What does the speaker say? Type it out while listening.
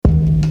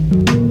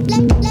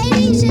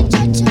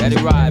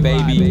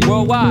baby.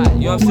 Worldwide,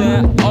 you know what I'm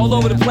saying? All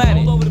over the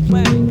planet.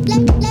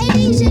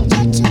 Ladies and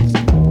gentlemen.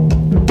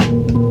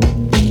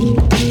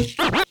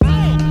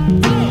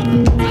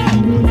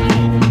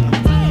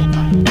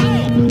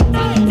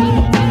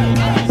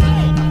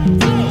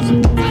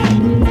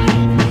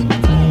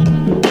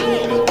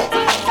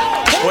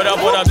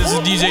 What up? This is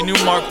DJ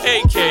Newmark,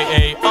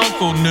 aka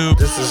Uncle New.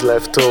 This is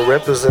Lefto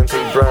representing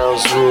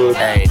Brownswood.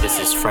 Hey, this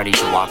is Freddie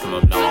Joachim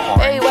of Mellow Horn.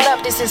 Hey, what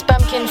up? This is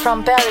Pumpkin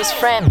from Paris,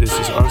 friend. This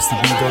is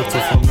RCB Doctor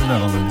from the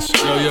Netherlands.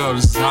 Yo,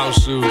 this is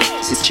House Shoes.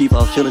 This is Chief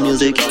of Chillin'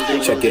 Music.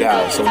 Check it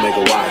out, so make a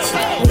watch.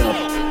 What up?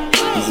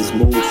 This is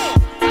Moose.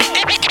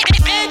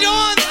 And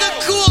on the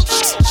cool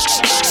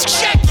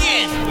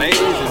check-in. Ladies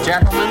and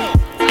gentlemen,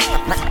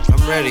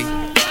 I'm ready.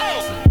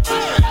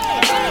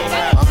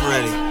 I'm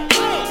ready.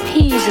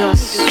 He's a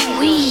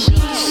sweet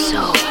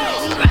soul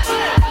brother.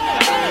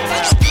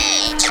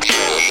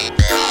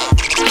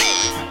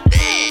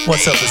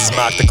 What's up? This is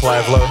Mark the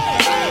Clive Low.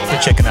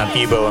 You're checking out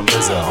Ebo and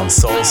Mza on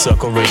Soul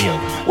Circle Radio.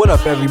 What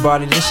up,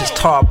 everybody? This is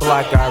Todd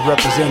Black Guy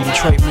representing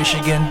Detroit,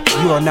 Michigan.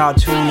 You are now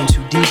tuned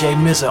into DJ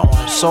Mza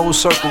on Soul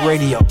Circle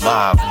Radio.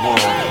 Live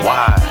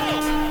worldwide.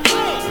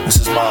 This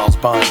is Miles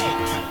Bonnie.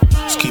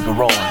 Let's keep it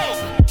rolling.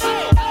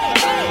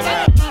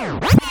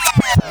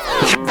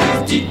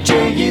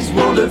 DJ is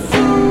wonderful.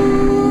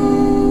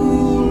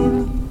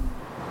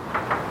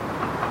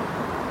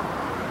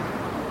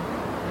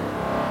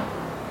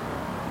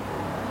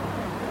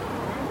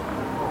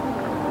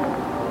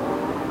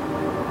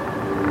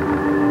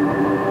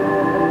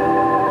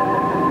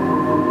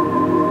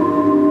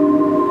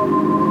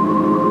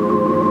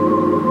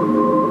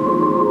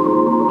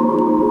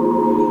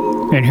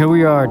 And here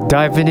we are,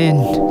 diving in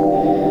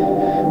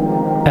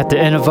at the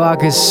end of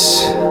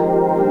August,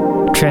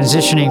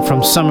 transitioning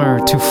from summer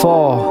to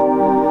fall.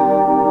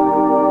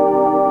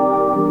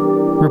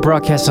 We're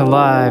broadcasting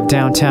live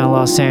downtown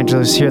Los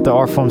Angeles here at the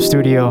Art Form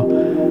Studio.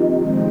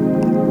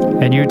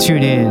 And you're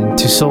tuned in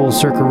to Soul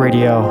Circle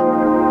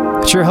Radio.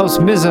 It's your host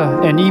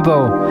Mza and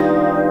Ebo.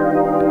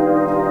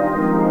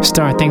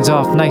 Starting things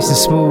off nice and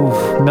smooth,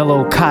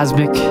 mellow,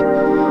 cosmic.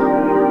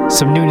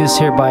 Some newness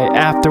here by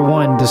After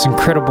One, this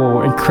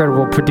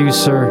incredible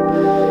producer.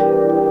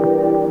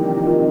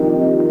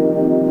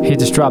 He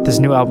just dropped this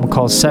new album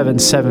called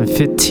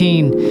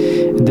 7/7/15,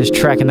 and this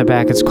track in the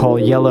back is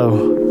called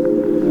Yellow.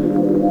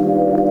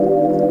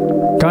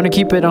 Gonna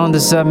keep it on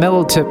this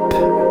mellow tip.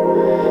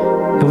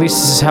 At least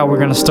this is how we're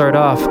gonna start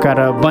off. Got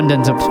an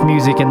abundance of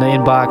music in the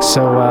inbox,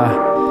 so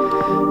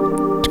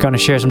just gonna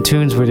share some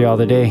tunes with y'all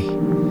today.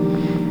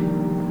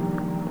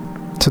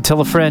 So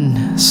tell a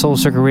friend,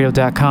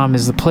 soulcircleradio.com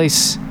is the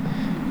place.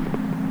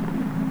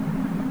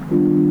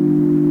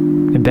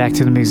 And back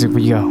to the music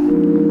we go.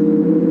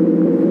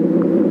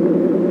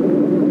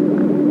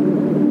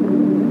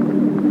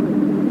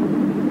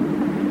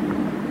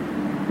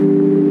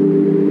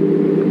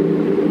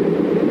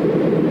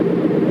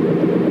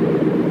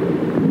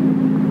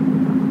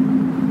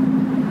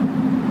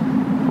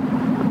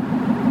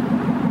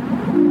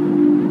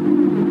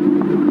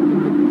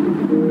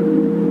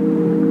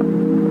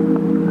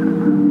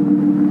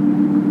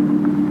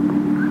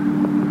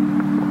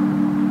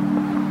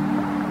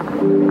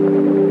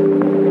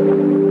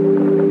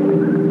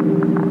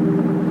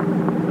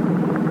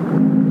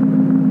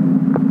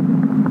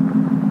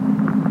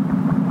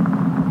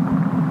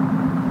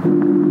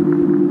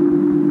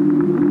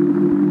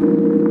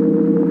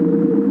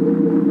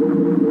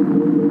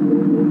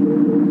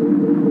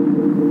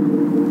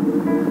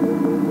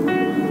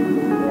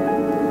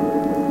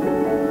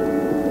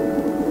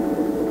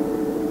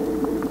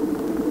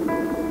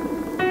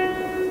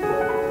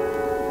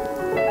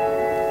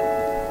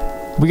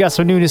 We got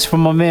some newness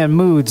from my man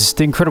Moods,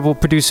 the incredible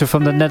producer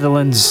from the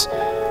Netherlands.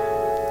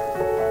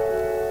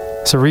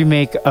 It's a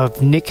remake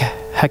of Nick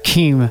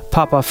Hakim,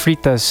 Papa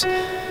Fritas.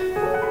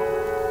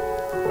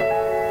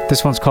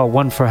 This one's called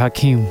One for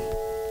Hakim.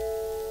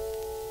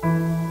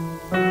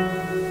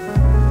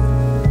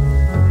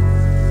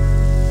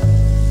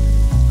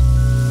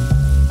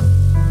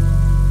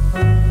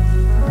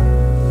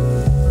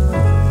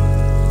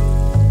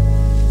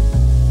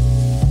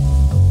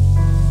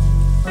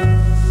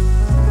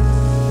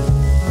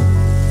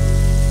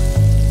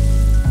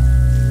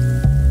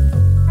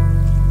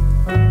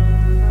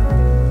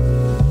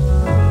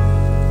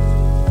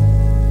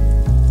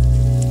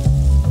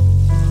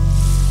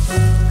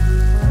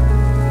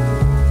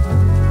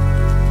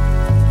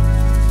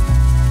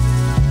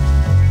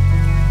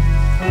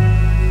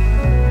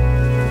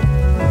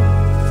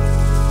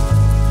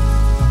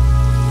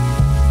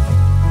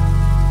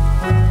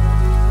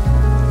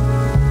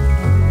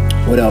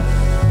 What up?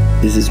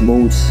 This is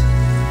Moose,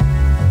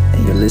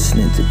 and you're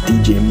listening to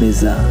DJ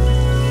Mza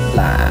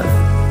live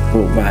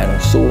worldwide on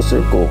Soul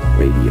Circle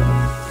Radio.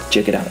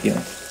 Check it out, yo.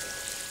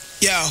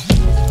 Yo.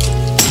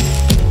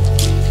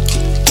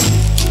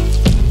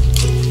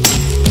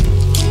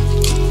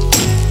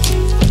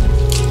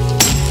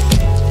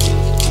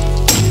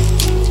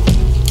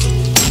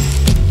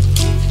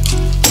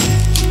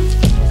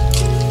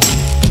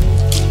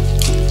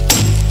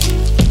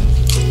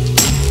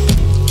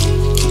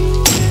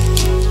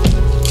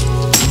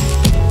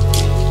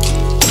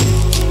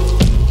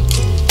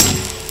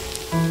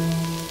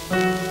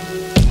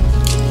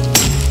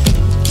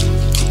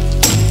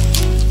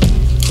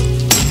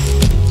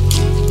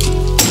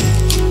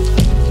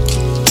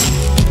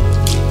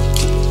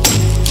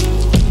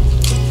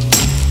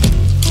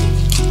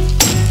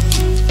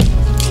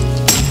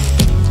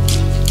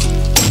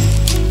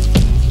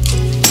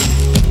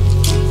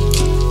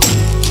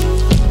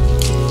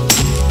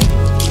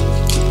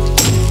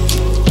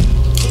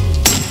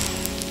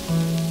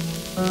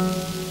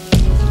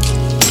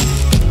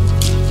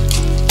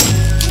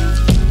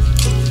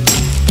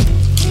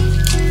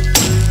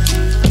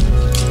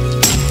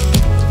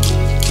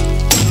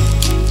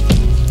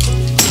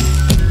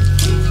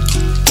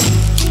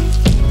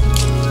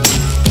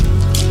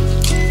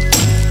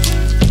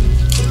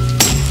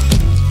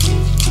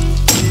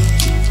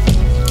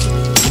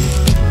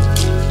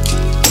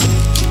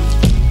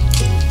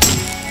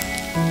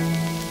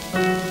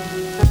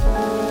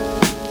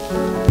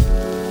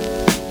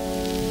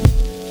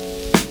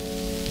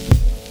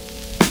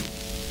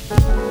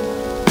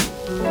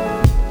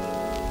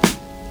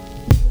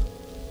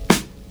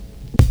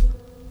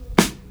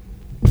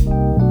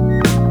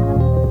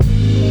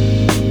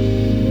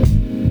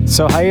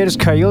 So Hiatus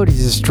Coyotes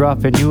is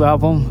dropping a new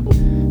album.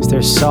 It's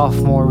their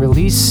sophomore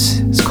release.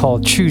 It's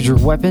called Choose Your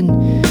Weapon.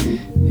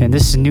 And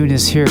this is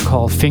newness here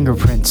called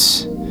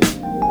Fingerprints.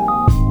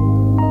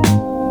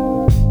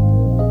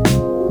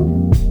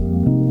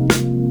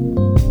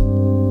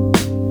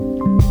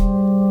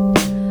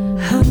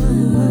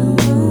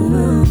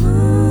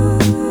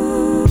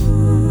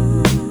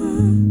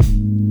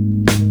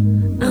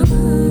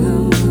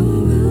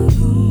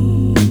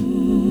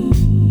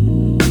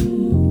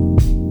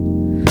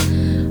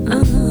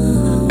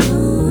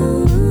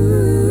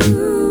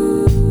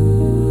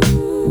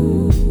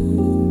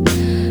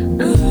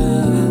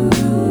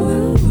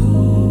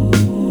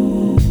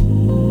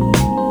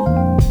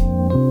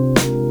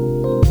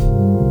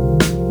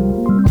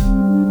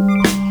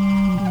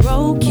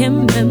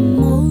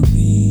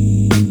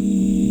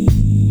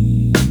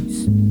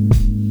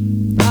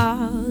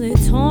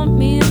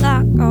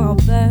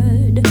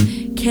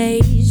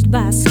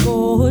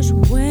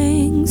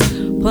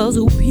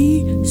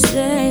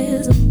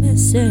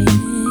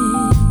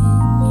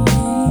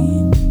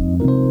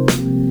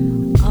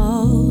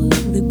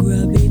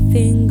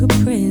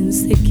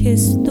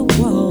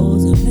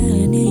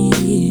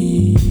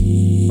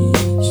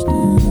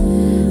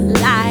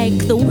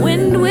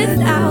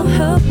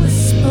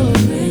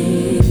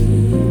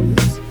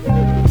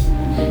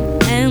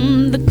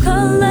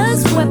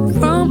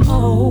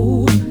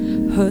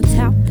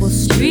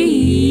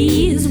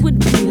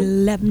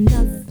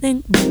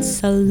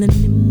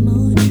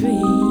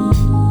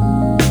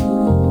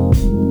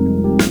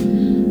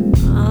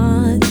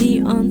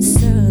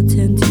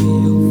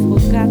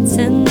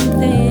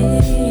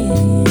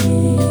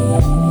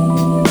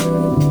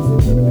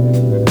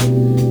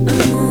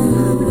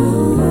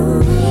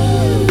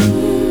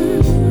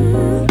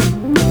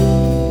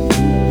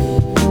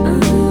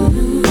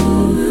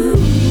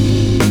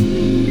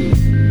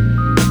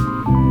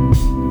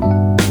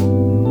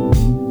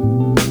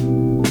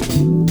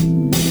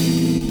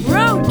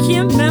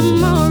 Broken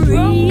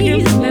memories.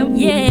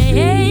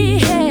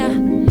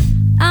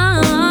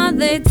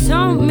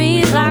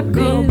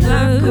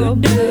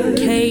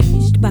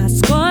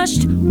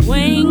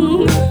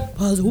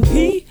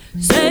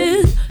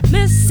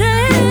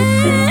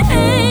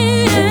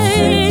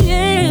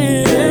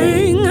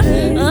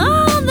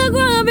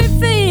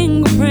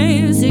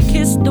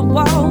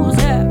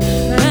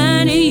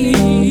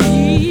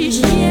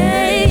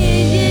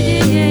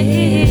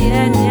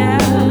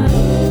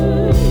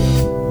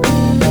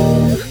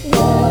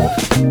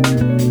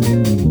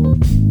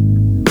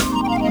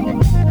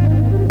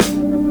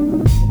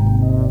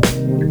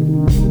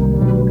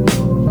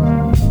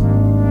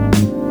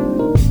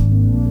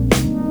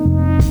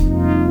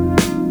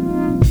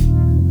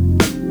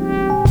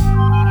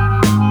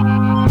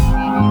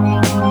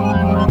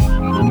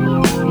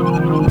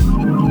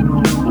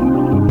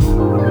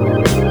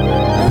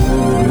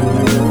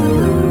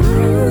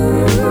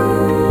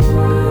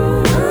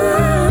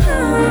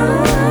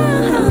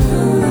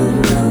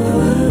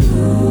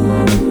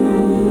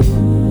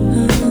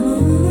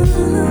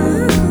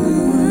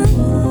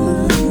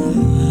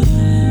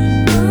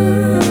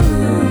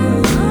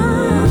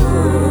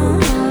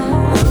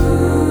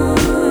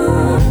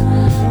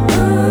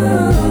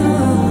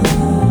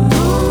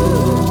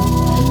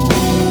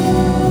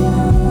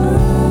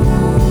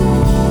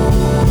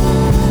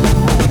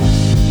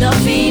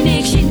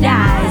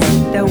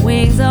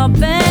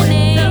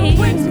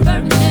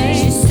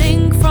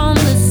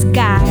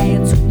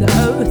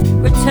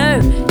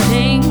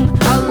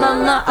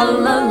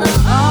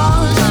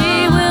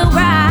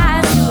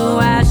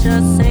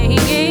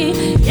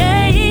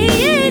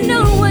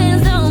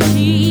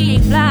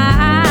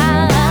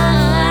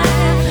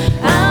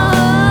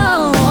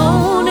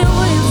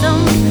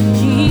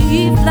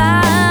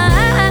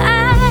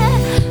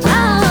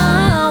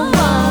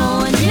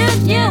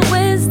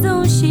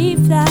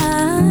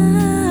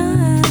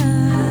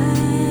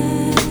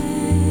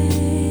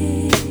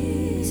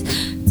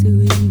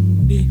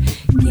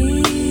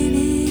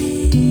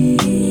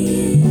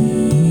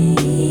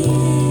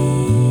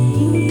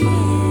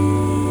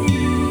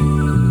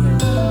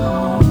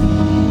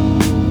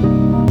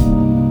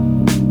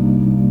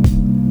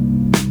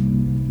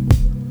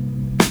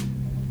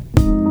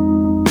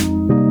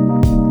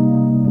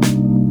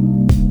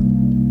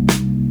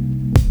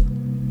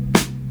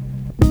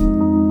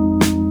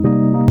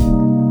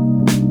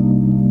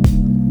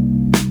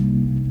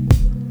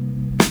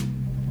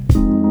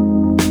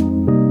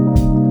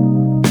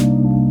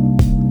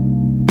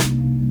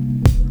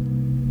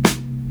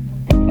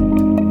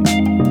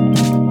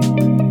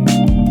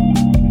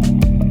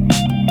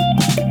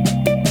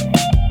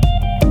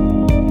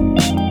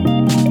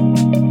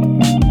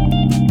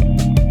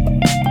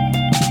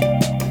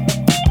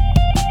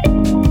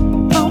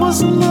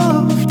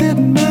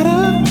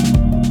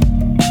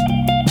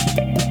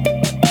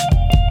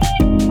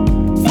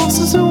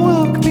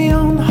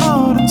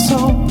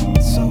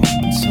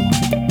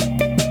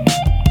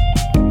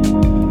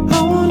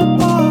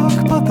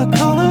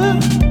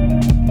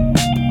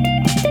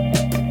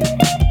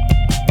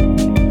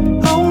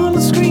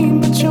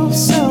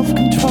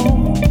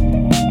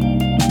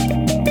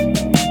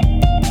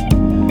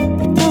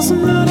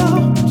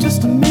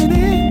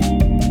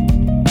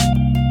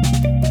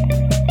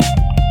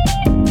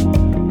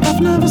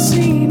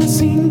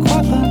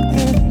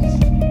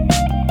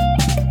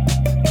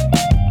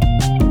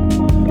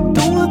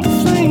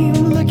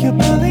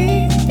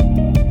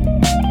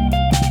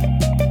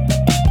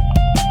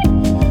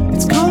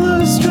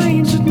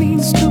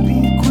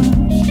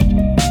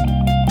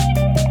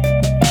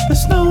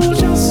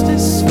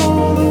 justice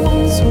for the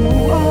ones who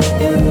are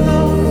in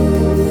love.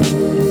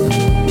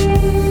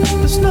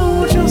 There's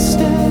no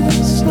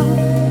justice, no.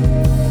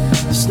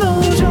 There's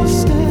no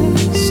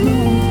justice, no.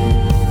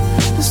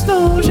 There's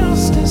no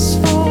justice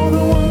for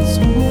the ones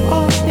who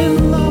are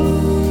in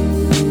love.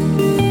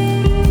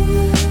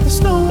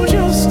 There's no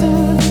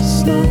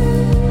justice, no.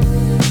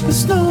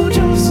 There's no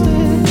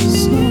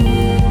justice, no.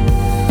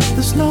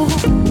 There's no.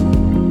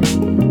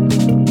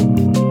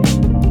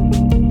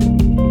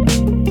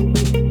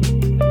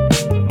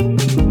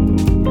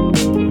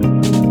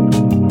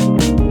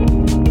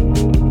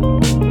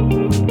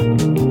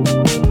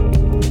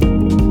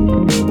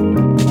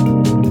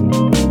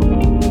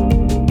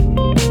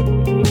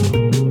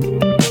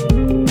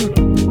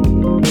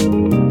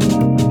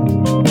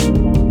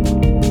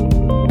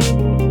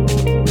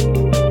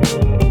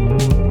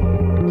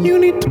 You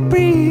need to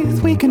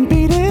breathe, we can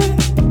beat it.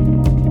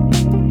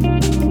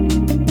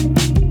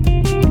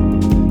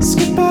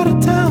 Skip out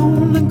of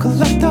town and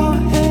collect our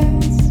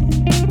heads,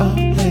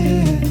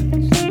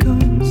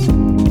 'cause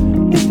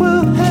it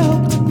will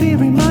help to be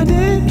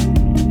reminded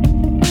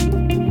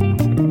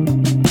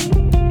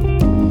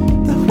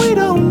that we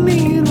don't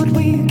need what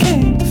we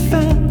can't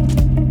defend.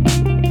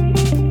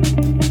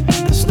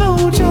 There's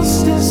no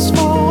justice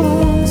for the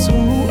ones who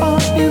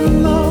are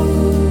in love.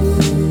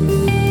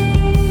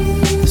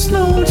 There's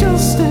no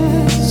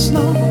justice,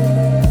 no.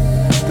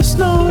 There's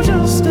no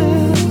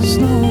justice,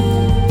 no.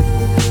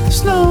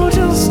 There's no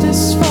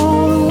justice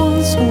for the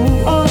ones who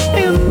are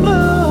in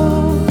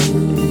love.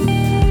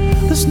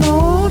 There's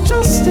no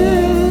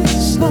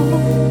justice, no.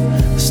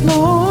 There's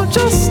no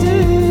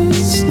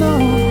justice, no.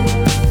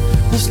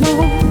 There's no.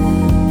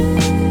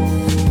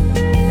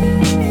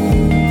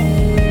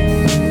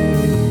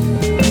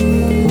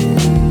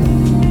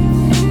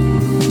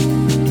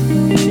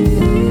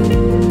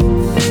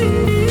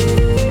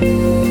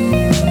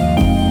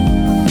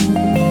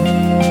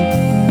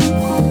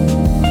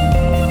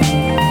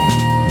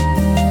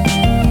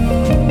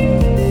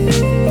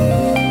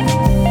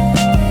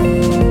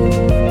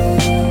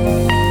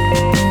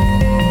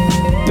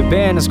 The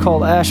band is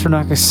called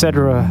Astronaut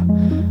Etc.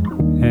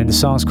 and the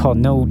song's called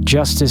No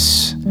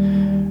Justice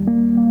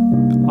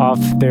off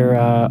their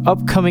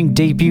upcoming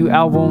debut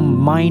album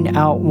Mine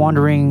Out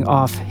Wandering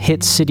off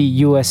Hit City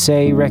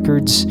USA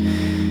Records.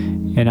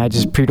 And I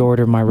just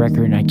pre-ordered my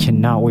record and I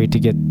cannot wait to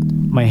get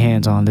my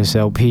hands on this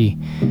LP.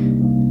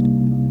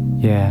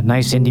 Yeah,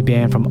 nice indie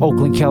band from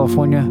Oakland,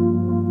 California.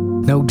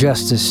 No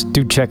Justice.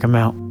 Do check them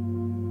out.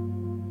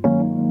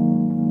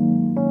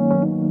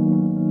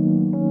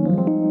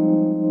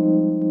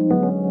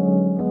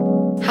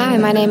 Hi,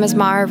 my name is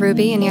Mara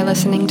Ruby, and you're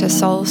listening to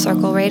Soul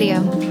Circle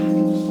Radio.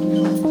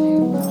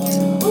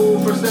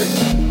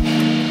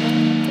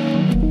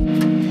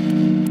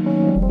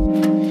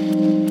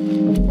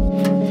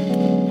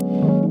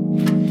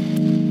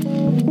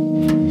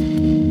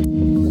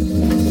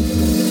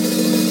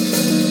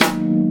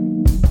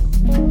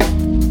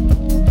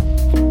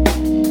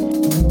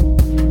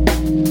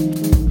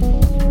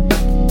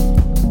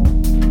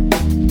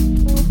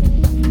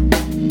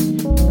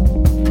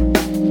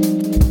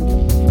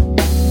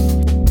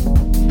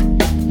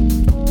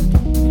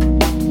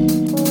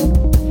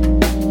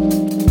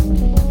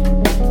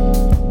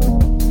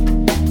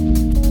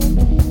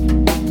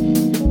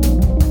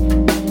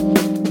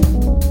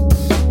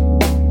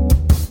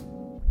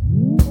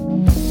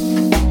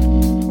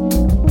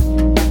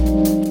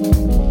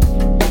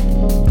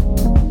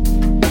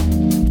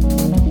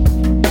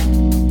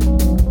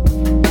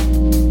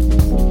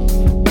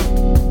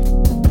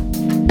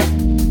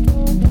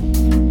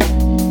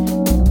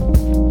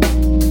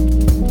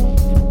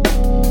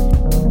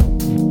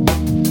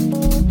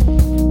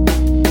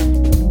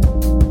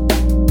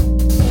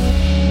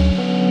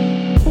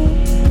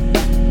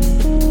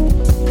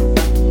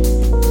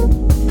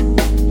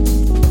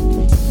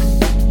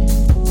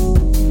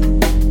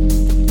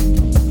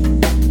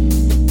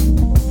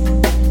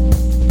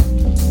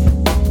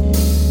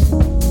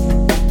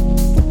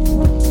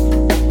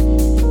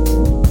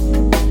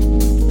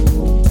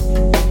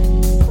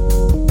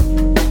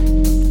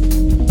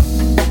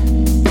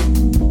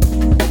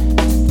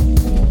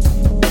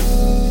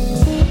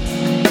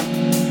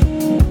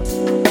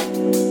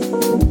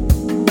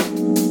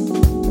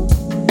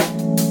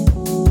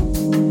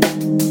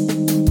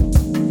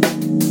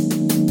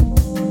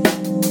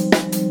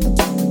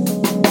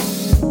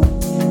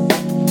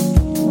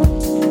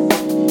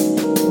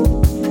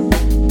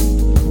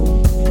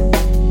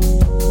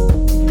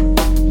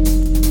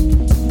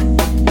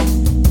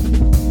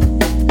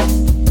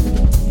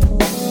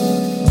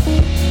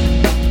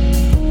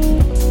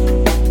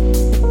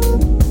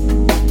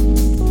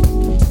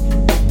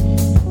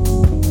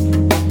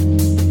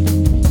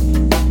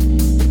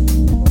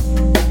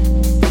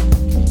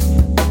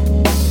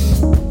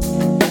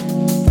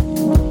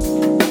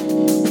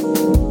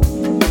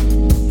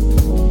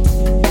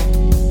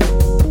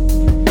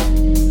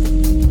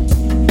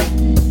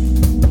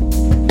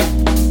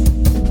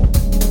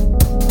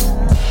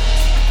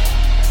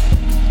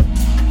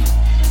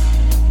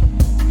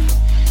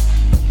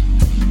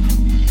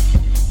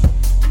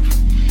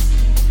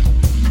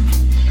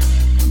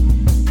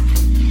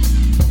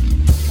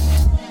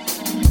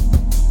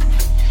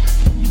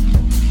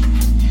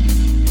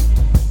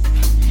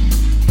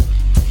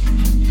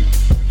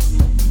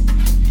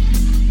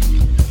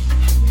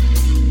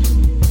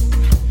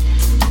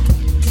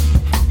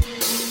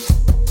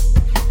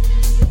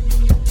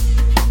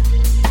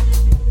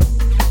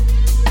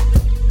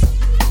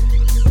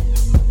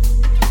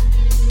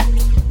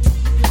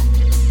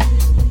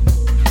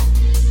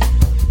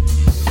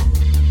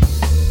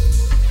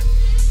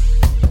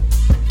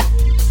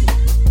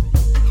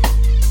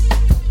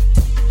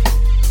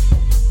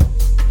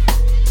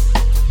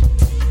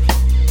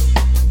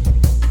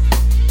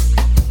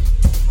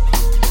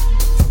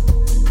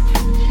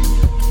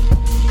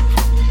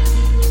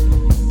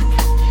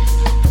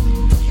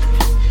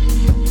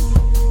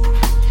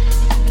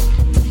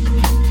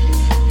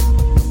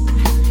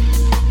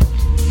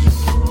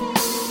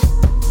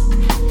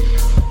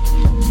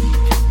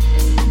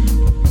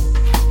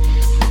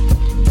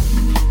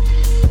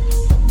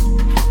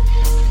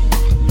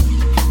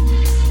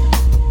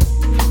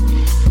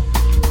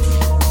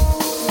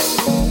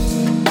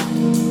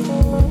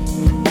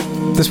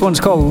 This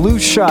one's called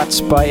Loose Shots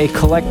by a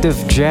collective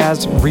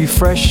jazz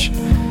refresh,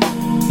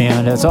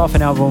 and it's off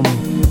an album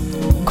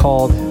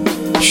called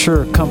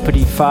Sure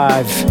Company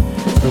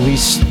 5,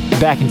 released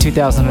back in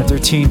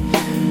 2013.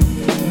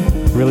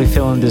 Really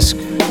feeling these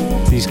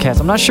cats.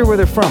 I'm not sure where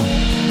they're from.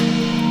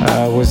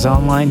 Was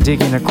online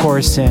digging, of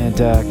course, and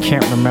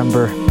can't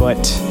remember, but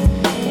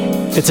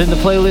it's in the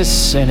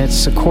playlist and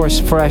it's, of course,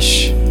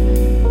 fresh.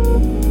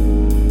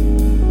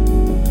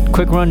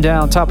 Quick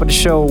rundown, top of the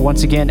show,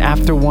 once again,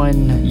 After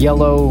One,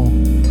 Yellow.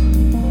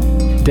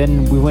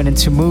 Then we went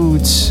into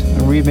Moods,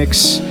 a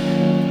remix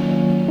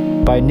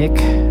by Nick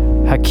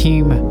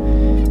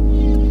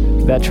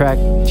Hakim. That track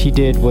he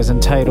did was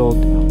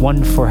entitled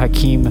One for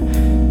Hakim.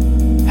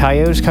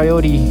 Hiatus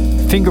Coyote,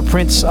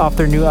 Fingerprints off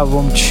their new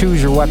album,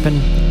 Choose Your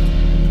Weapon.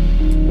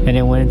 And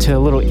it went into a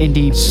little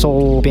indie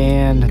soul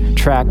band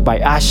track by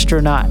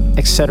Astronaut,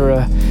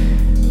 etc.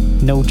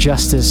 No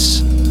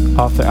Justice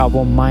off their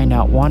album Mind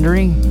Out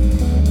Wandering.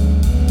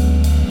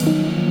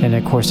 And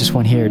of course this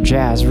one here,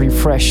 jazz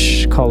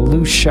refresh called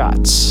Loose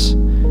Shots.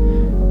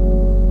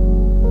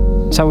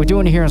 That's how we're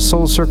doing it here on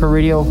Soul Circle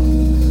Radio.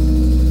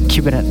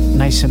 Keeping it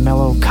nice and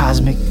mellow,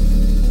 cosmic.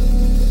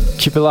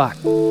 Keep it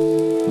locked. Yo,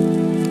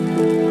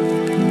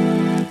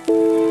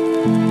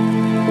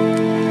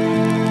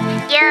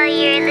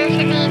 you're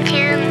listening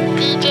to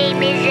DJ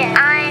Mza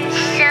on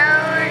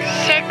Soul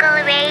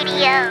Circle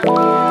Radio.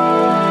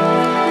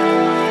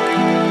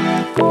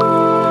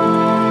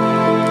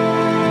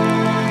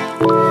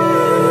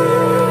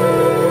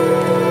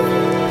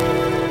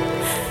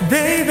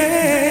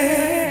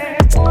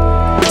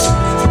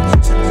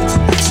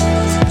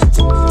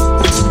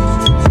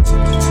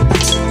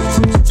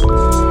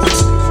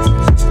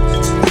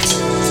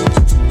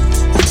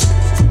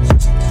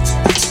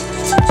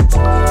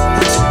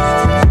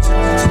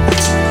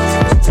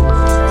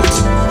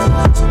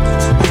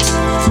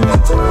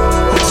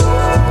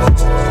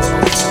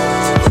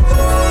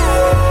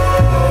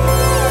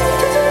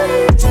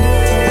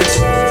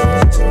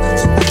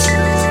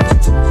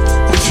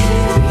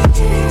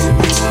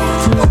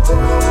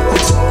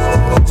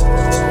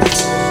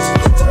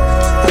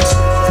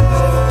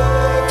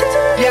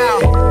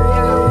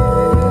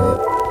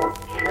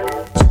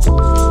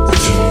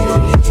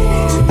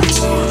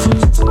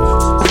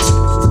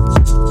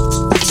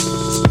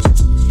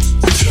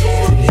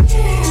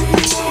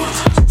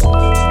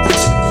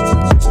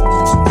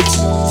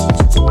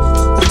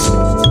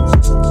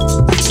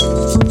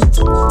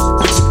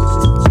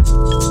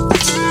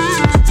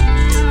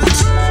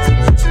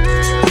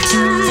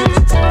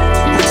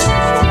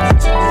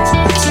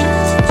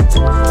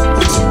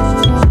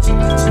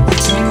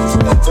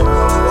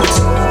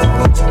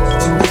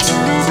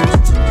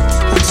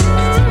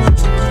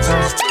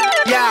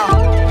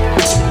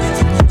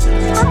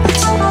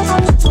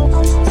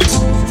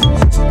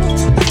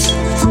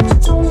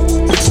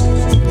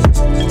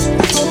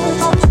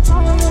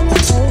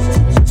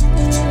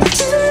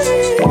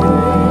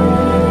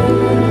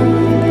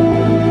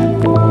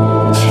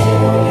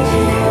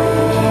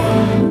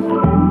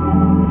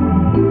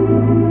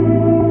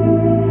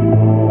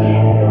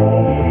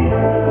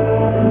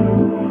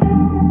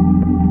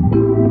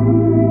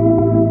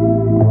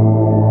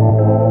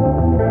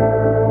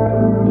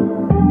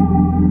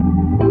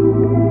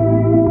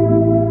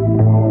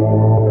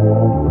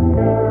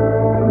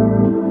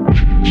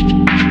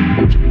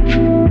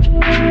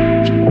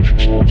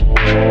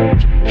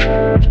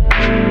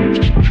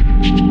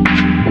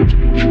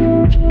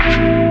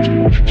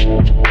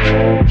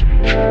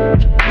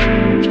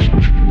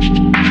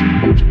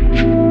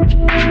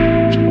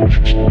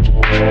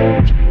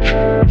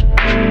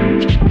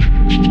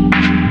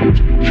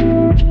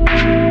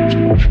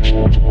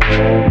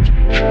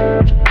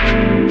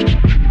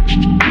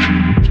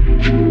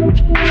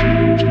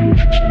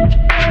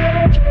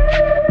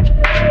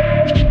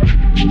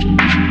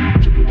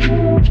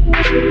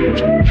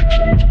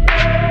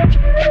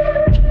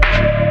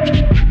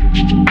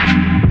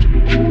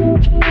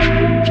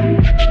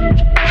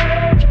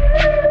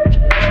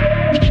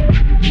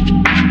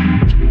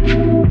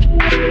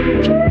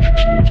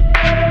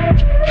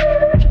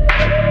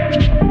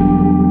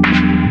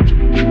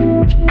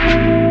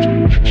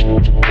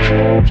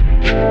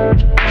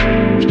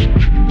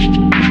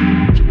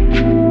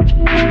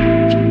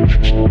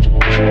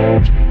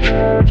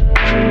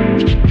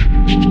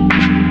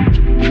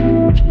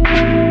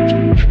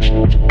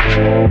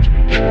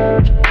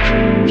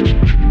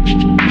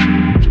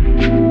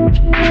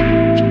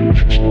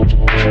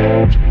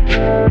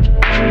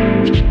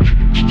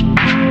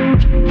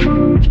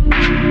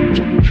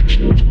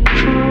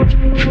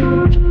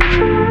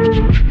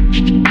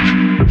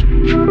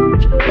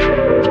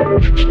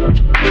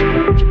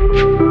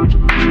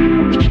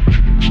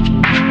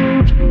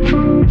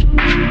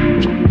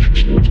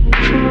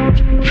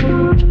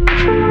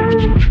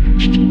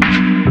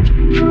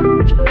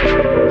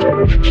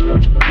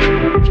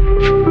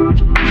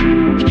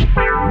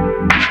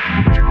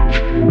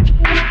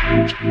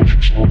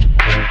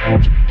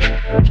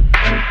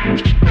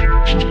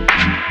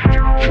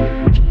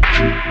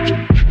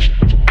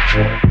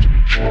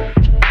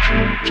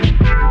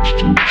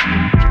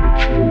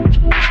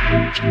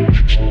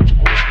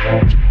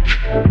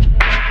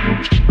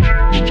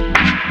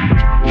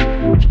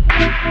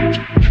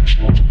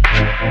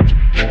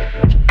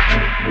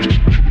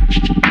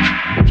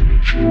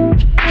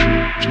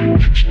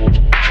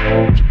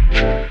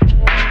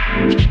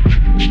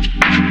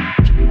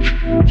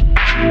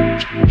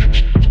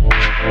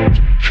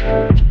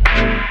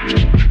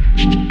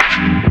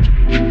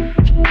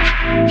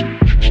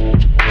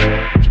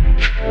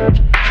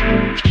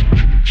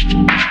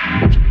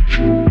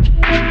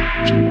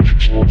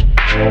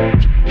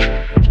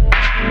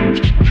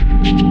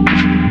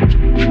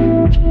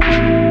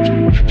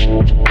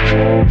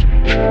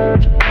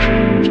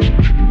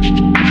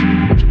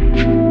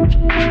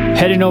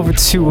 Heading over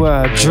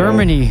to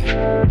Germany.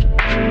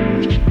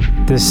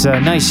 This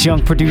nice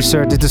young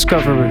producer to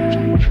discover.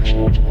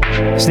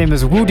 His name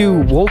is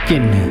Voodoo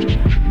Wolken.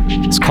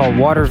 It's called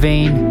Water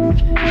Vein.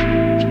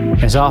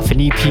 It's off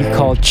an EP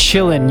called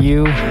Chillin'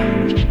 You.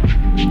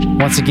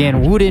 Once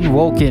again, Wooden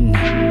Wolken.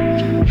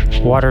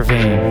 Water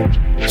Vein.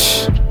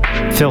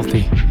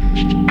 Filthy.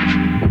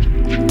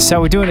 That's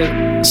how we're doing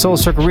it. Soul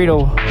Circle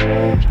Radio.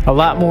 A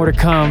lot more to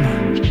come.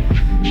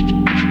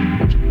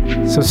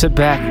 So sit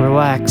back,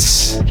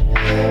 relax,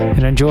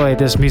 and enjoy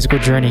this musical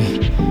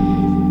journey.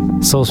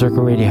 Soul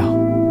Circle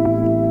Radio.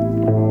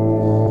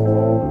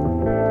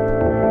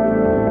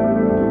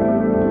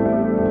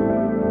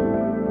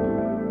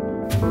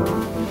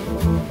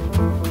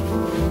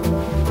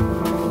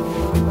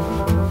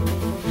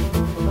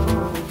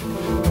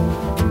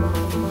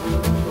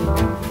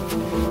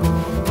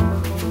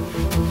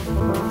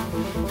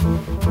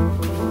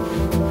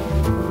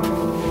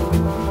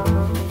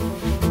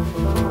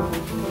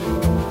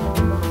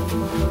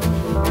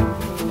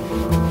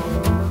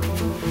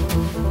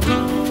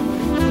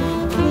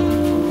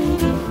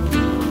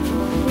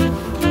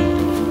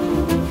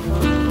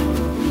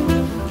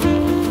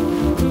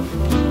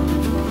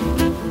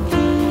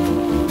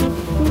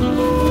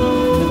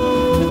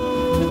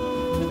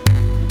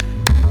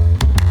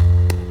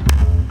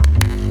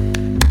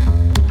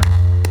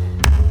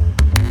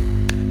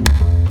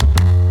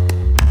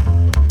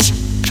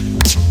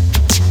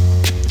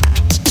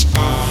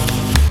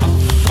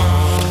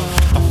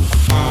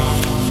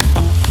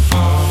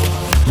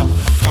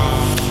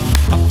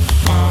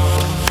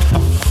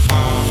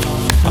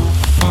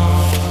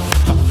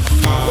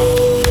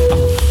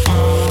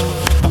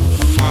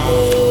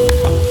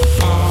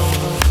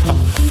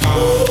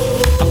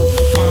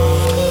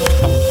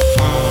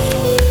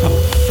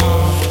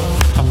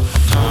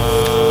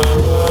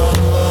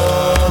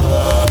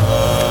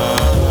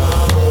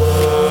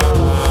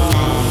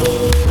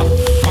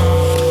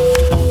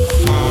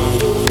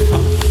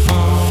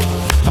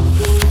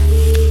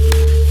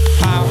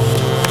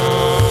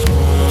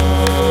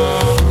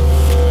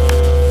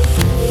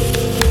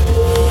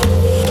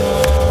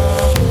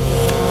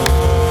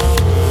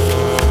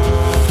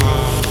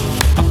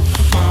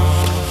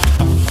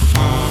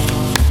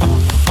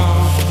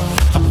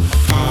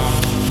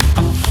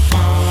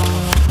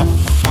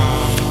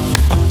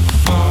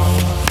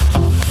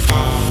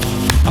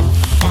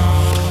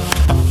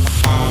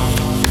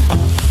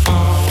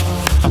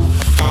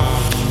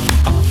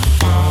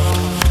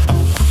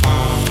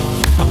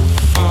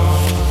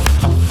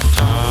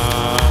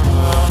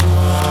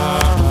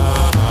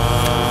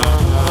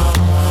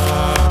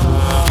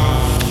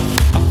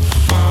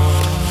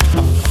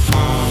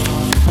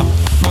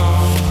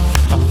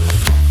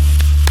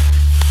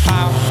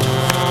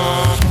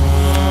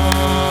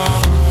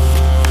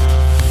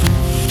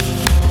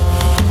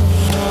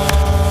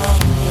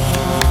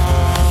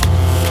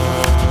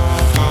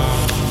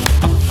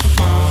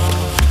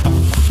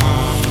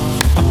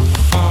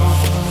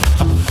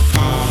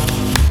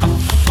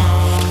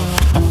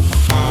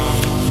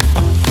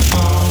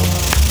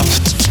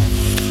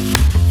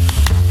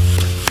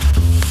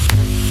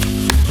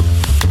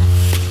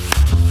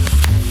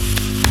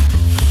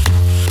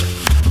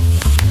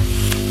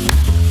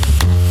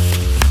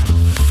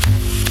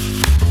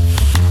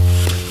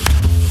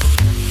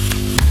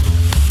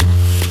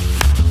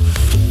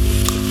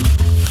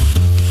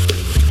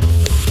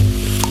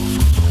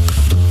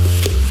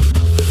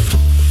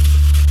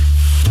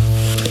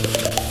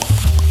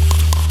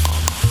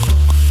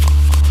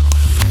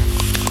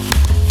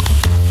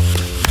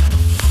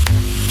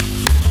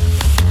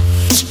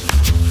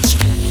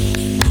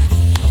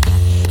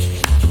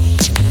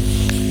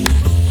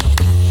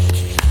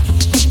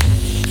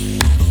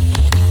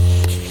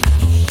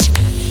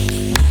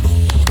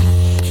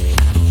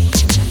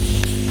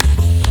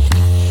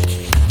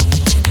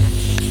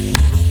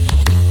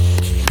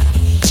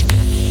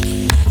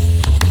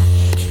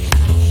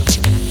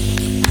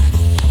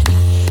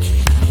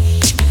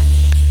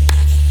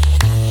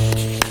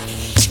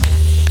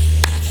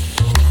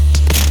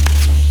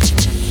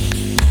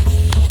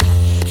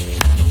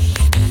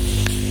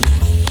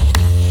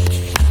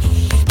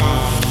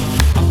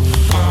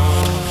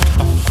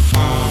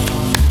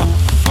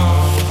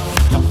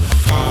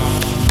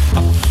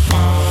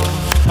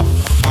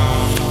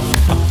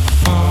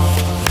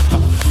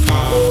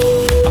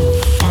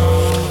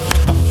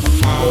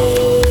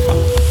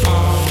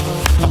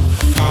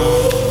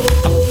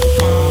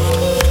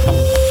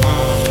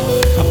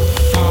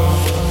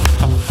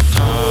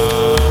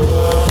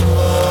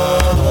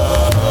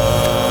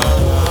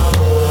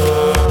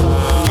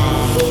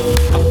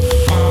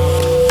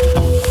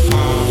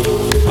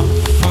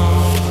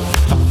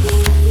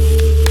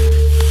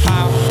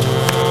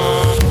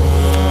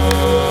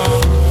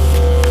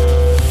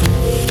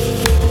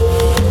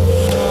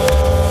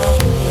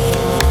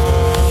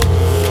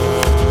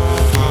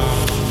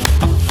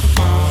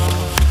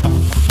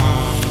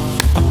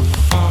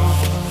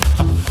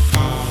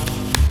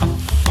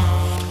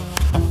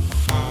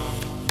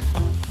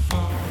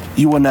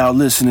 You are now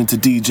listening to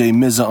DJ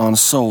Mza on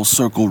Soul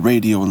Circle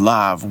Radio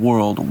live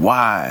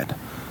worldwide.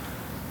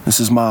 This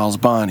is Miles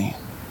Bonnie.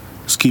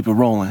 Let's keep it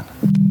rolling.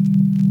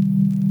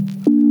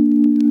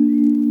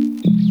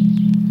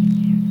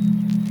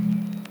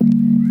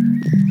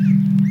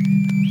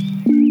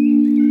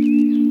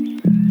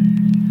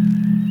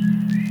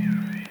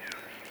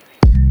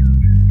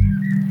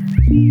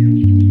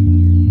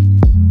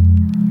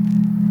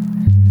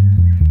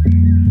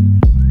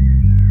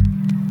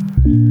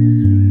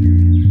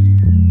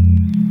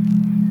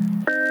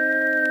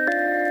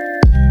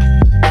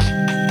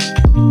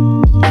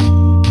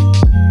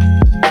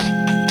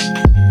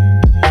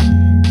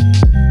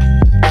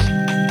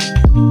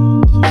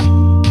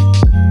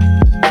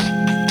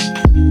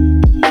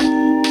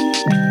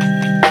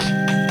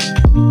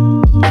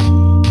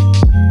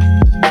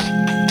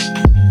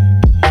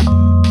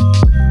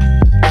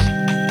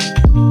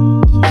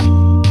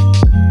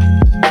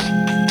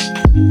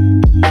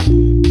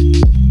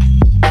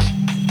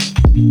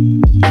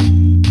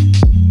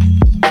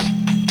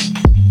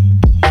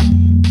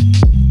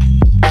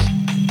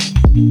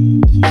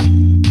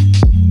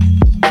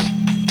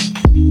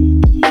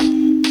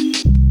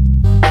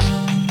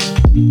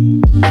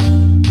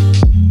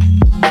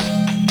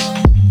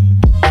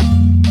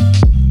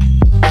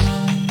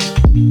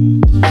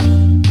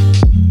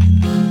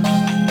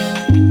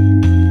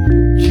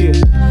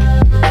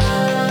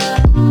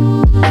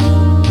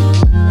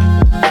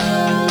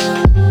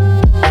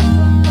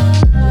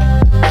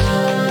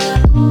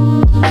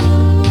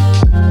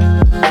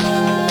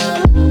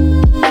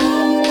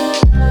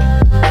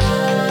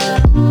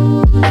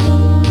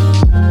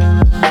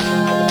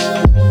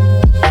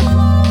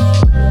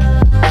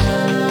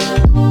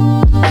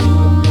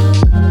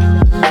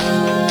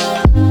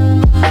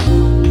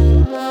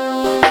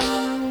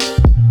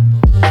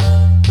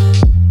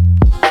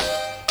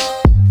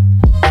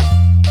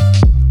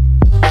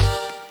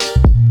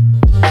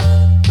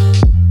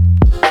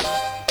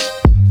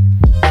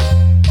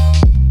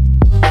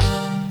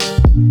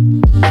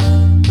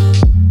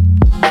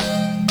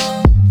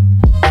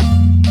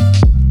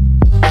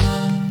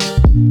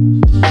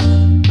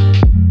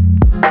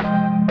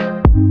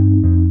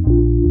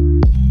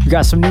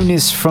 Got some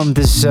newness from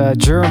this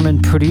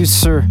German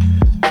producer.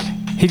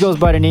 He goes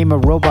by the name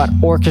of Robot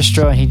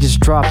Orchestra, and he just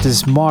dropped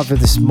this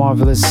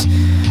marvelous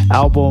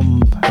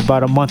album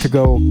about a month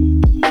ago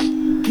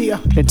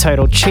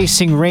entitled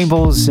Chasing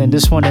Rainbows, and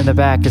this one in the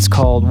back is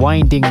called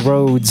Winding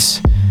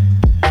Roads.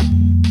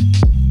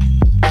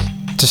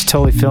 Just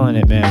totally feeling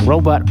it, man.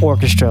 Robot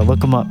Orchestra,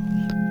 look him up.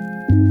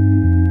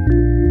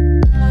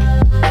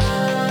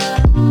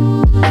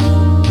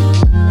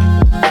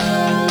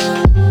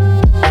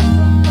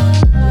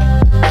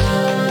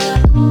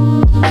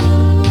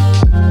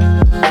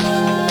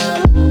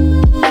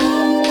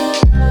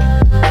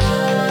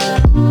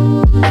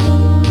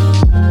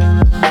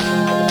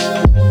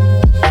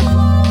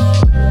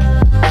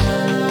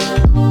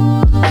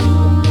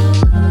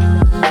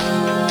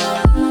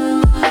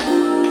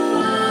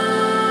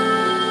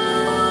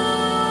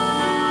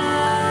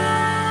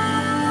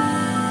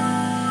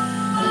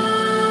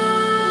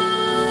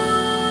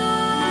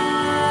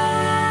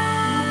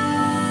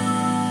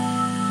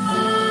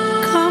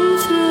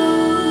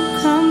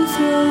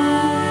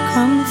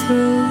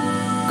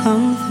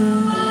 Come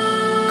through.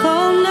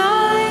 Cold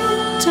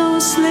night,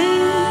 don't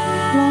sleep,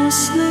 won't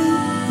sleep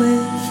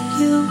with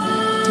you.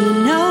 Do you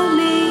know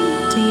me?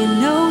 Do you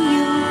know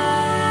you?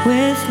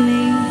 With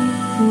me,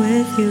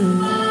 with you.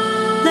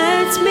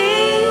 Let's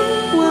meet,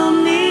 we'll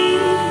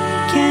meet.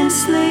 Can't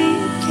sleep,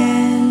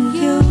 can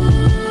you?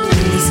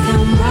 Please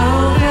come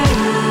over.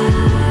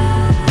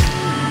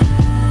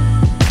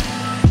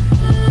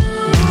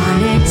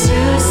 Wanted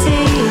to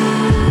see you.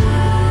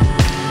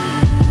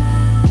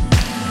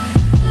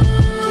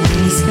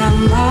 Please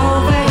come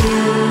over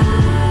you.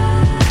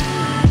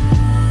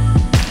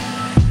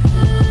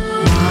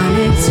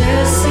 Wanted to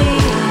see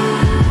you.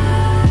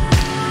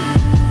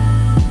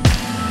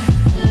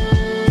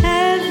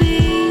 Heavy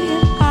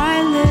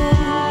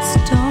eyelids,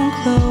 don't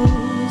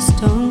close,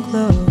 don't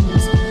close.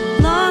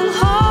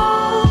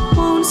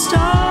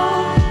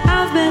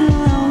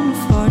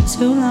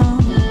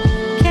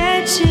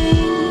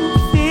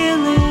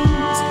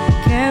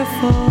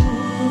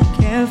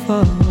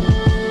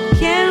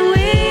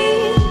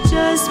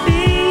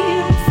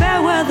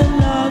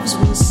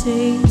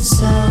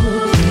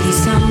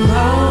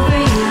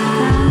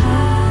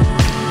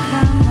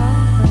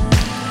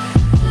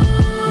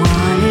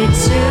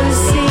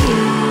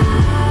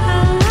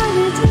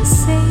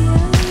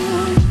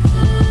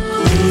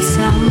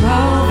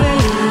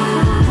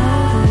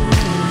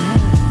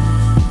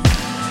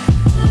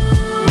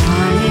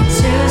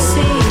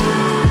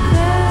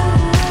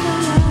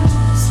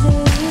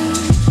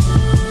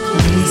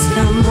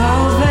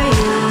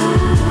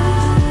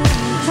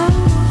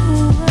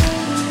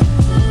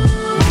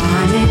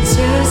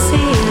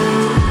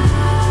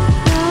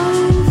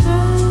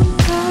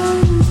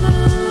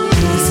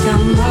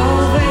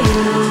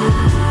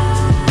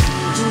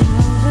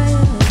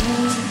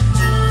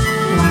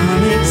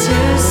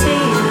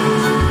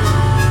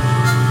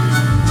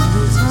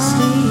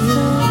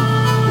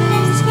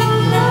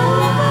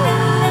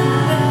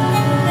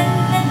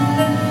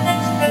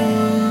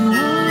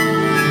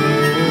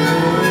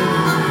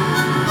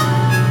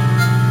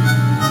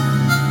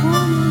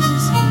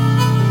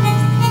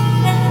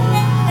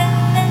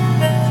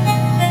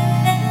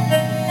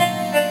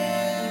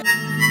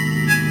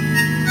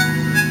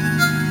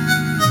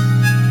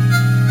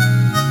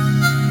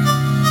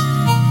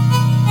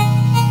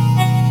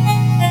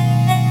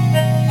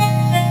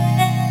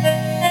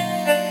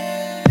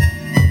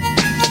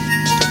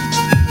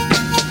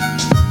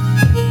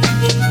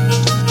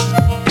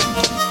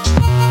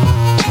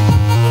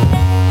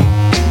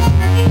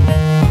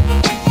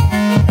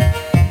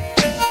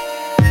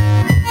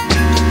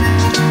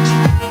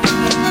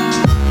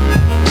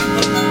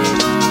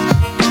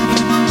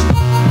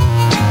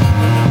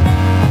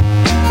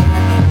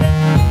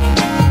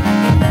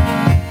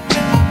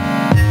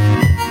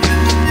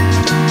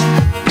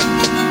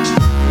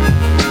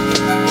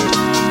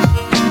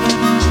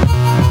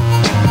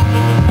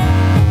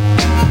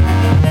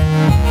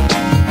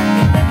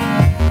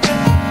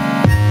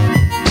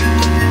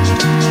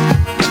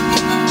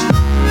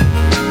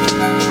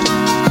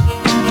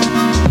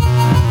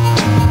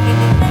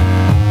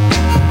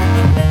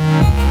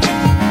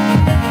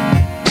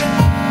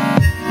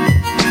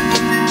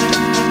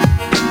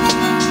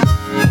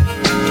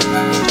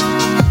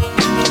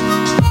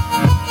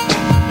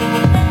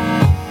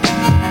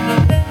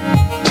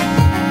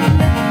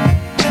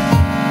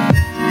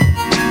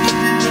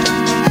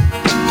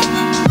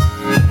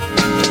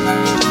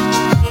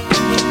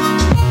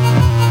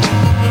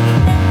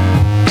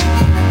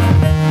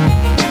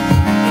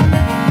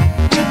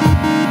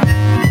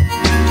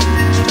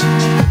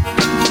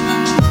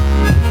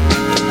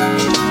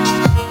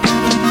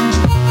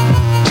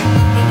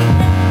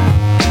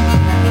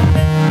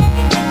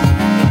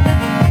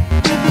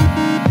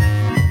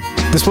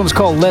 This one's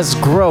called Let's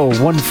Grow,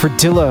 one for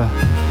Dilla.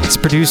 It's a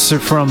producer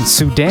from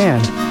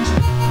Sudan.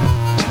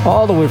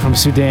 All the way from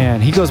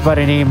Sudan. He goes by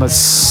the name of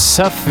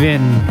Sufin.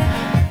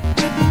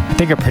 I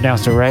think I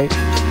pronounced it right.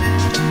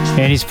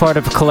 And he's part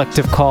of a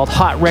collective called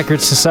Hot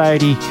Record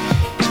Society,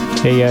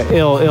 a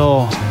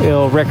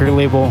ill record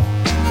label.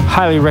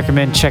 Highly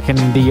recommend checking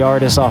the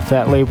artists off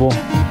that label.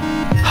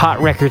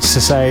 Hot Record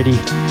Society.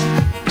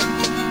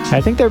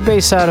 I think they're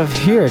based out of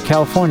here,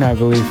 California, I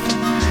believe.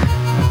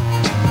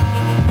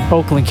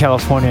 Oakland,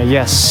 California,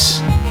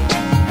 yes.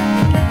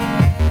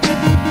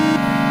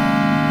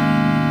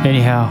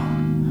 Anyhow,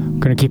 I'm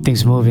gonna keep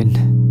things moving.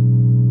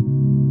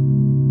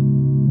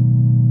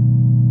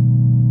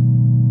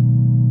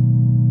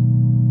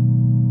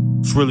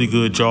 It's really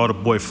good, y'all. The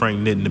boy Frank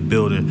Nitt in the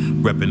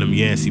building, repping them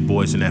Yancey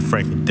boys and that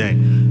Frank and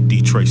Dank.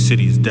 Detroit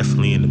City is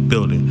definitely in the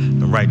building.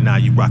 And right now,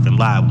 you rocking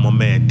live with my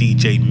man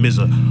DJ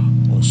Mza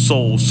on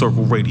Soul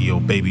Circle Radio,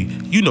 baby.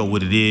 You know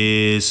what it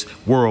is.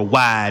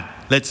 Worldwide.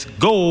 Let's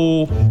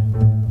go.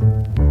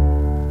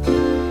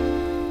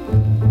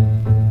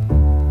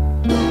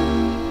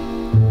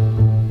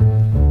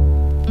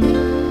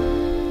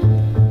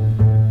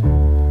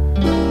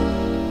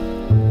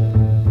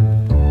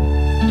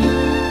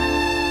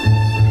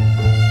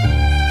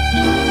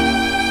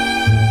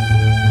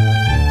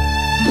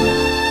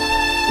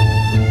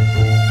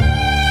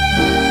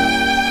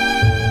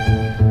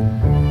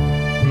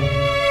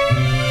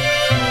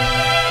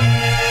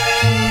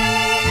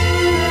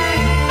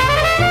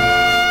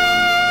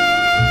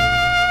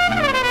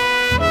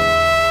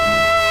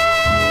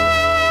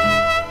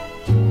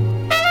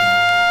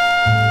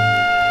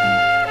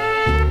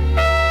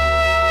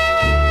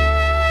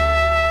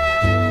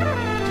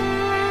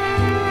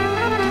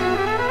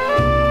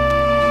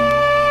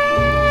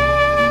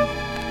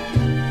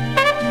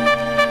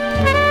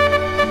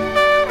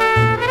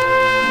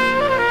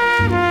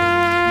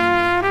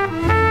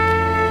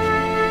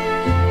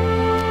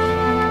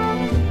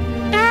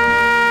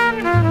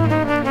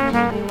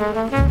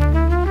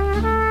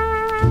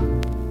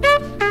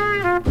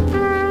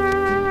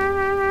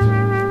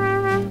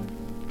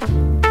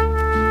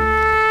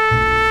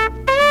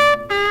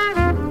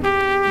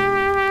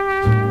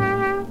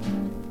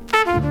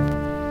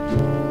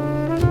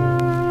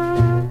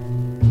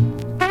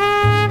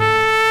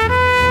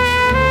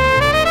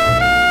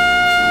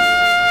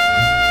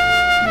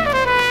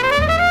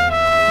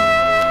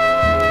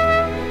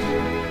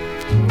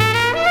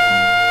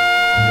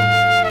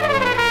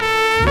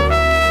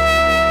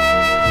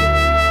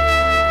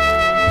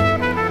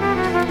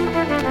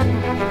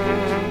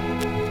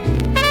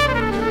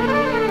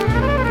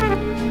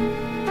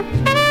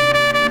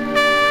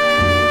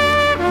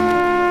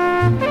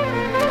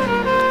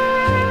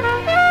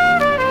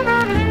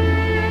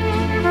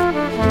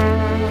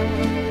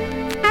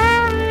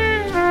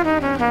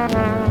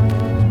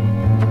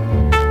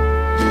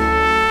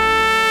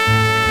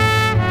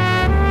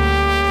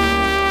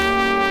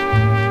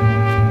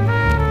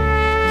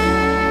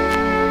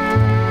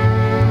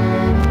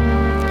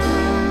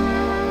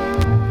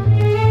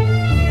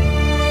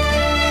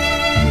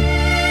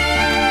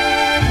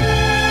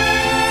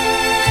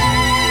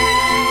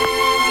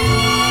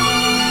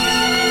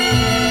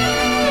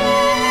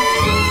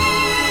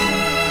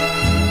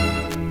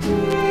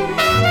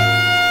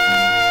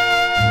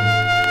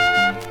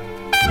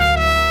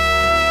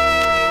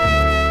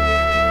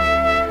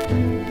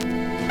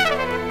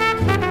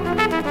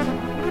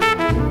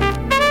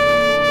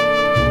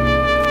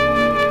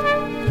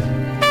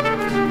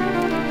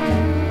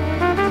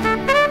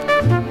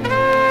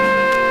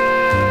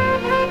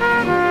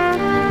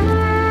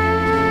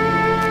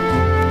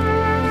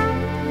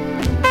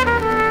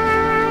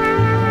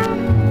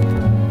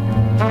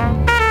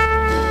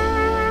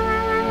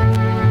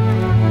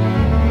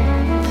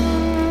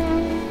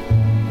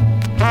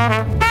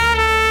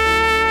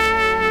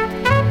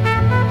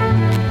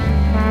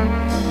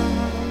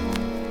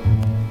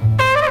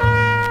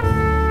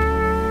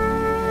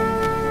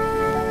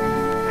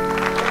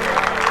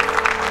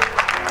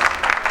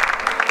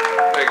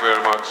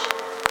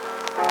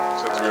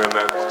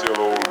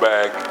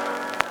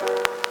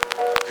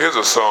 Here's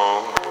a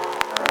song.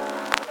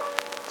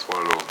 It's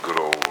one of those good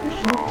old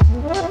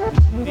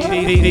songs.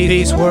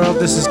 Peace world,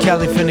 this is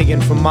Kelly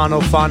Finnegan from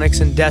Monophonics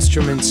and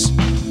Destruments.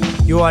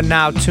 You are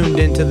now tuned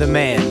into the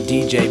man,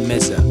 DJ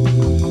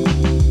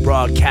Mza.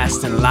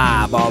 Broadcasting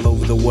live all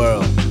over the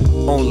world,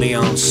 only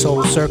on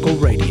Soul Circle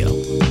Radio.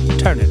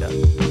 Turn it up.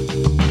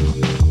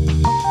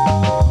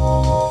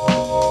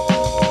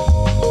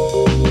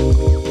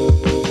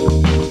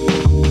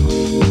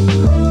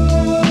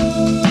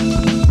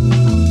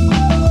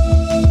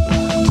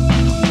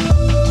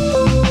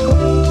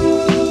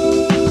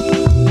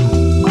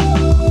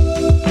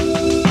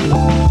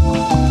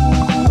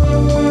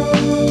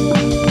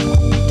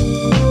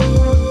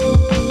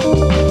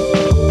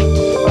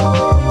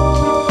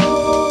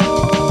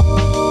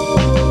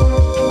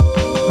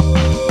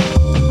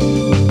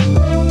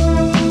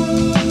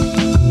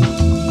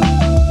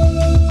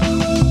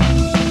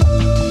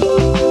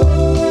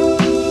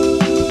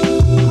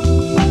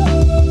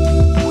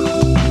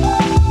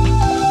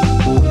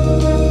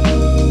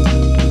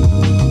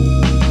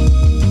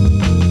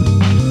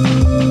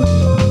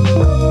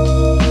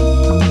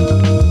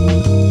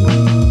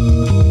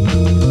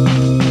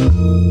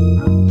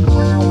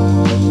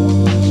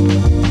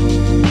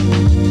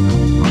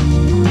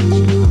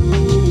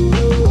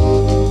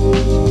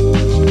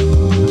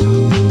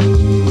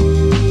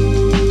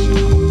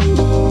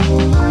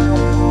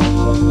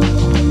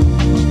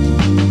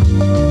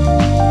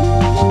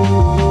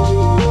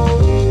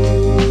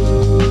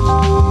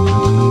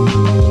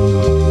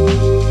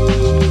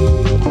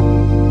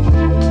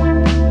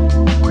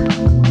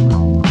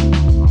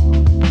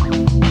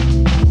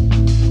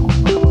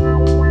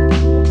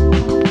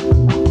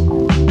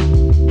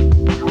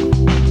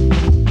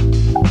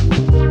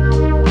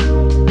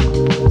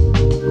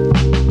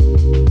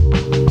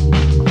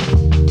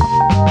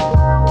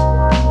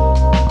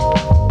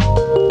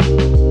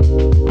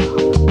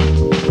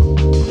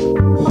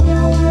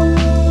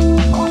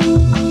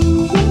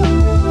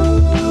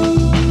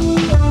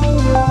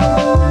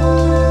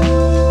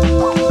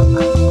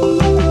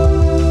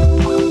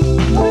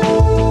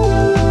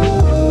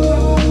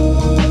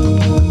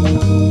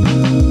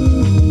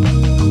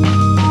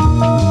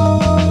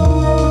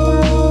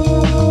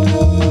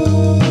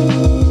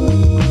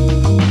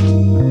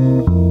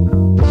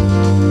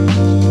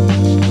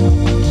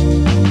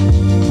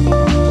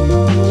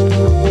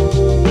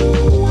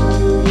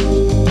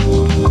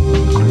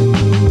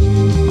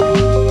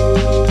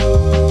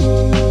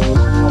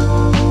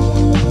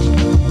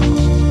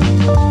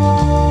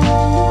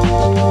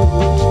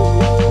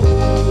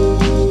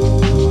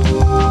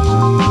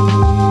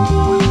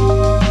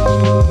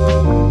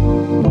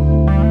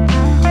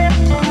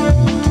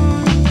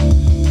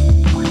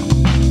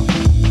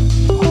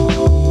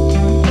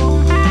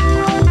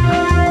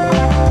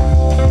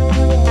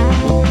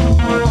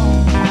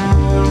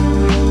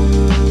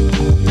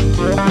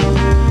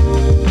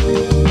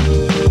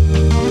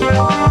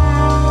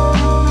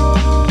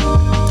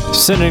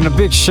 Sending a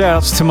big shout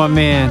outs to my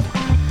man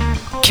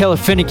Kelly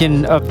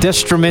Finnegan of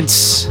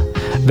Destruments.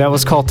 That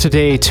was called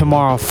Today,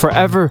 Tomorrow,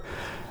 Forever,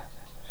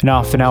 and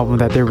off an album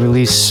that they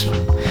released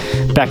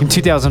back in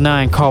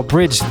 2009 called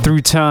Bridge Through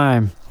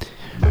Time.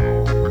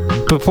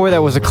 Before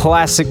that was a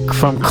classic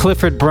from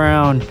Clifford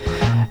Brown,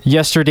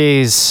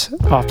 Yesterday's,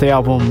 off the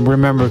album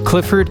Remember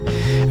Clifford,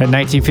 a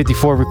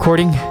 1954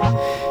 recording.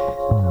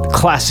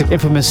 Classic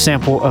infamous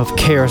sample of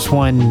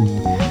KRS-One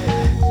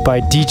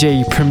by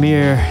DJ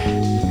Premier.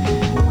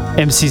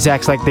 MCs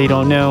acts like they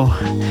don't know.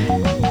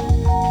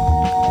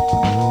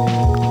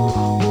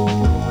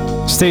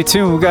 Stay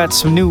tuned, we got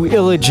some new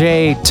Illa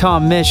J,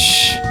 Tom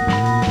Misch,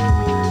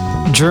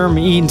 Germ,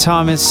 Ian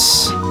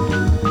Thomas.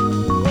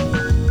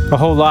 A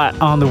whole lot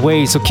on the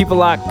way, so keep it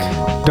locked.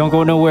 Don't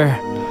go nowhere.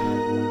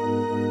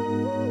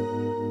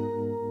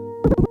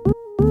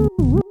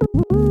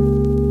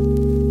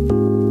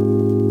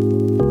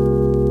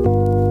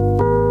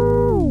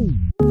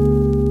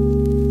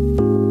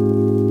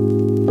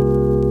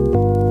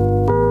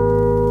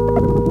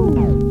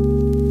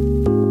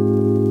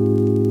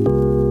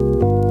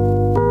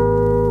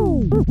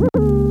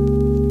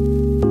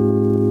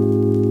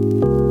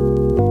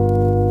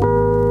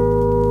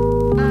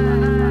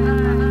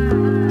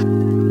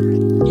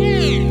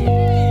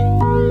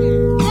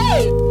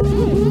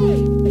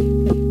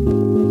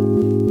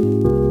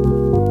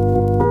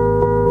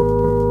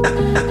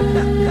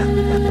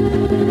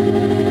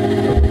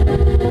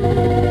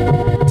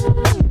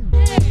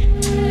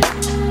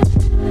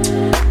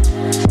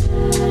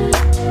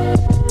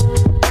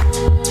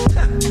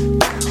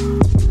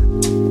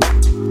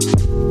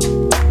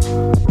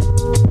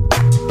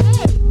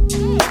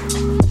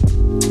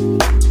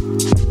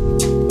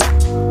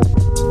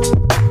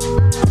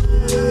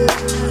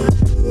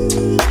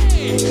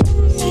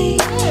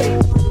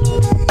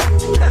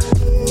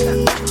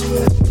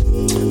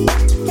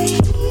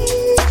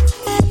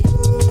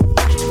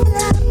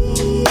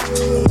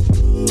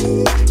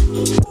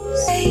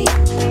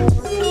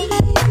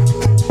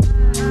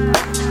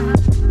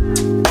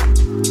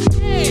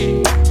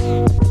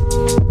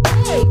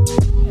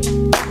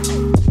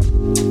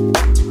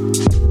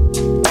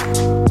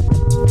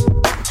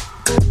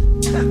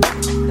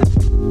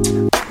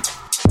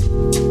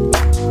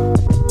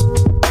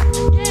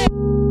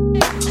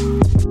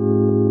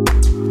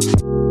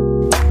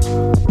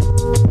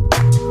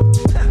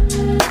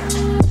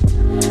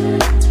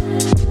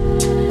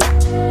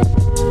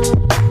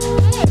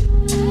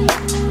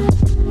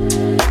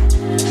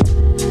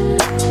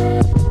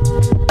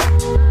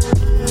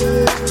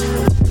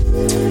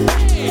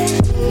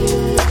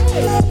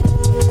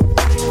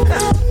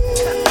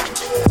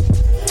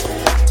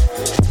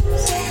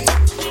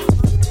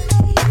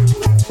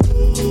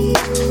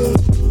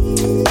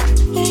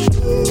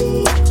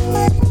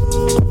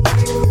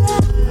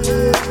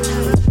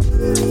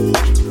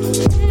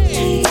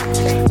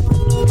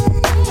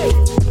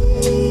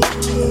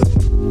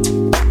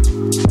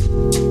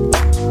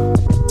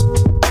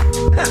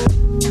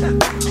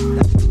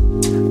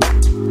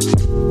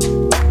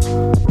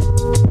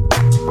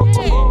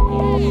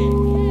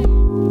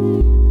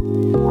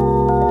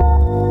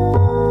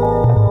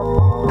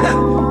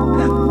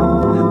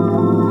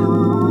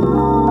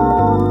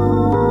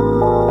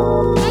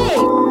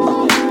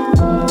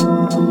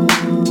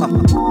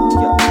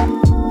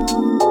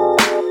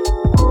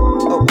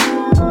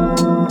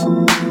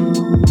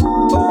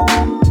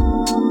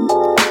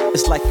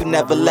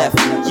 never left.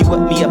 You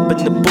with me up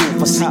in the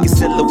booth, I see your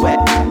silhouette.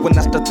 When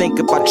I start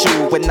thinking about you,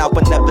 when I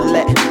would never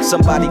let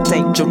somebody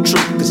taint your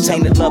truth. Cause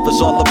tainted love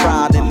is all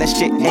around and that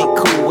shit ain't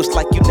cool. It's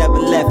like you never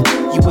left.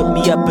 You with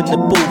me up in the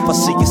booth, I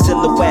see your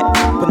silhouette.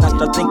 When I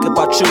start thinking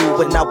about you,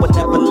 when I would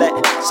never let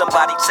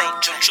somebody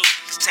taint your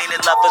truth.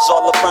 Tainted love is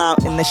all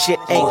around and that shit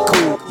ain't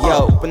cool.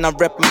 Yo, when I'm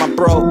reppin' my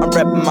bro, I'm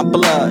reppin' my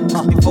blood.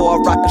 Before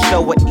I rock a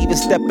show or even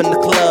step in the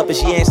club,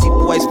 it's Yancey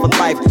boys for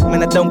life.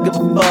 Man, I don't give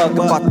a fuck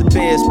about the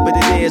biz, but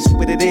it is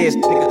what it is,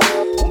 nigga.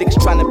 Niggas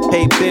tryna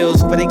pay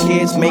bills for their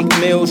kids, make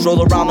meals,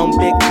 roll around on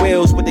big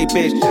wheels with they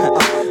bitch.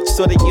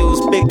 So they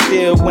use big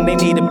deal when they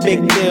need a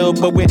big deal,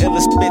 but when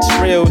illest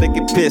bitch real, they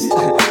get pissed.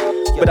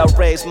 But I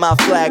raise my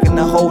flag in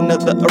a whole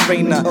nother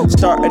arena.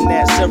 Starting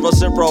at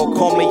 0-0,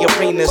 call me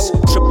arenas.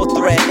 Triple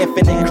threat,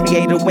 infinite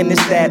creator, when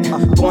it's that.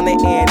 On the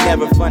end,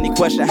 never funny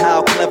question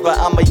how clever.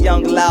 I'm a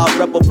young, loud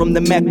rebel from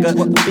the Mecca.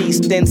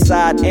 Beast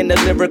inside and a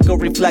lyrical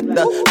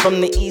reflector. From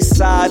the east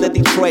side of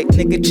Detroit,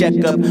 nigga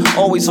check up.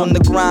 Always on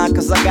the grind,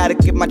 cause I gotta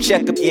get my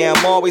checkup. Yeah,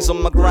 I'm always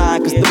on my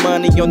grind, cause the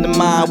money on the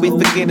mind. We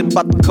forget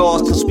about the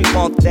cause, cause we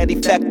want that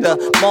effector.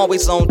 I'm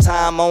always on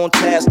time, on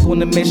task, on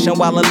the mission.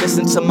 While I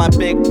listen to my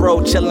big bro,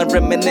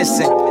 chillin',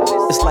 reminiscing.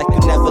 It's like you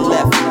never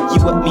left.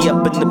 You with me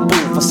up in the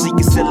booth, I see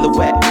your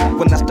silhouette.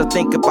 When I start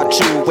thinking about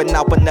you, when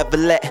I would never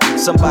let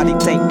somebody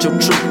taint your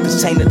truth.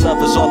 Cause tainted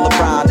love is all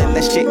around and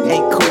that shit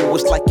ain't cool.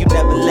 It's like you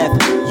never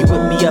left. You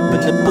with me up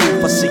in the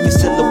booth, I see your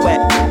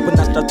silhouette. When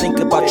I start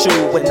thinking about you,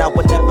 when I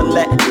would never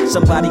let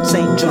somebody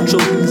taint your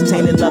truth. Cause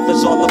tainted love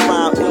is all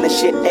around and that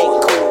shit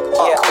ain't cool.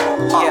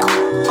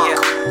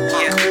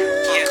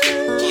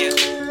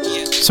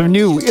 Some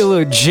new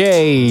Illa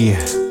J,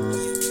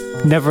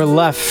 Never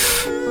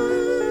Left,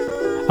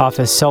 off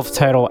his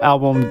self-titled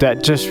album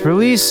that just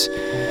released.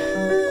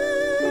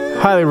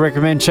 Highly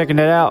recommend checking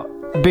it out.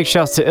 Big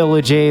shouts to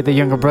Illa J, the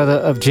younger brother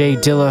of Jay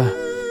Dilla.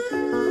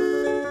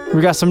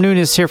 We got some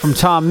newness here from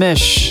Tom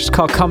Misch. It's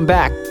called Come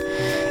Back.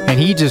 And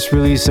he just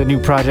released a new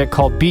project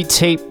called Beat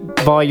Tape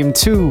Volume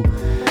 2.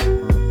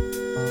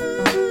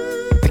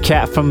 The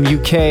cat from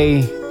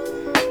UK,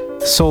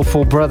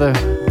 soulful brother,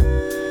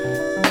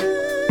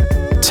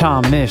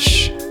 Tom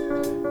Misch,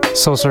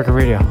 Soul Circle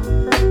Radio.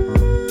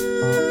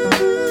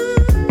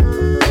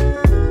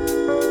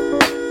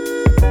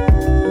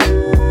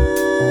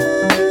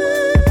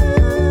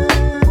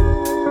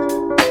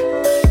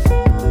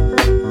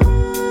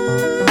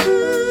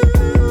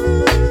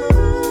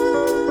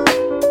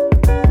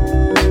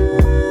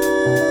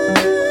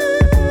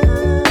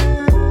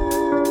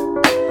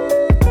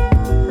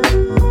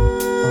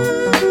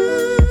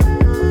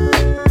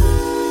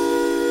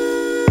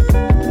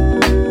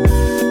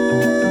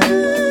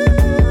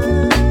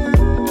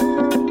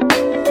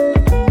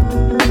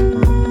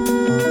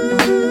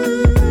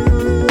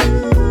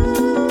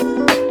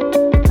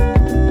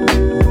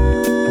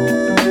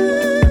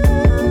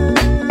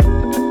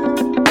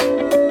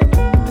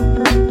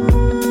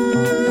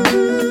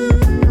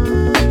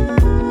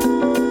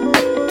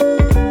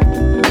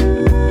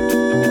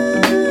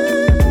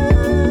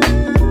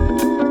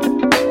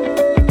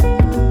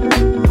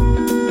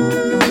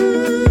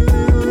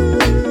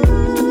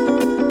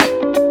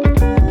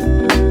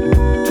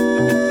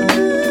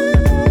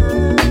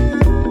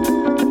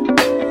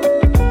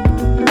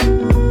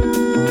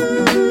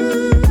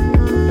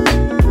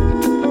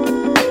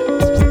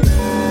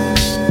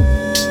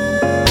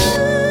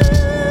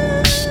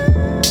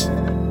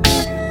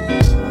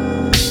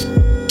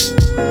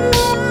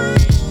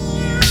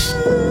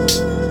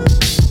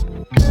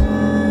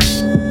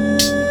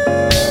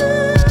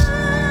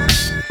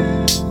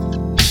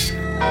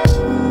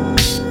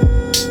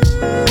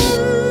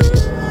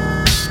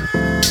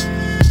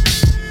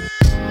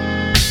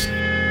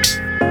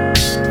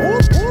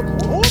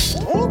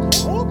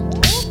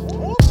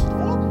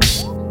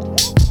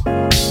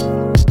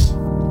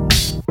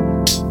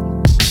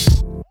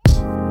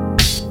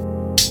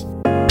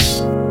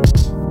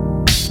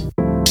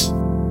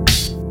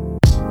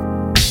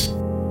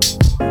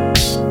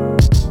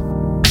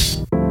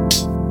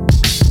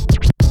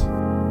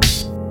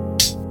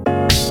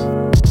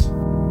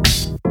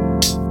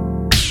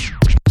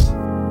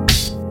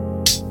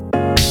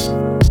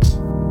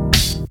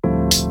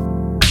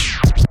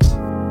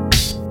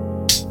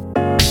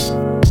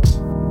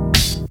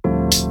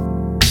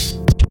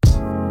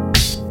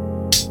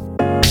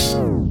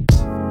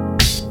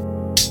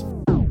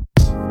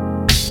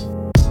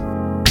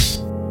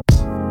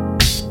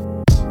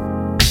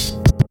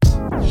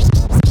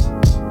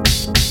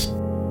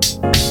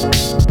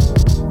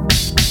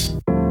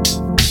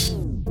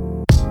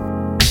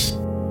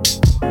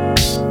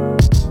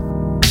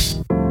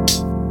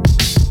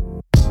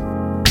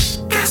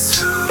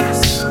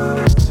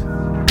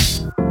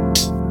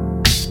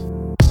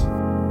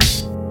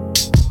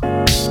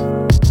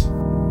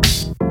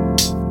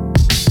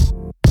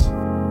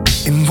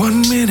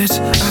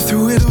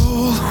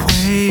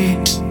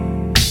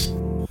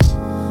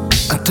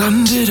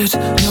 Done did it,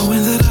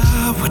 knowing that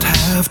I would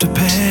have to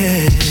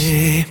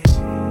pay.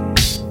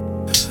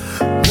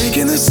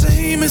 Making the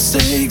same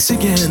mistakes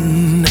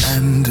again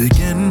and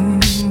again.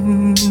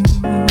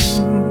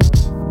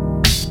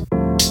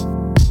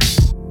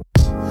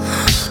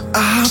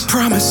 I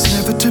promise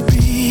never to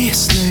be a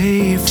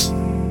slave,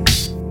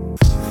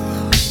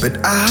 but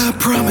I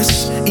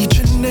promise each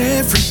and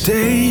every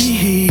day.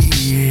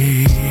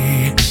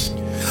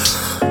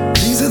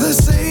 These are the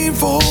same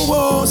four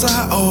walls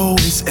I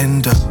always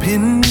end up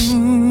in.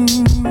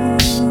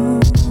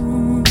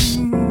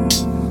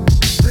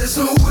 There's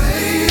no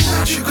way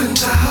that you can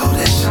doubt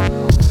it.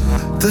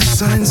 The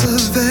signs are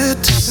there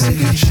to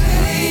see.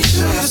 Change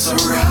your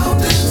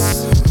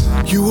surroundings.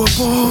 You were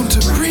born to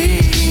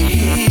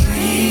breathe.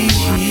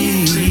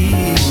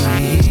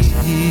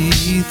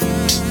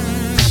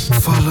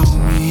 Follow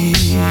me,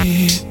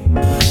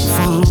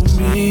 follow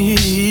me.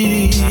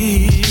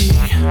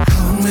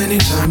 How many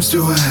times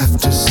do I have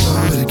to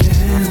start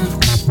again?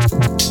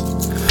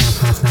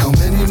 How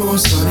many more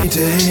sunny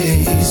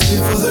days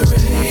before the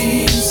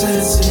rain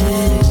sets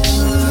in?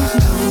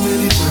 How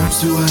many times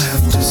do I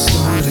have to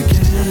start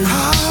again?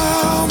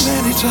 How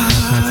many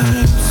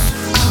times?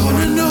 I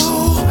wanna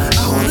know,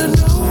 I wanna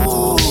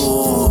know.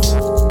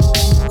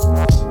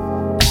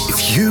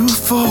 If you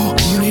fall,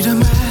 you need a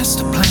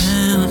master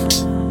plan.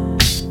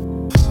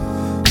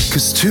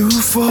 'Cause two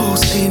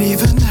falls ain't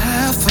even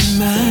half a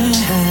man.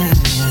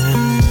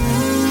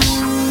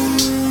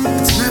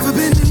 It's never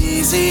been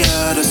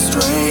easier to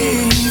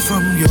stray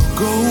from your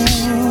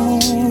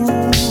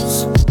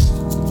goals.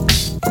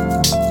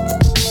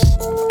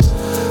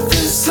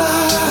 This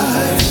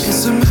life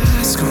is a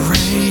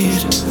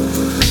masquerade.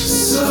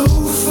 So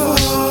far,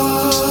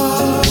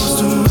 most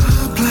of my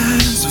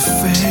plans have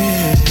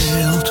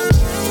failed.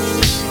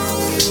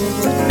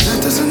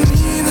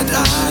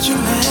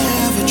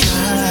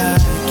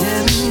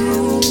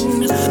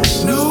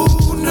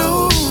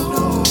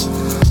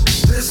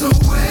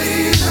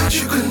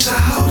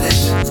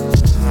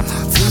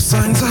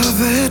 signs are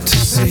there to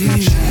see.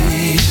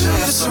 Change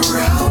your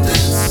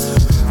surroundings.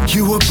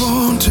 You were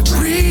born to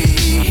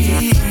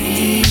breathe.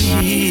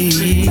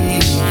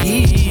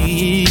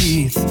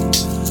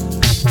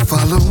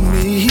 Follow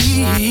me,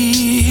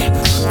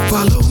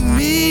 follow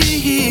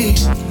me.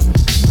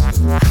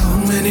 How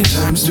many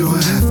times do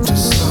I have to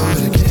start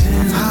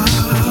again?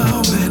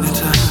 How many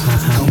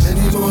times? How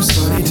many more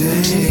sunny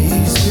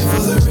days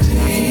before the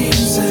rain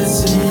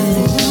sets in?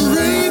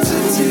 Rain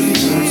sets in.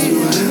 How many times do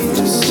I have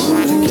to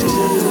start again?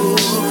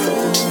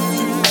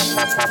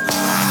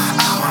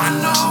 I wanna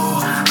know,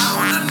 I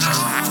wanna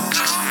know.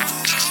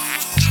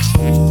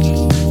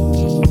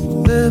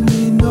 Let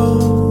me know.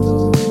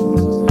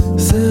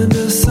 Send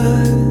a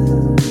sign.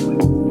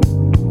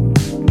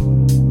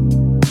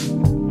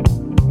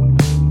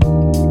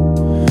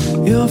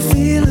 You're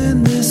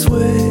feeling this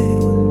way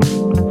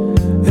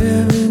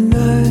every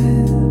night.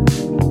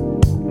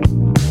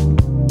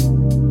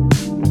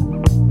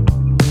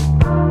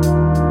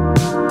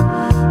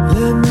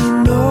 Let me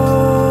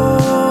know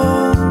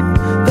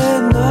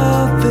that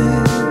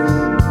nothing's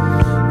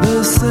the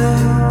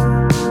same.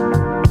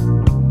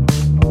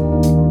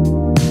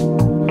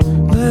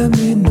 Let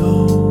me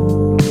know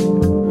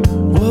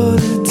what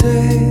it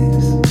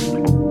takes.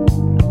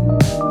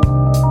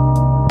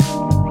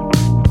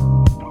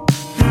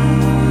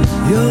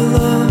 Your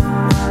love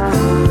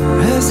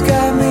has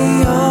got me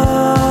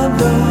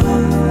undone.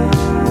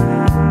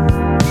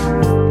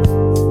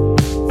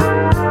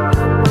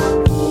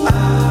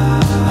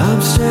 I'm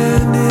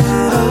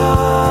stranded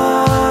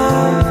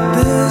on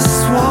this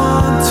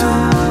one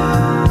too.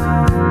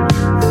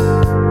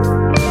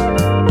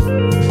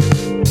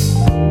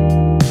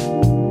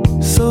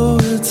 So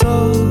it's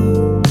all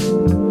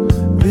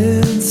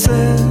been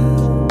said.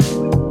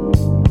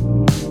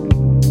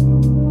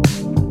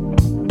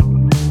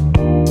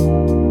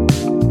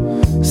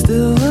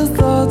 Still the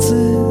thoughts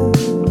in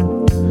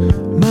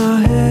my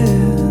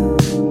head.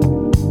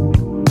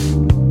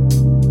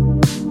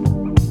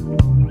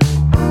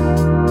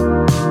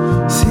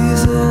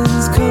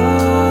 Seasons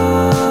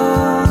come,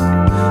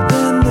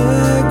 then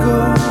they go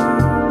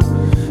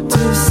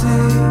to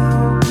see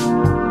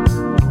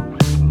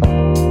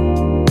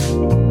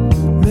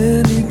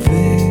many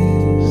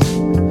things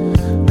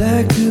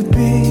that could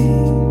be.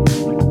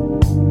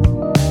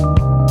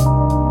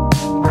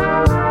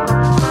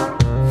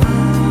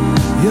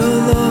 Your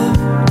love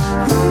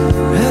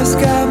has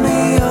got me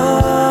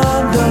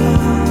undone.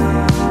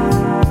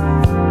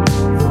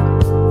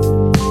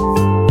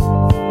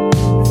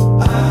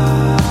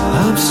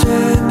 I'm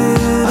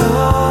stranded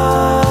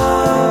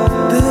on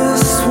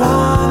this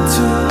one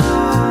too.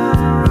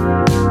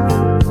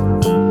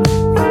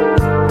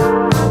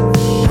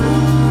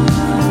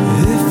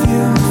 If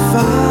you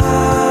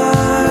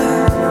find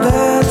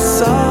that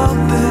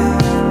something,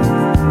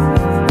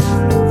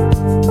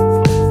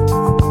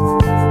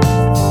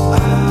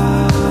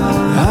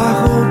 I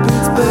hope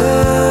it's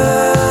better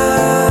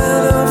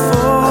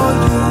for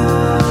you.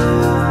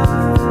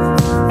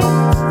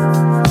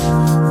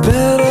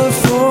 Better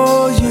for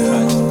you.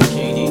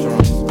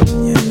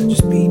 Yeah,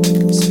 just be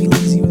easy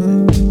with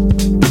it.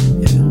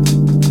 Yeah.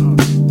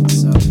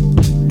 So,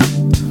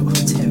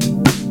 it's heavy.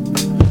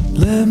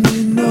 Let me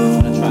know.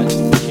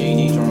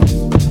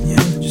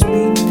 Yeah, just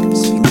be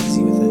easy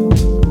with it.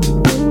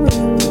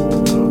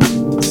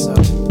 So,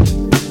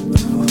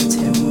 it's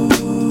heavy.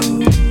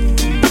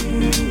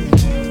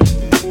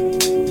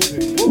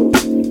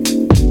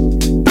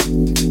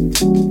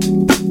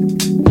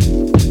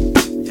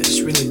 Yeah,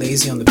 just really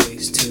lazy on the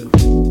bass too.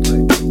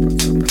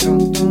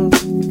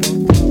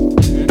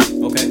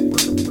 Okay.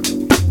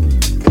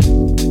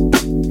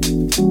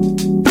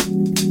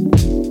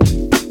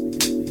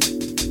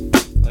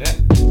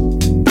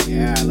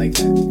 Yeah, I like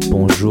that.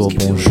 Bonjour,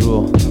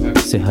 bonjour,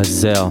 c'est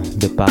Hazel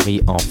de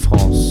Paris en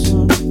France.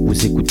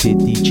 Vous écoutez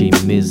DJ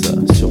Mza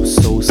sur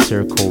Soul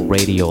Circle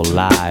Radio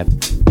Live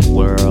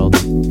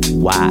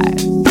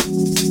Worldwide.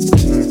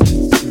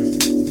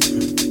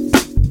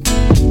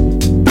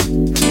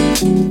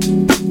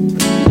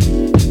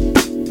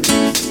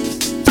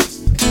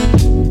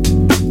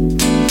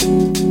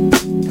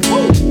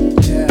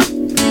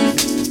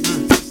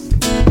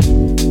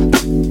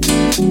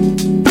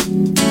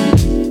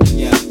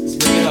 Yeah,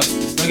 bring it up.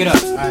 Bring it up.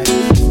 All right.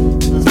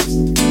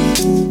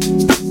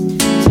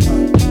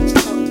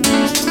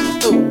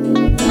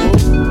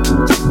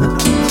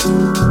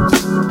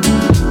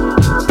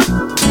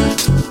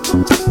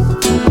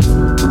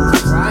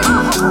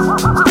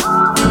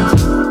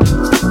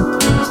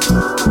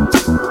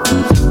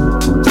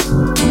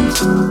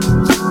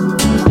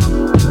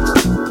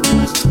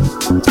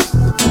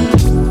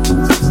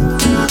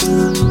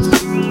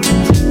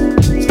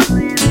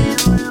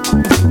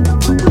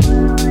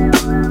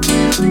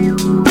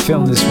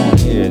 Film this one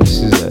here.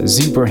 This is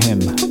Zebrahim.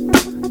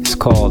 It's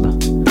called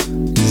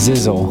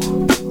Zizzle.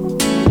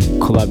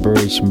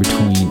 Collaboration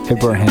between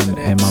Ibrahim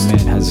and my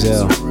man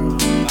Hazel.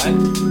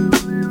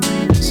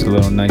 It's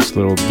a nice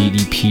little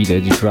BDP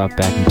that he dropped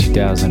back in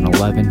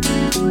 2011.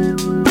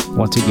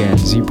 Once again,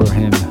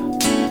 Zebrahim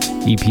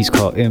EP's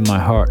called In My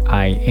Heart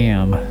I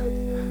Am.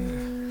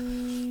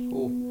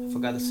 Oh, I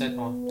forgot the second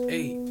one.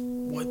 Hey,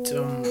 what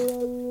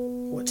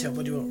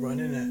tempo do you want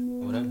running at?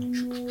 Whatever.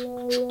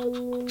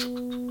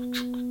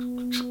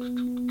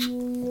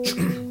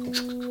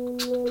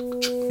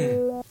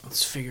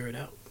 Let's figure it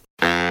out.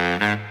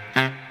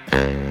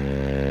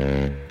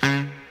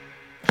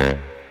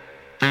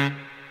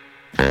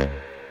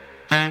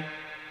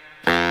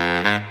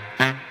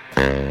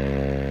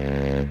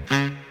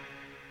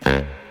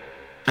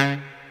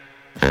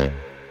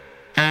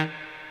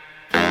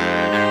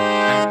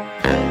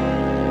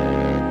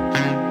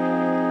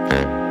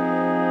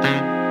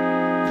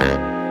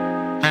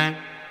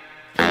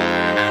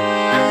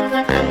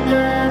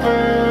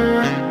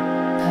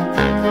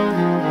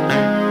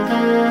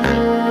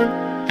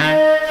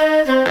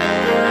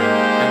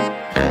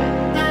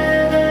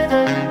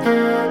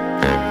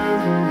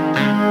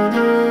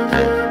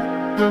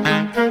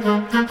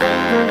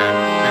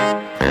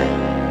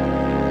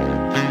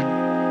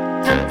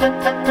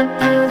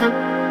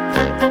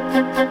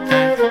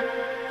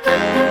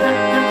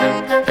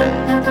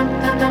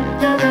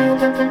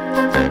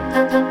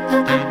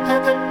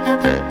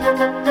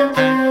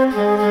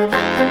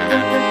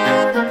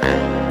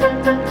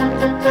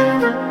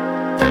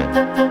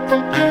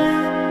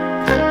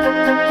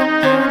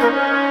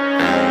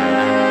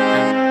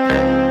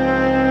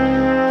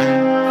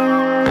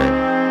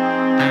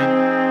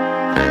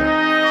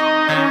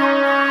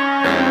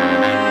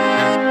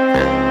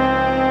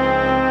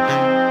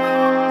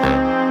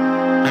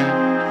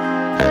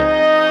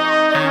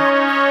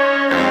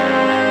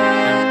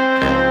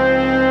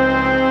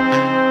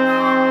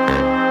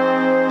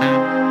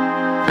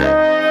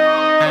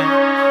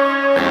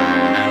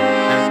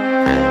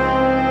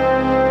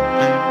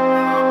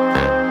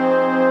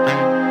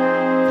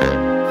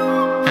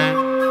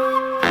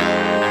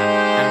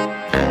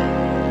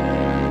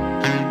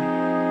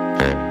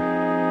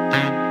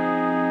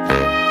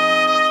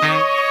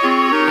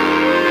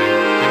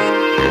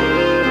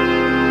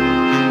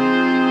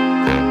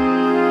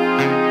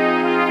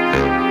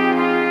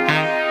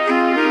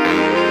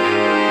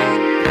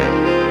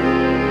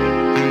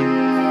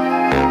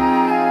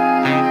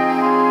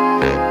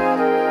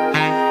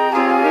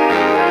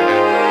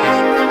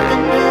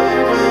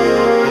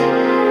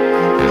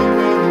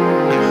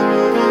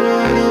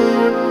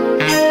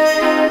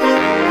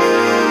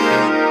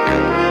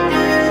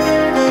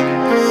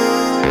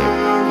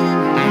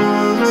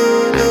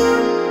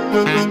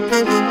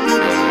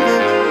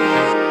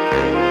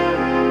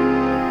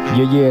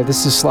 Yeah,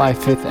 this is Sly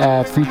Fifth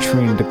Ave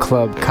featuring the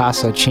Club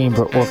Casa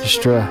Chamber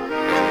Orchestra,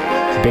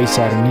 based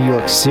out of New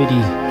York City.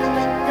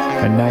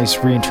 A nice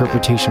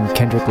reinterpretation of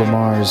Kendrick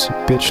Lamar's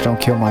Bitch Don't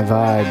Kill My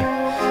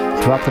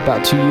Vibe. Dropped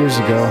about 2 years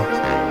ago.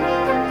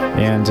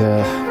 And,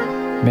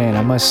 man,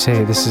 I must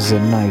say, this is a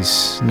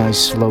nice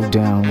slowed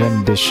down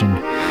rendition.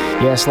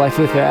 Yeah, Sly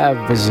Fifth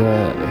Ave was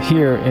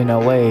here in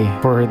LA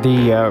for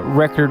the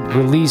record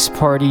release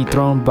party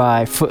thrown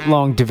by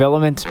Footlong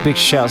Development. Big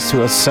shouts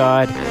to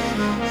Assad.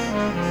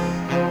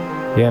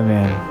 Yeah,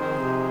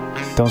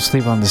 man. Don't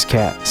sleep on this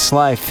cat.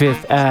 Sly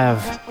Fifth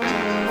Ave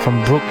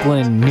from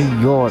Brooklyn, New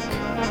York.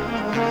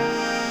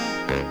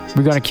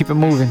 We're gonna keep it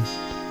moving.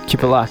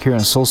 Keep it locked here on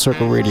Soul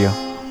Circle Radio.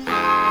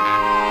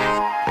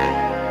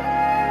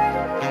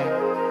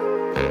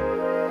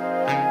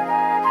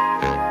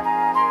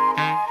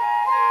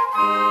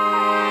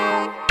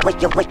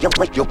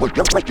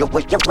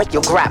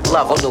 Your grab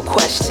level, no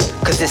question.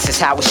 Cause this is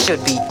how it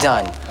should be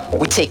done.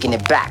 We're taking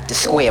it back to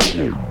square.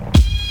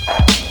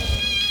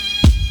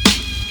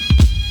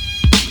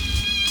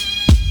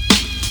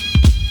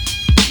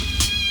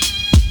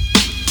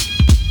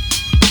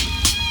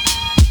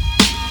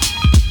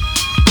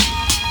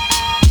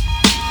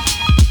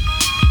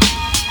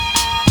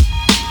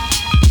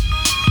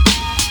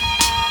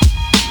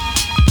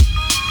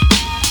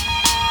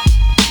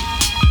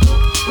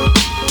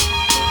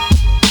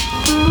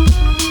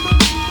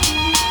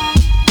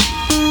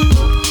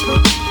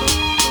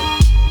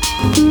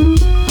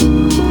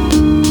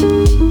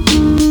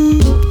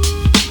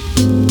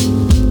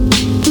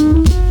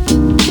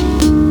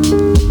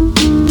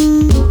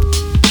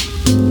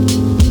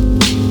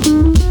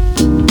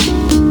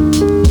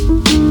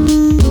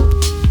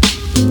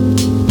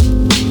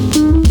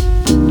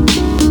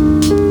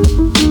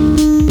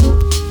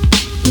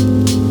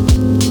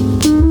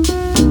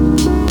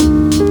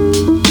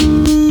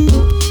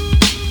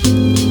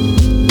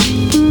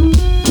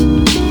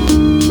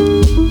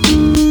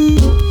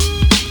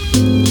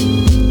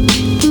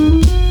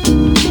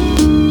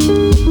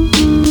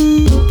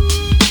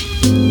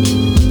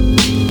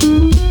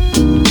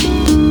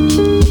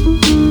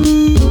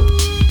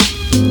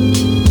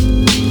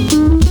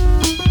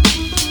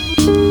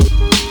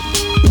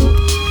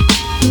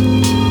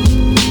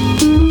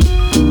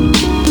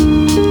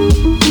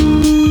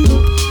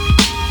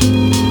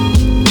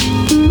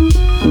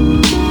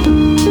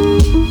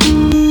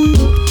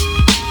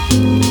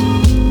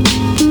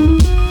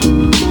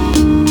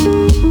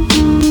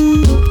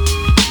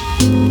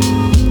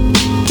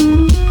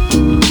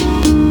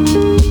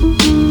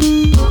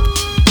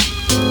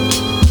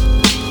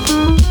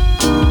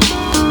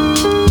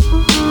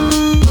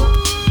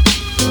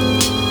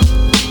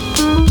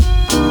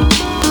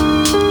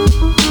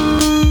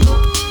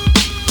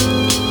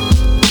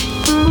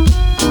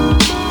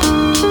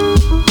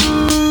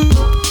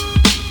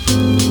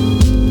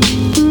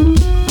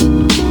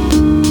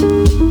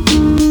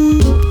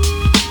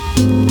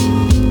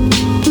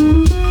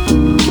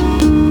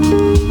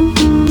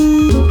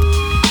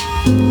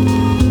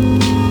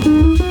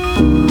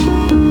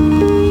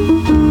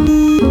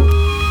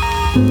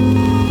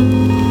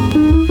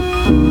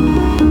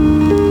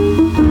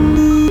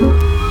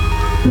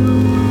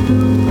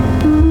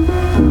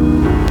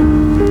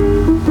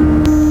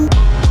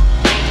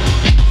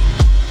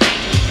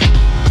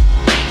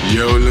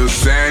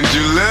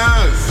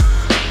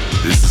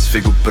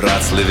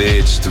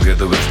 Age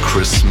together with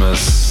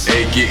Christmas,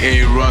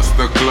 aka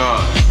Rasta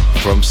Claus.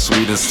 From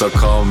Sweden,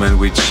 Stockholm, and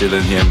we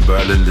chillin' here in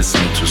Berlin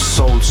listening to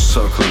Soul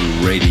Circle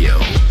Radio.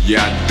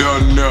 Yeah, I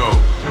don't know.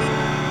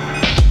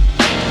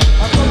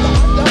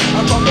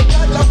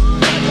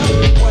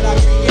 What I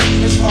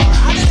create is far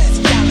out of this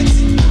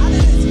galaxy.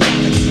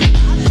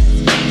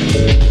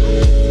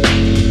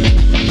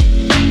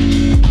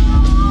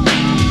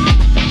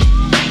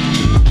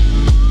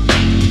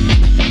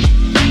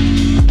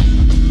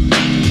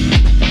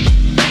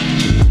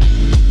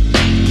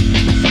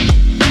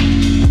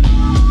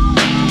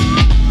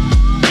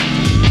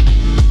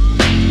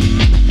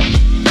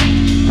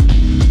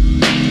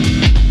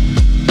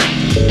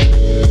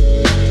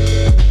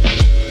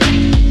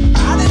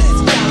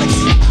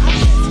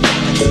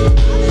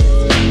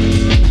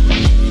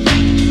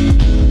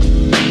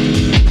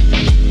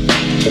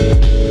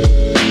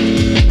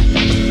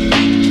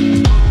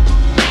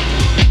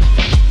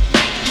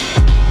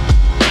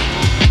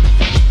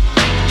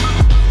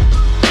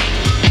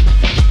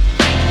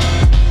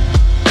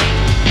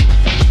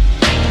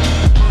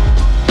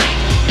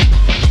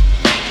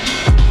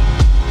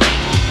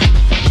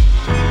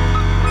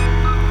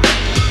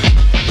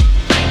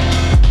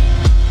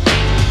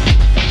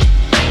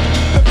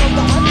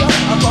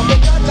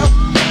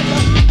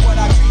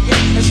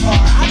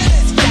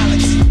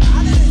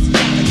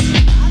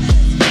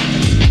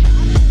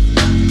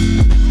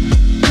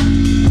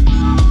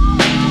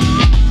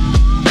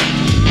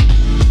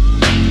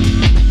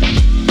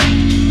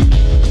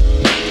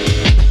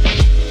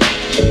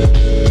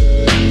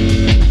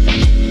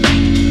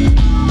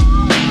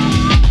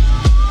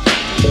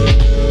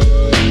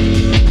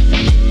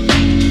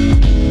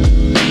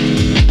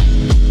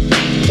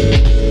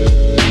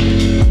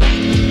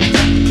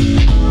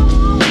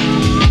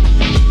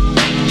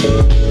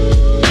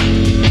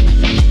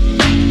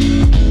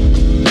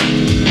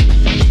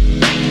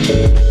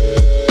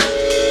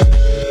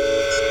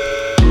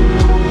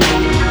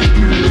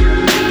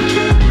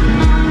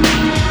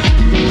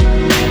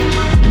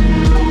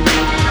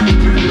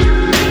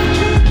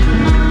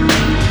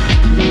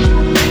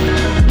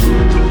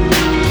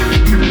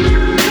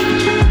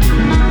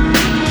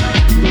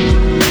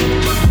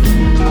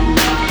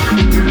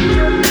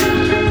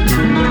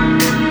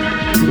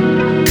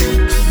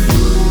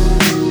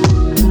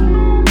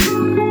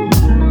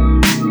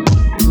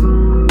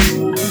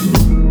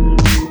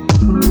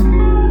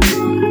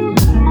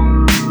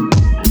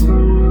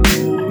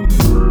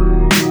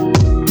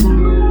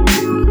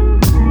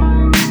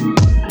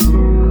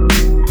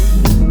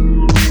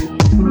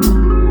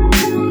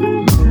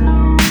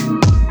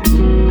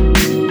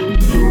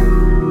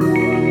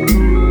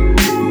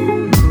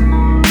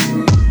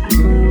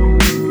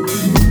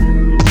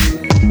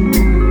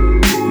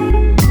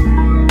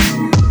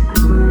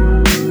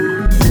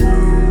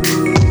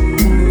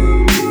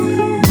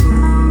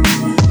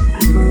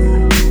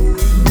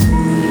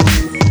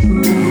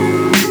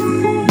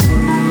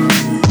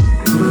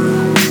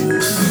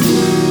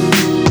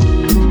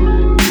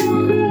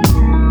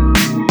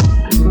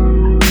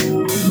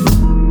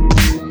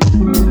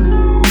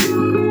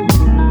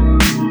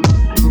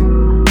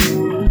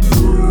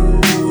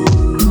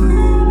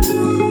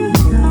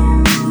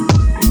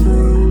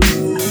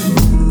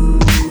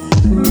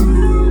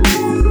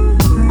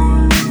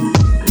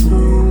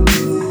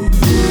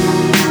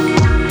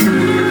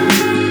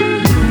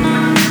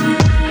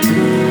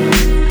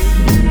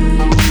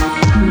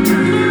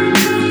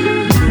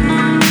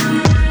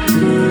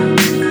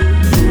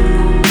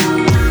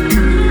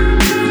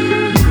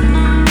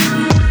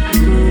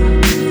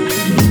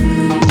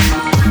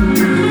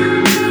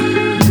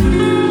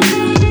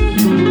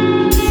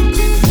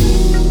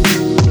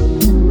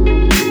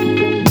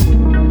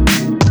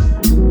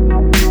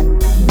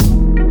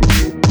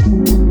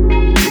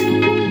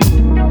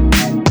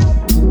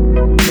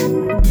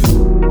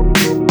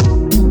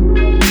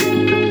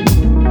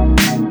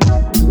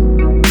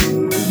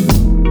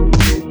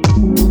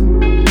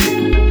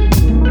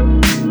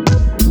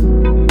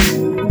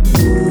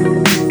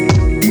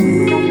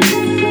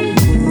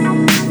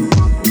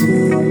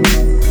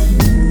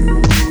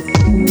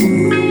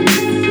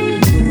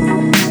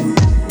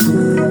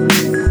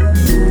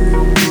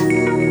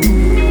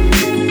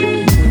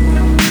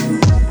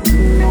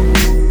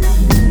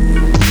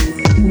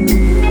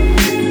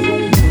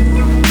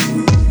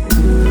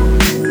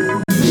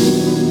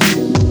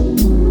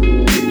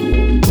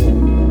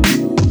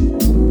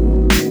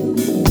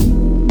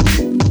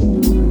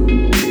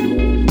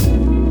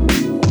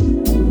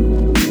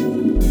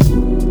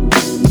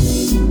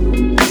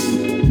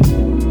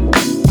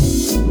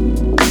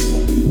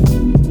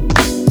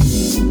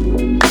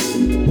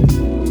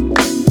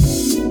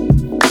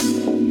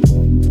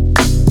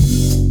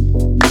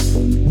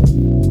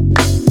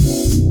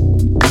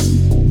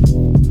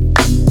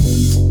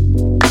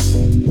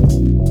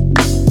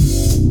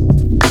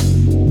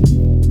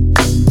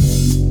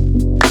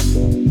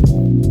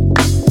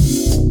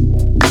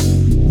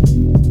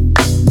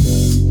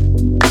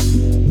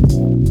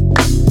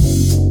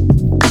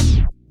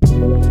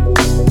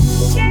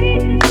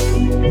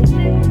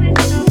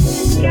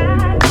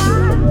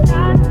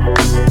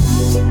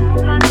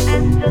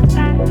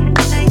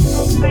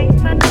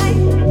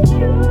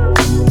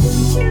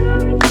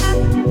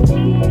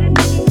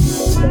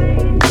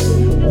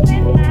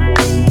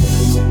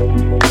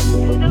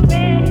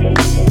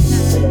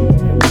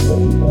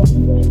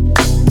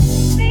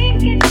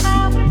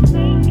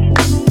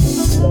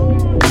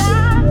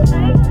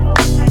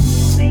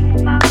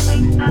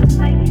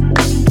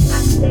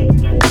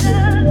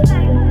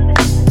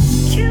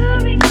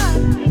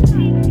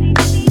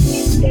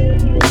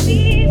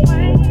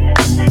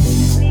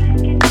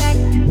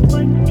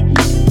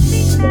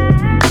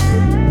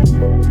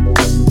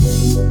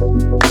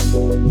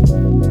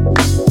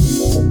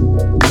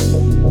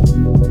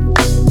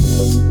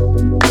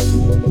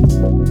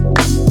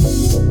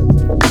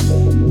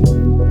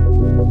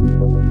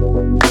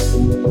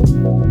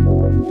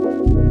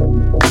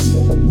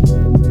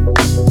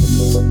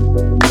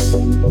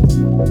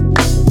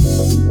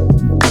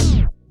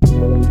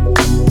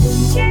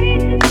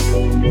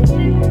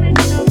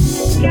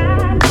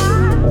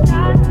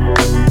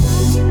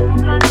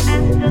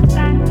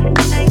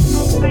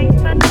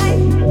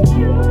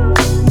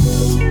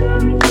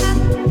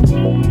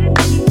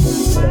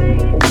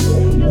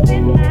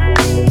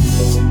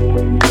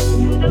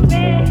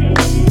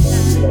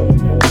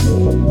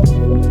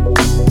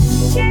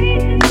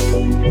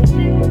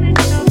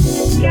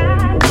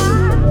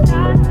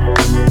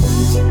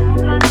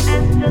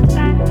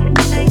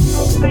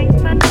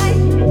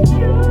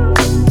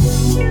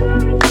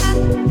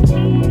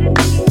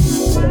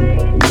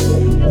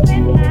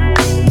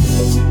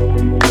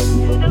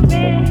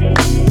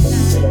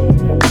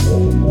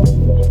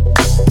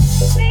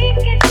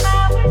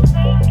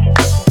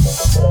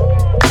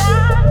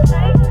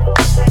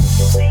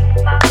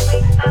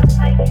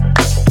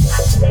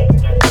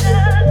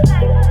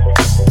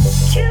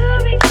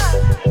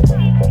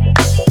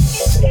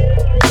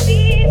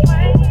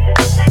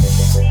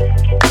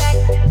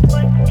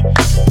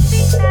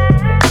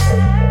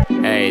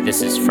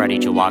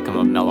 block of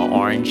a mellow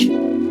orange,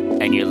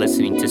 and you're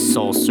listening to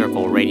Soul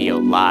Circle Radio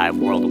live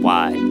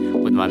worldwide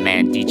with my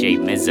man DJ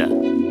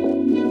Mza.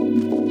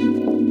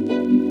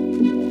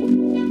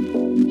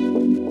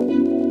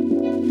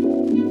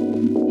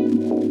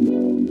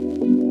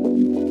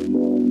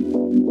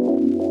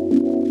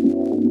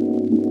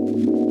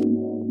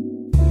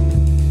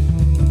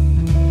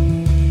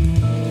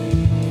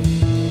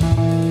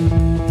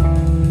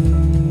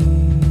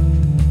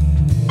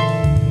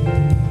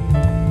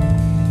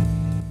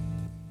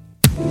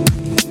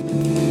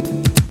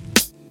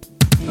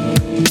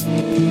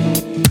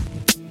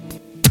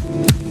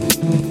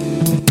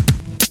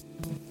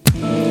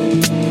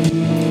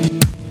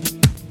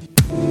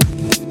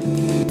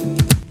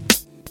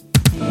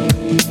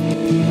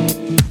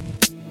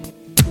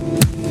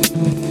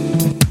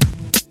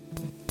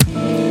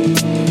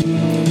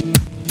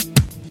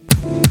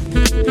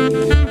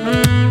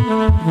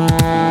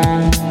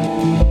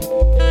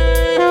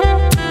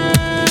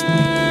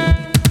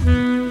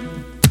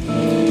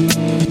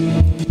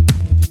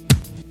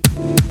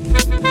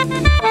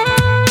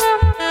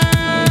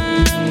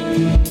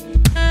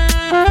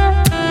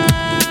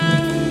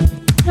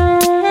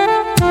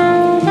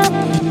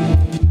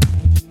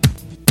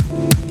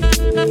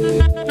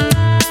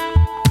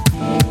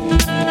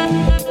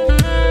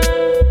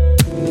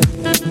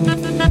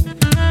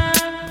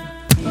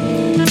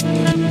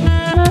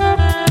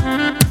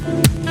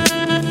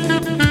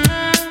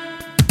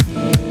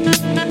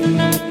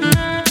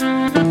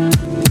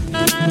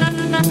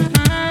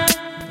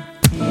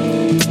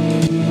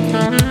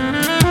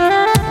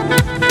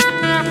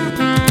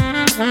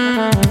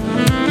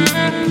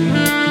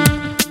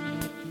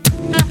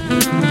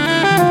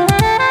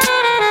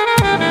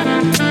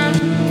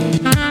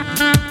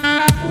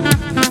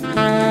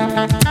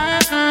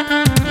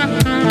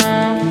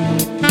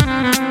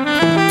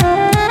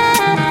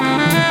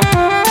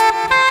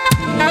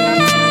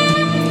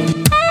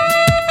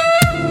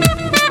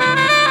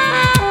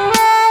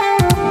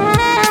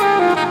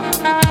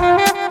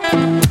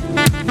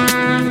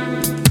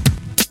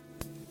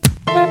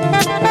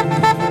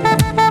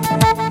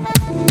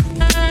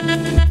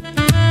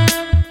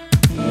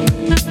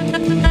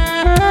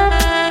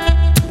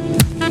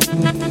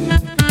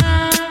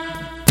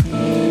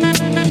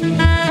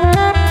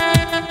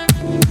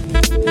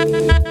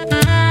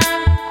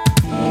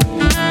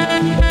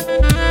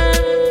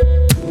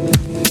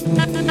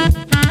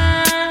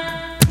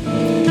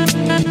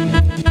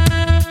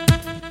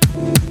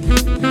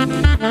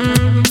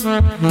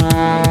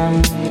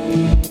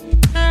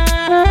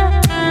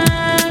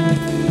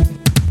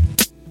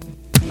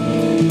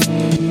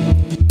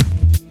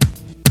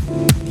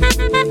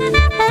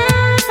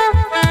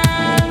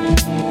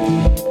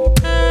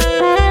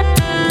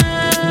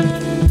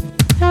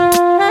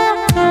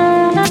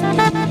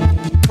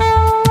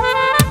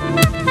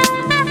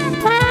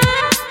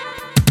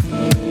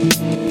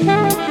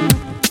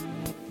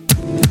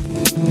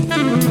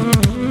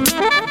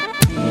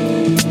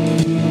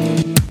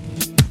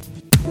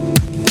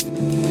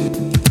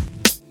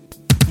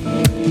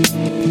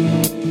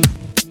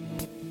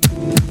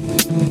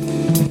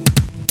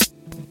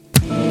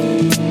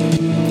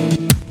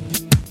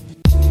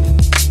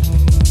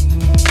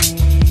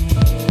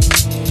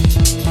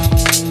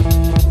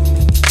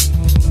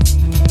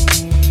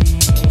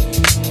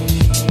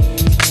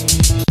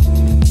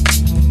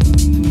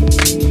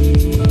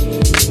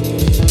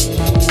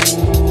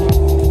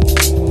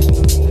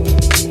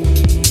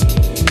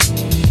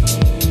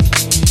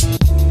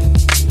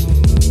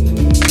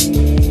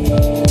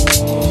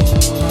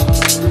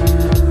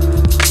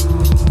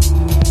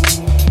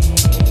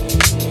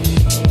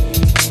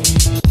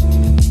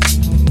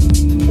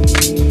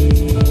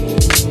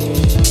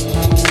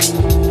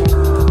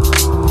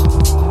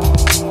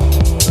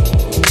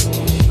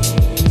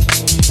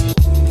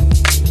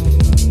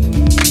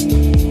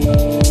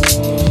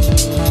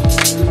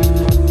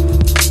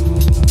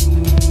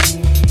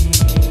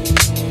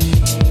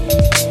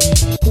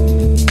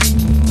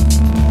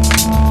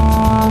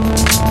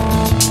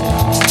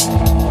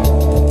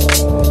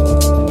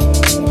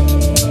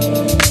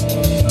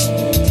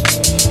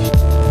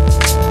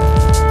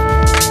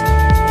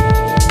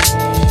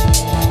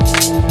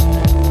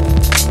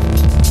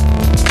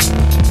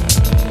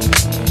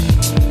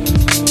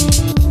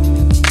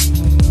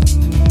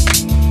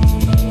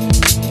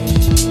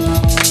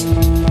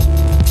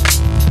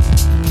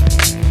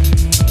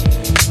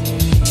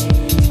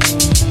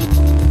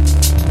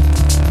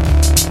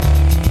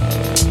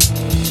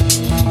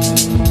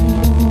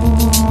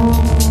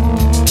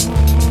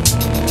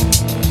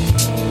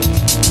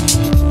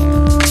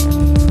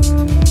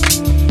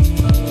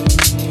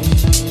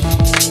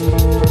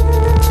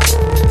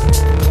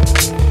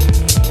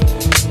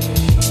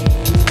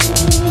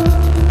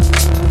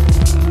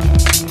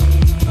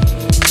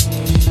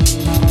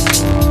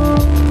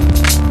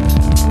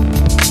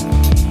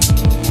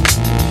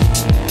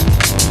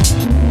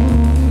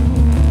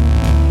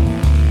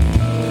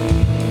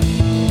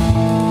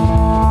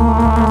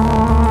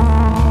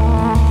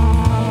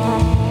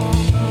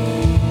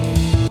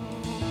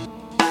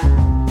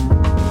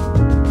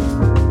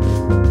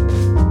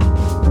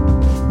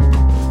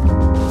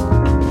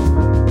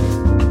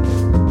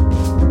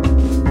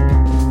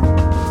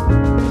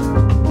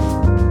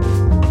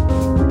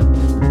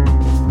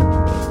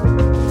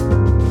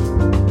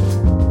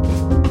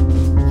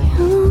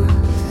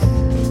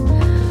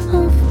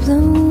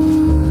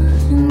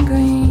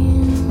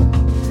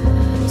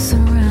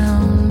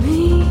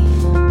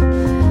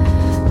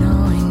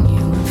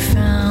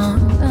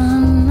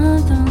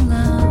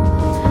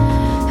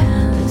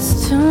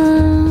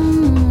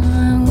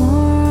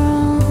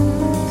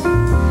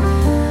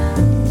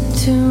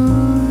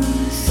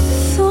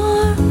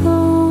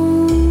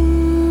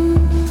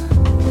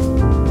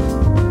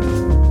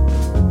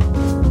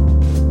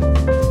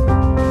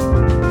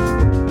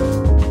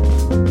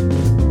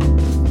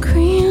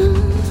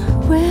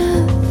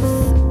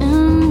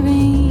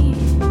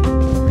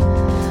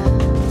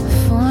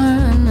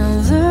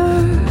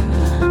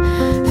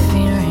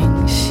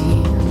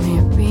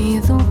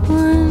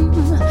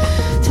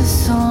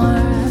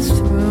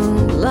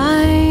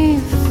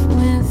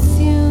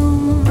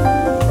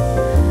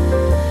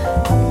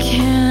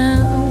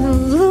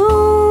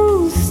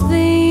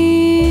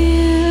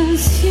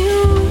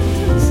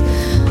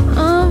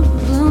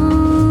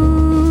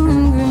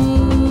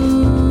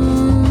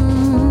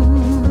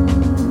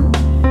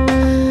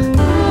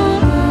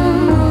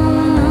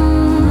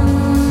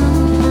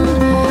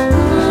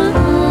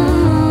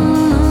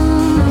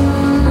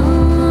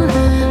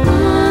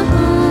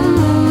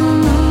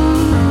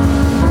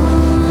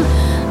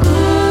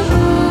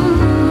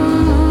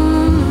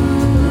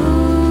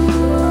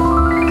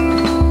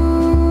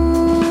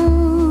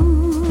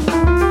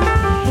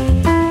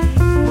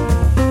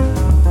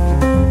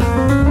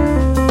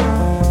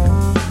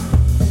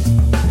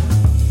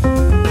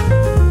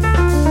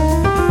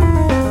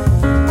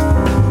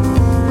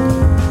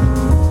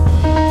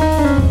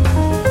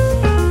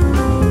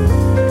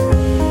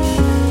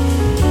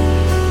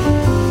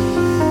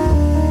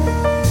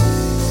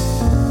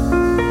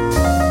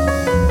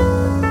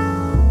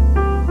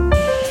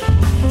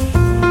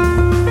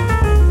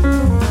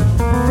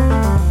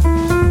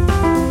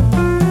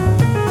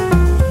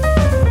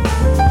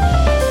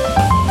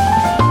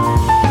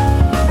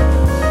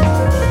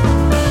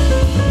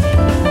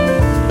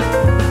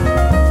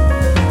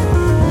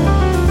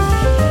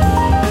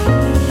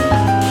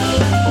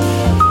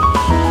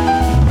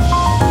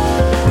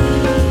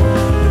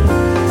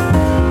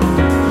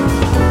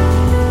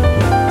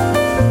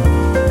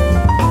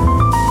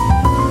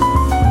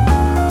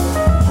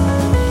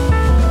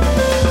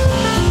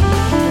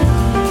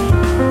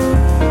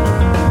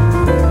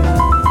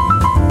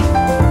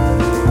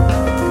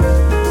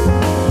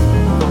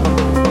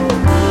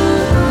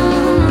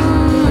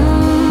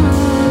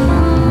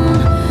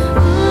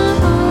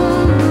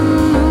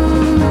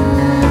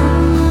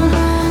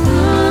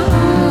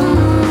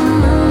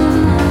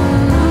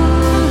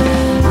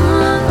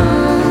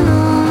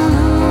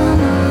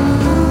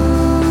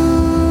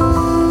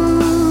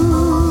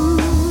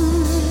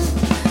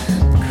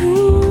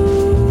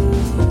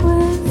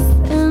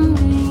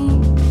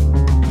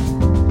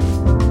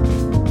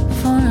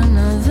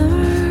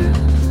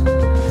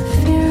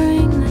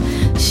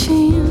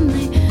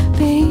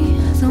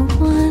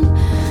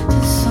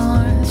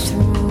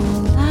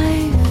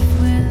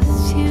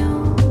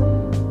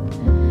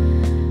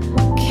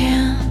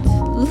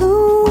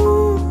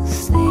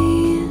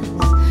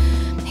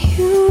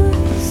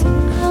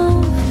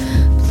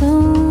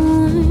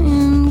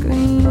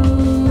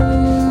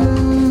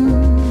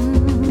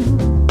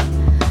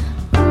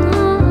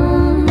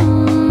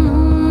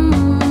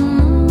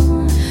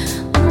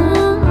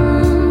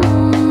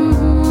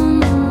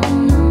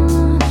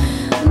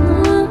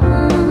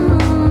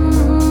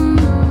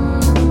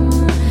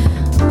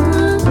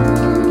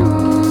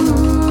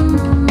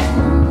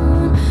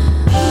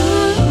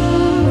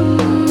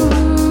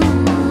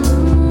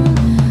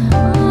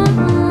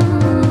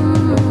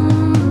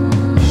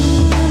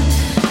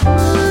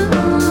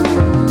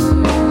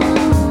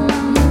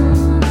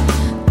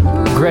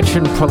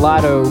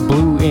 Perlato,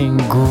 Blue and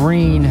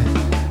Green.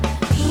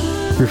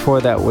 Before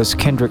that was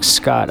Kendrick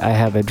Scott, I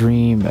Have a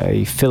Dream,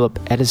 a Philip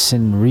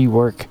Edison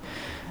rework.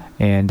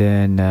 And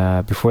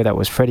then before that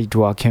was Freddie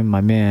Joachim, my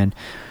man,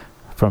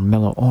 from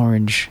Mellow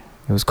Orange.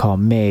 It was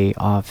called May,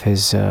 off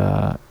his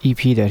EP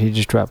that he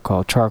just dropped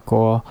called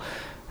Charcoal.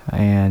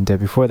 And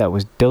before that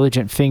was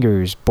Diligent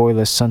Fingers,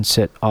 Boyless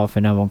Sunset, off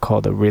an album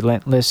called The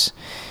Relentless.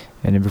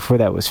 And then before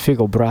that was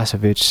Figo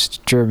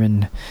Brasovich,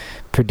 German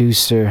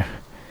producer,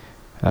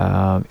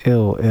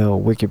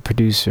 wicked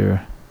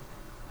producer,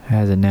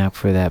 has a knack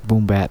for that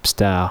boom bap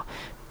style.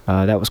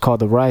 That was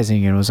called The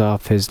Rising, and it was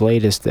off his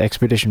latest, The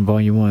Expedition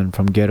Volume 1,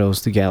 From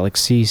Ghettos to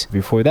Galaxies.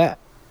 Before that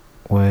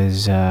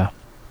was the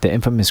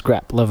infamous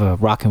Grap Lover,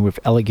 Rockin' with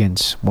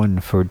Elegance, one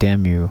for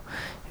Damn You,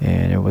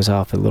 and it was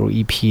off a little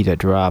EP that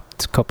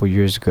dropped a couple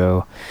years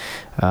ago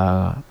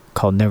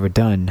called Never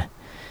Done.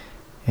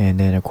 And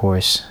then, of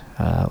course,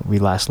 we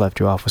last left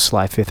you off with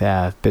Sly Fifth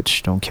Ave,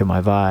 Bitch Don't Kill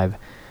My Vibe,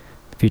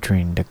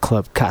 featuring the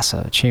Club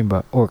Casa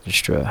Chamber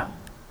Orchestra.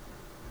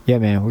 Yeah,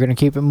 man, we're going to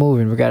keep it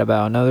moving. We got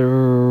about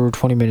another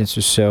 20 minutes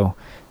or so.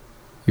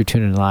 You're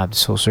tuning live to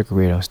Soul Circle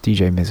Radio. It's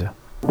DJ Mza.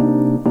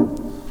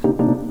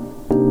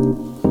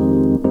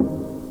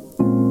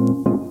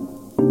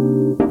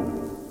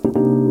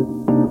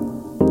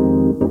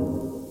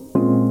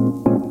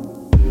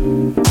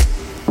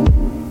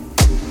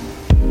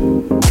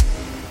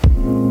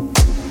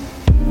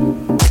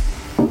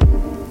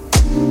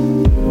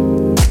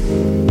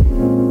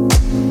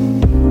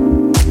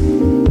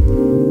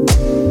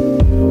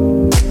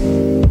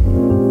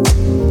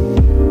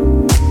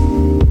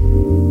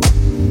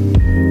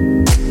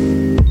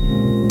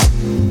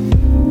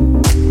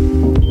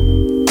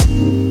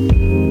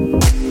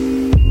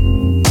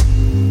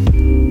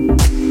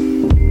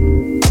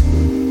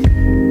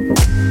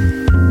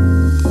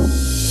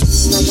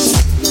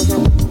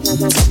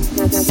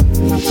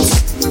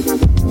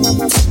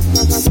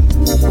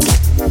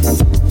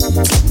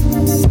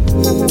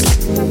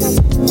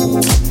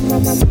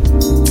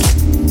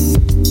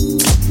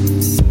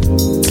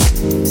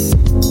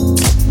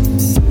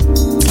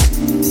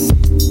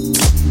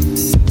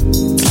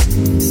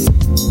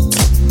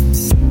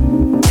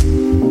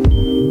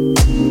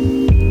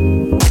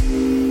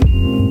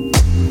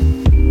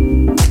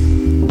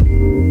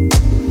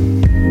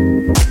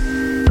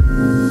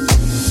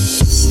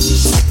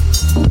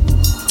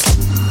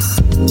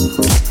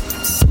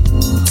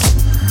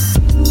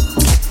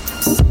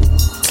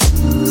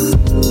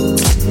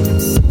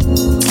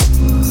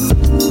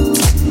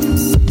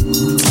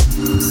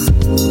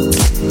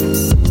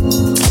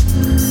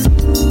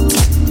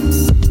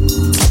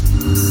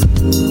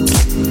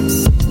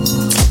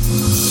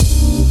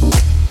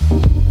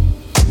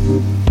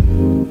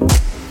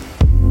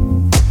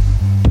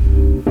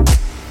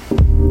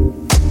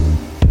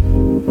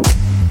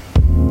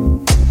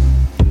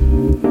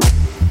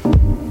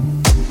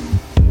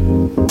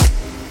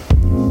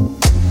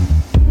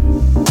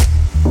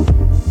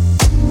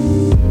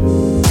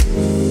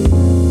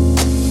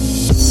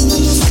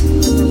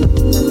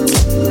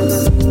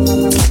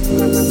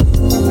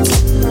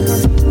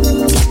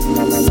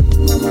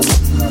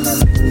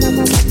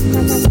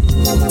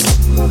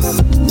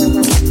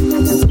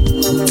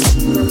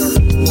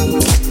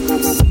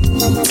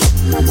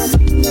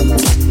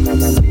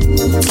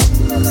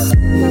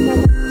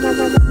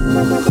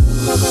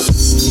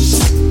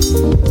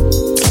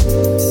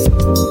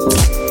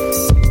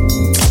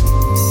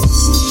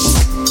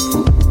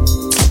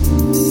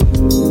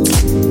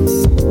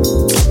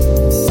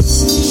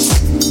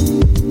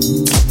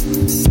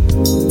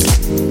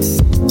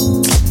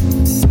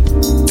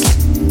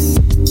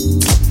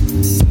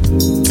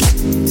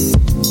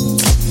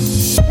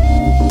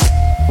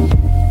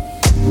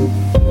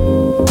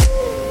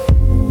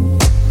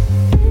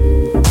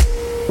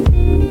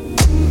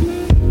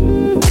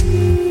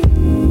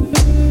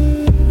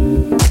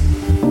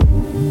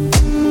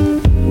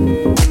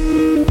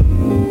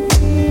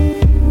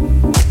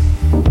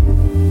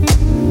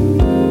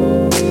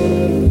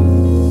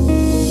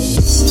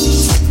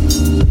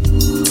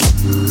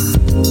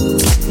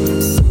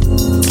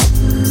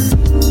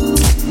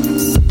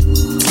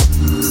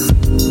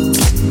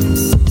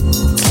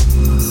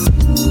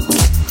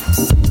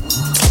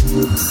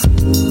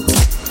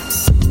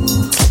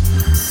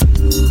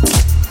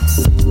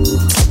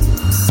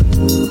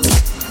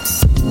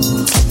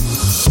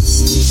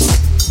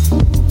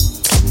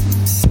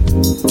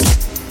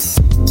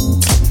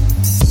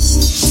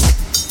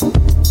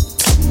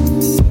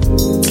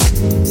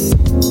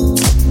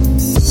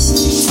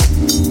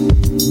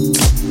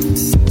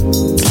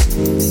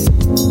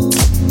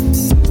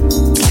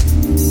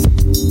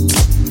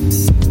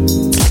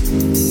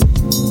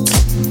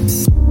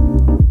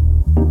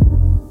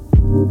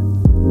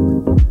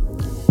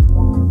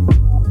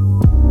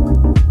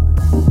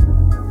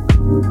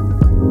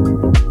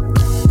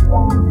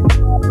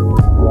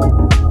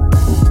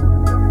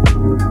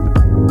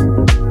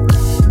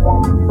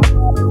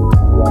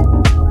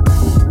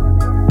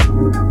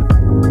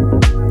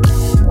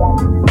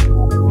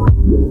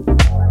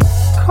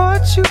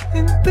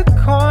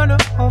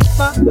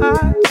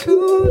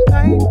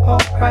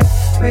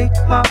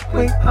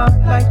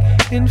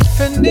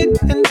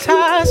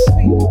 entice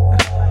me.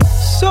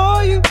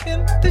 Saw you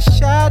in the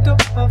shadow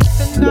of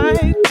the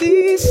night.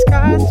 These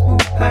skies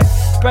move like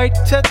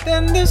brighter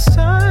than the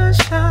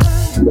sunshine.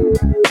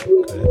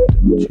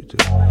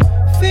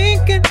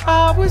 Thinking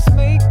I was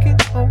making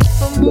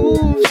over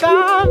moves.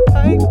 I'm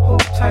like,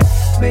 hold tight,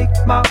 make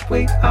my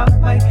way. I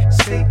might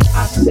say,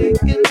 I say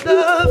in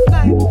love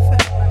life.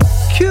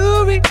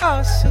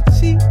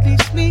 Curiosity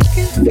leaves me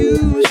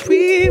confused.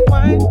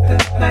 Rewind the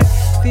night,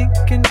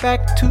 thinking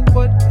back to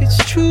what it's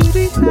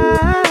truly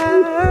like.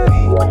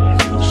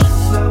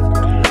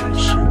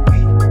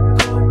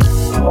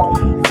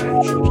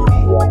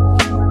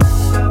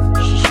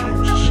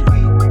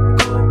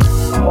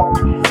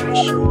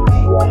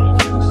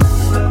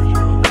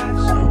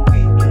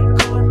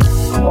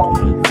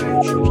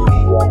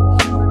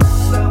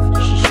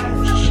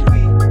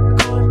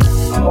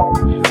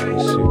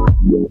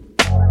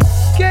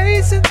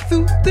 Gazing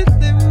through the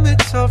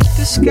limits of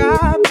the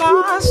sky,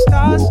 my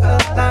stars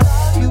align.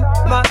 You,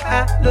 my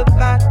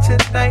alibi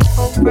tonight.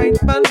 Alright,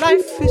 my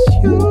life is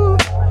you.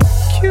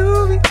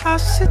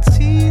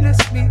 Curiosity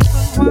lets me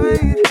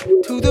unwind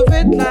to the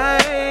red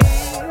line,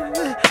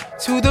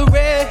 to the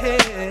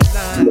red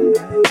line.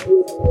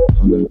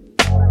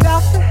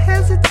 Without the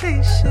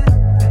hesitation,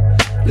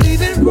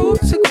 leaving room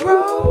to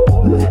grow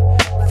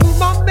through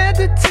my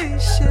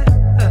meditation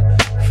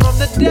from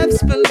the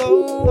depths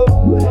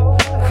below.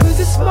 Cause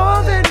it's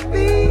more than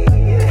me,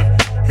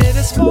 and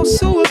it's more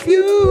so of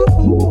you.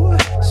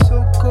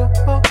 So go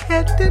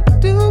ahead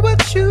and do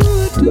what you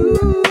do.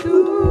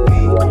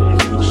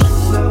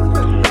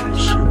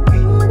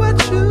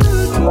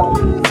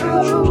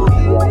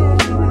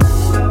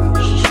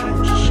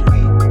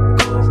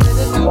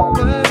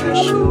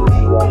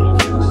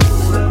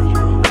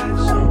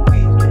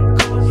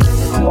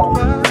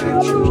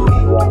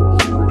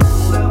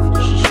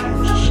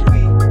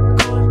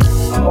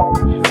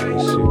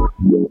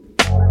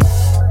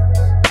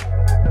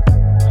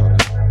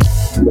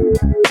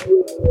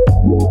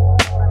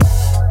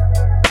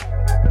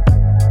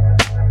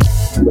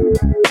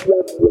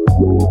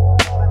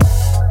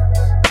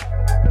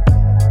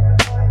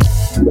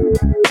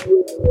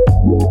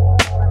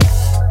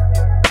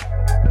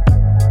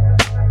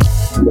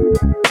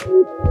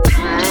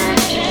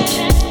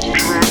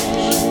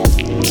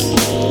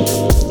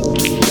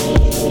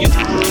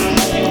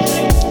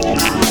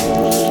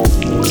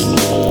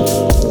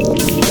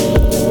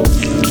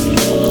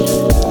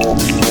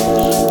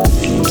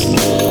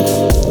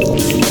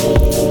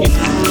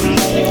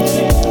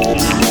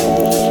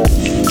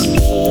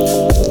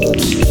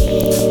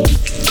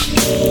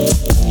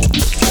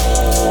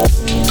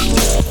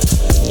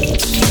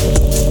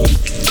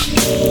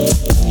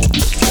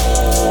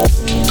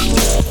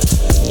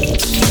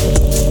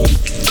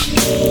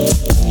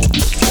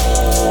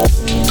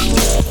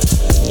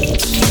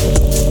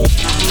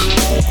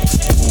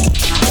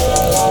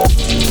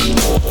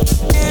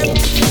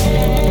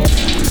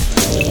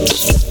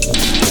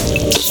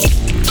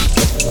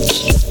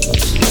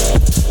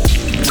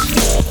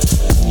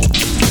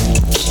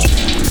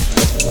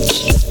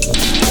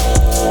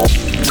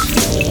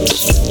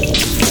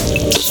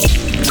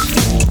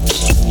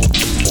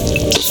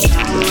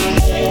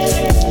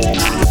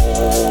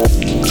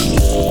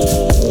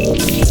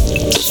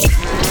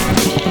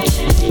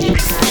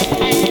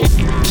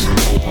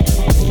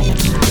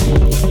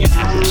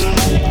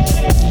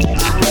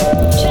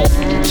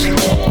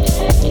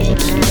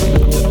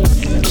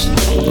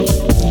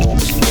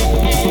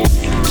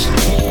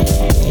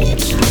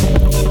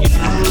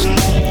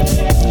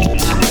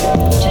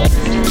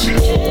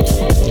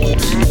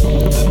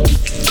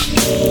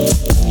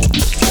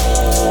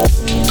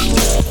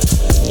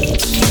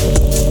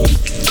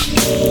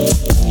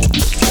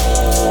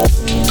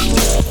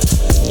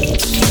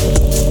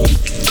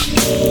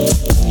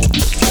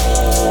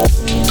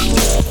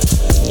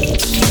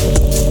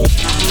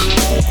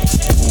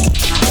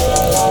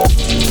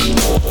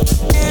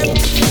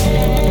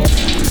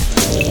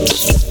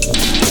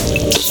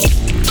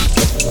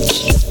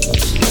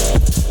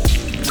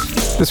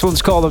 This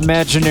one's called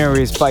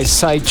Imaginaries by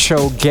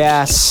Sideshow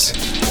Gas,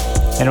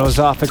 and it was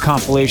off the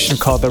compilation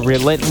called The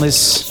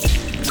Relentless.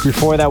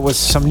 Before that was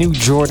some new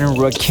Jordan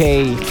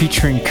Rakei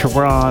featuring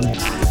Karan.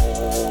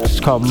 It's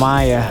called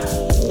Maya.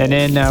 And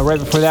then right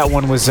before that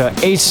one was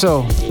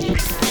ASO,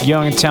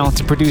 young and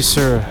talented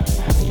producer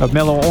of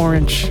Mellow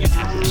Orange.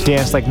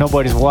 Dance Like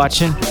Nobody's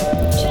Watching.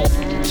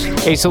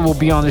 ASO will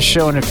be on the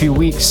show in a few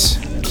weeks.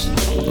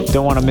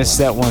 Don't want to miss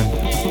that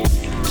one.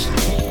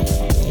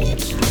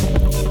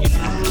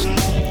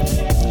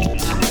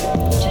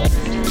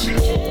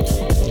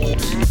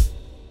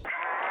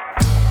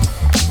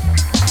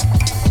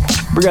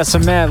 We got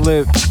some Mad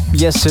Lib,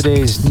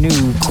 yesterday's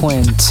new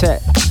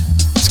quintet.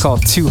 It's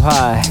called Too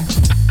High.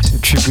 It's a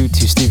tribute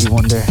to Stevie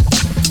Wonder.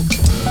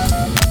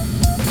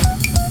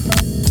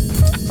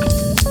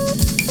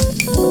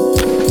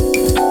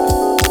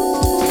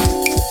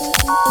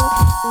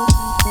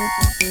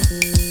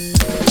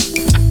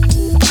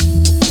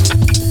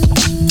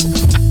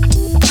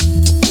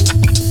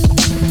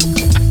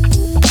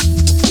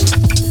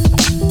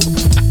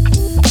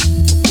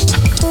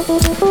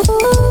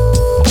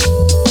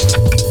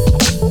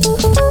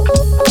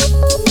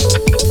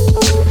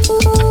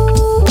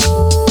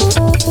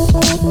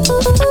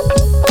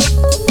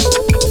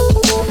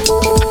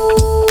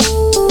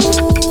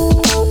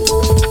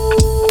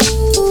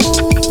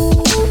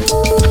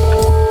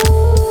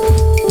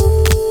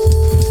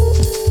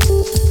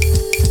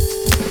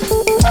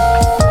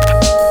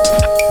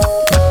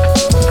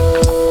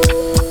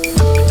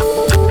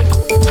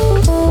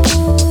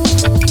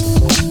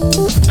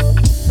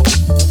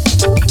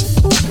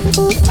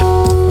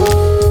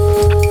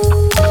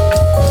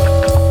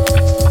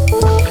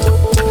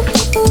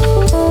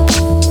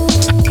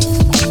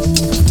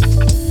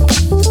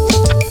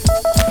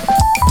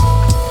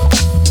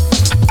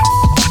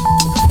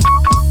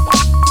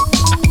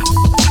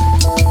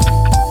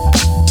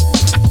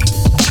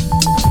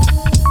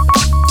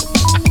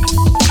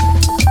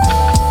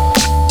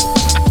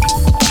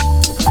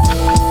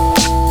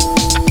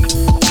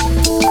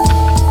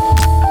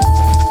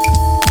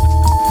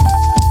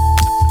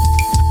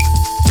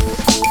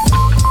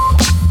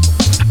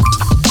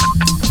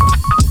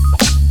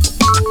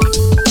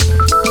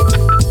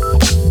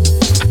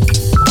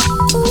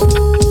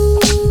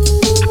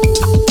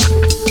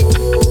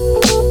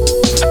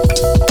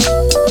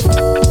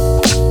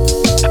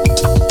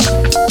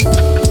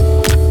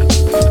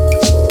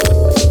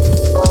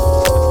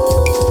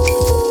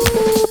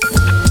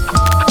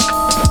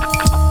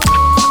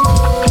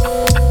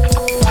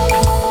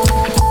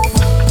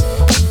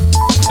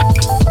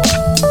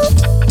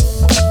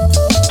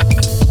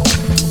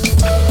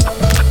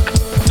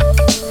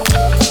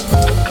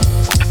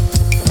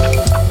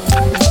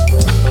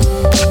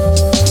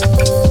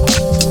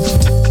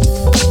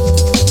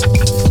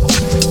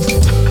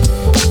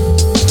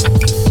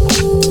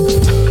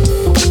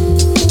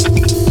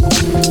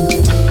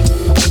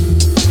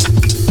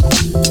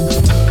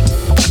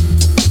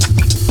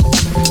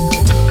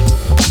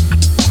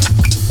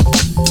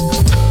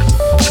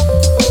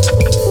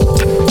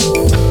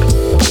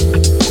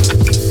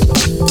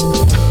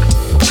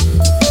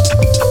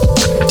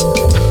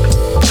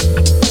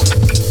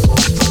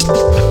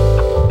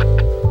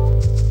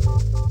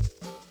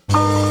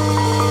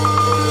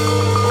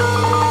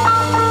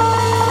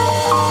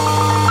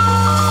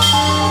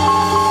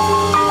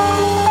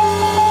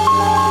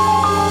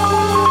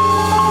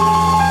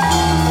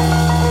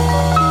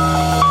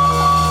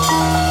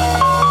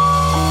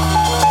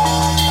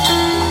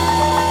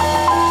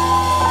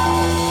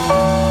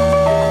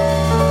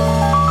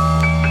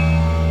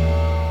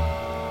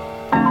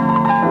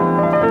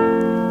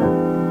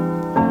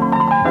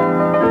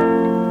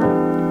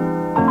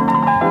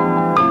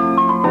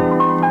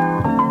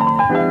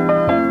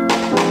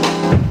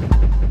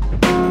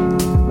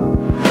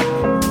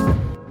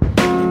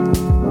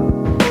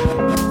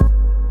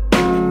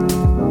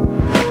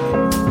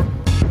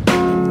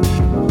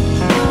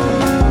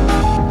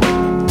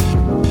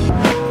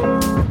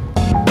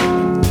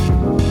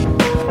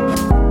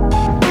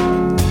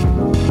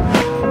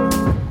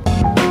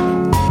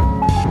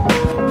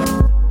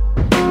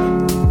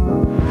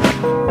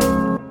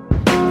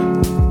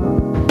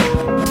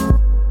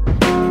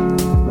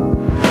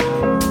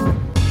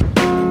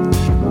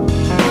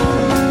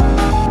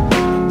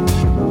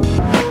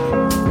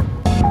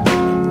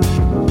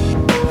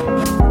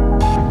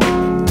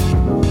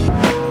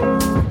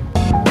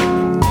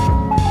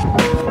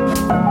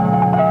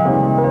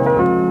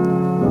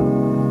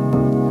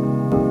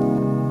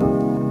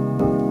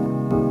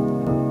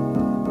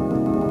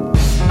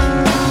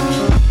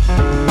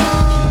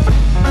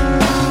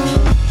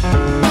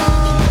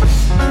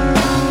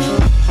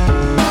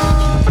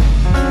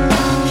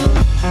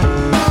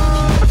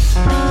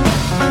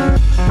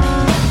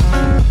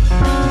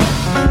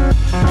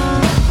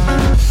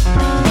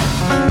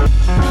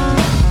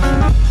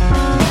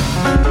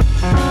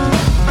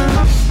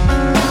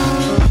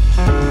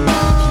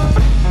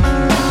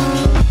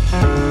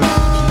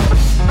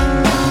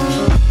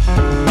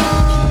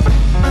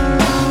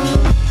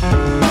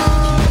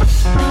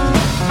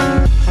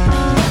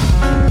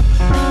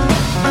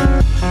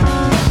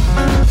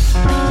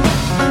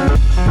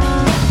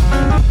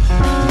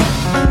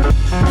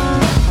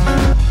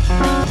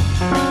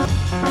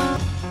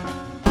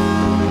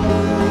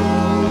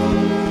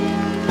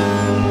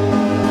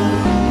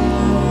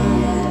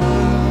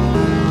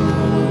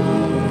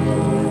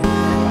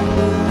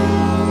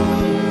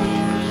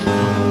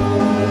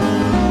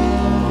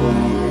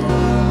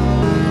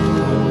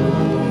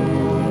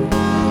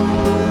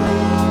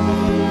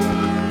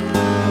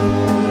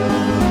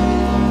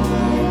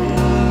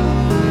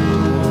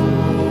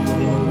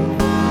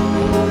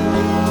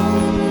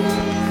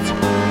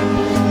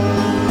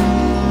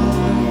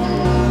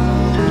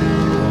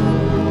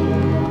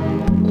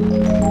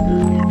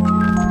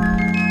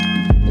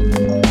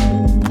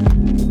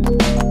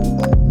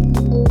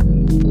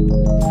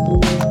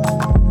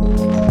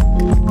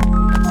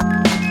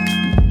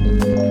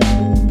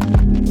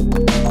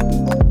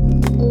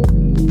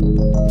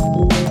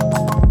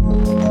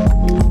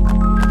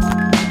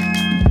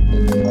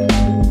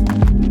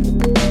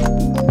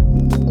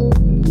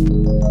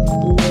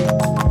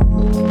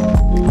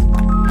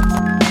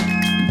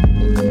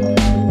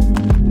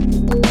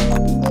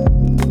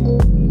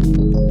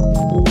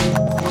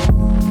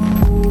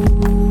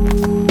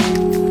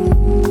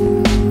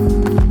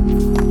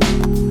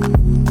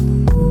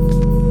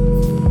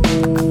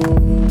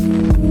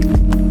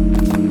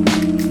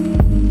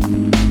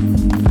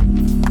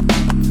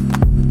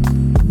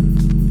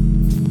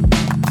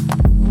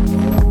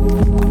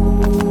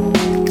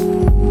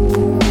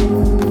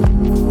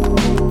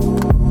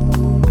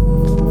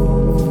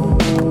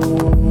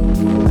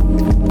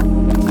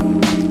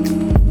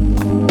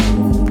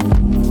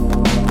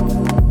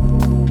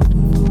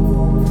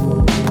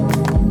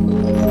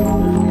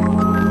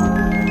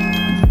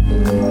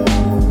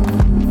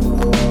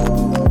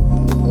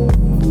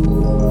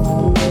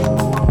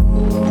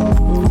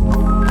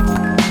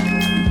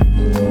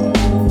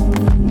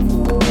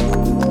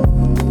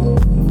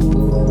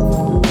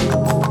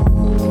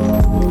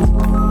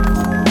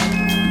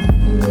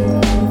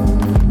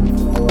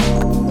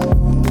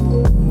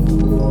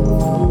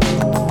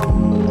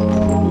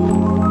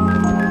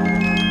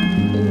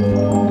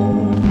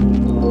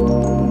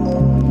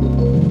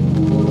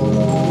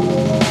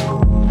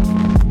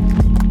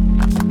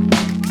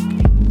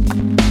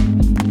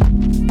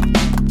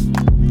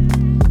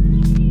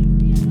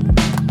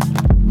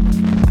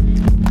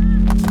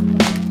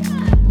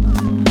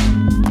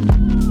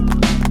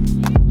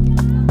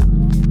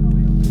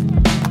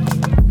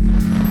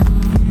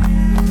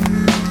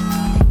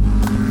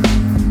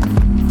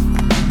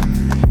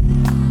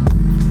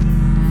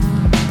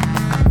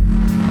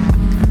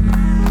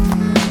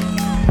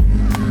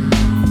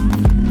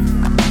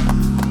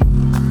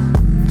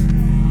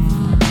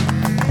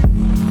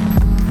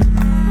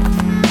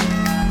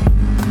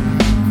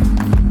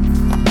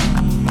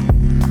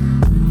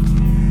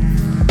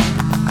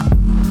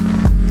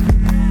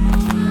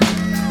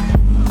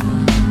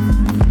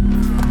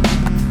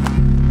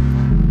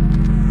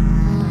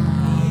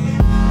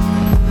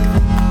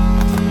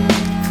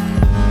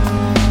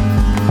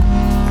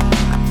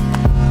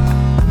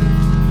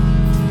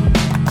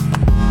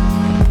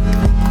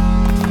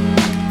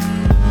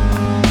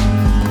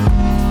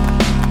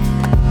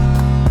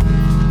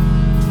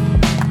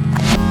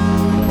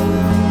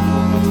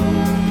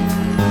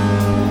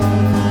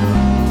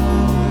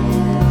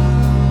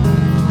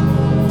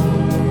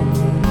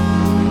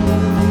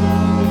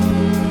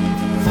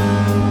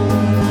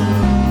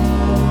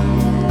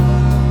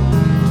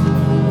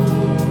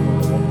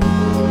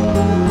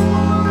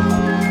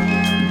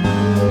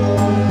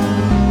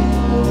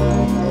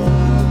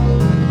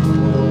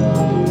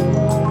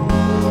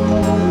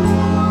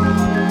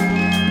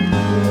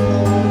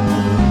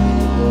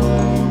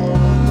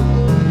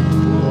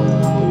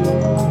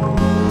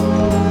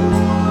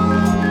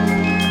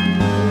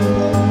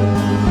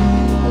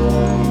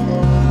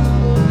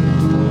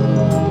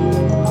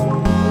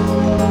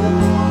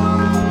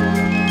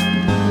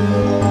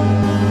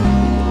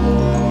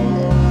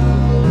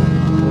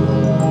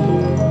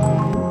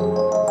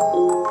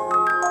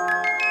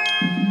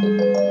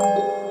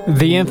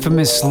 the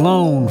infamous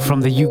Lone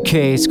from the UK.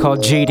 It's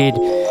called Jaded.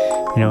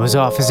 And it was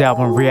off his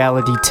album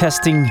Reality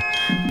Testing.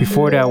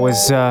 Before that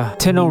was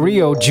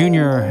Tenorio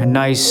Jr., a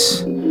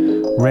nice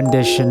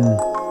rendition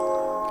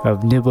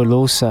of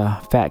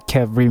Nebulosa, Fat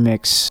Kev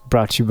remix,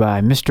 brought to you by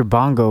Mr.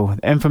 Bongo,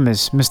 the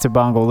infamous Mr.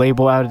 Bongo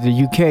label out of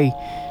the UK.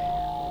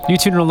 You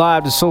tune in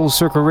live to Soul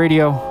Circle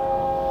Radio.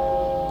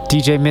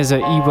 DJ Mza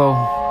Evo,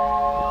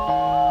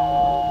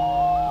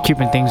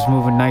 keeping things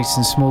moving nice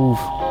and smooth.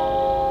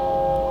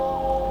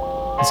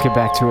 Let's get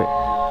back to it.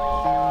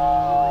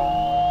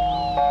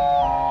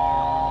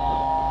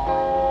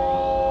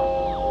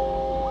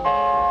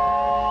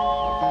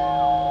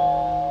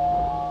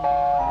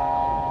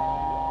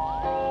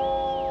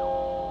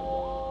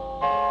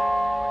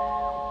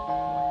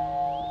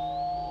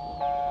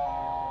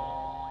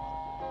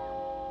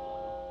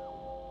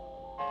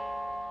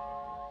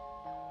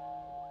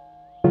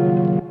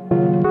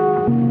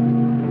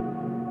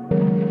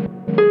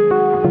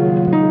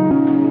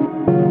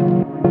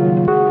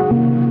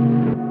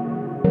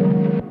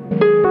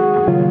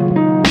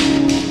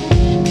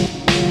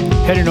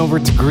 Heading over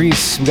to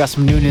Greece, we got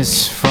some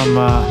newness from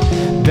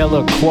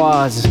Bella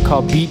Quaz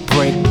called Beat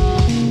Break,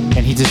 and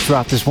he just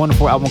dropped this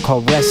wonderful album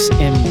called Rest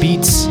in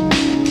Beats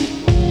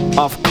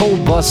off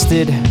Cold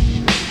Busted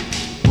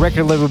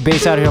record label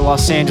based out here in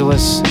Los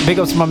Angeles. Big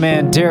up to my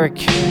man Derek,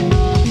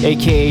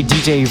 aka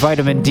DJ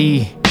Vitamin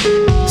D,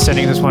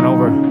 sending this one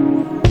over.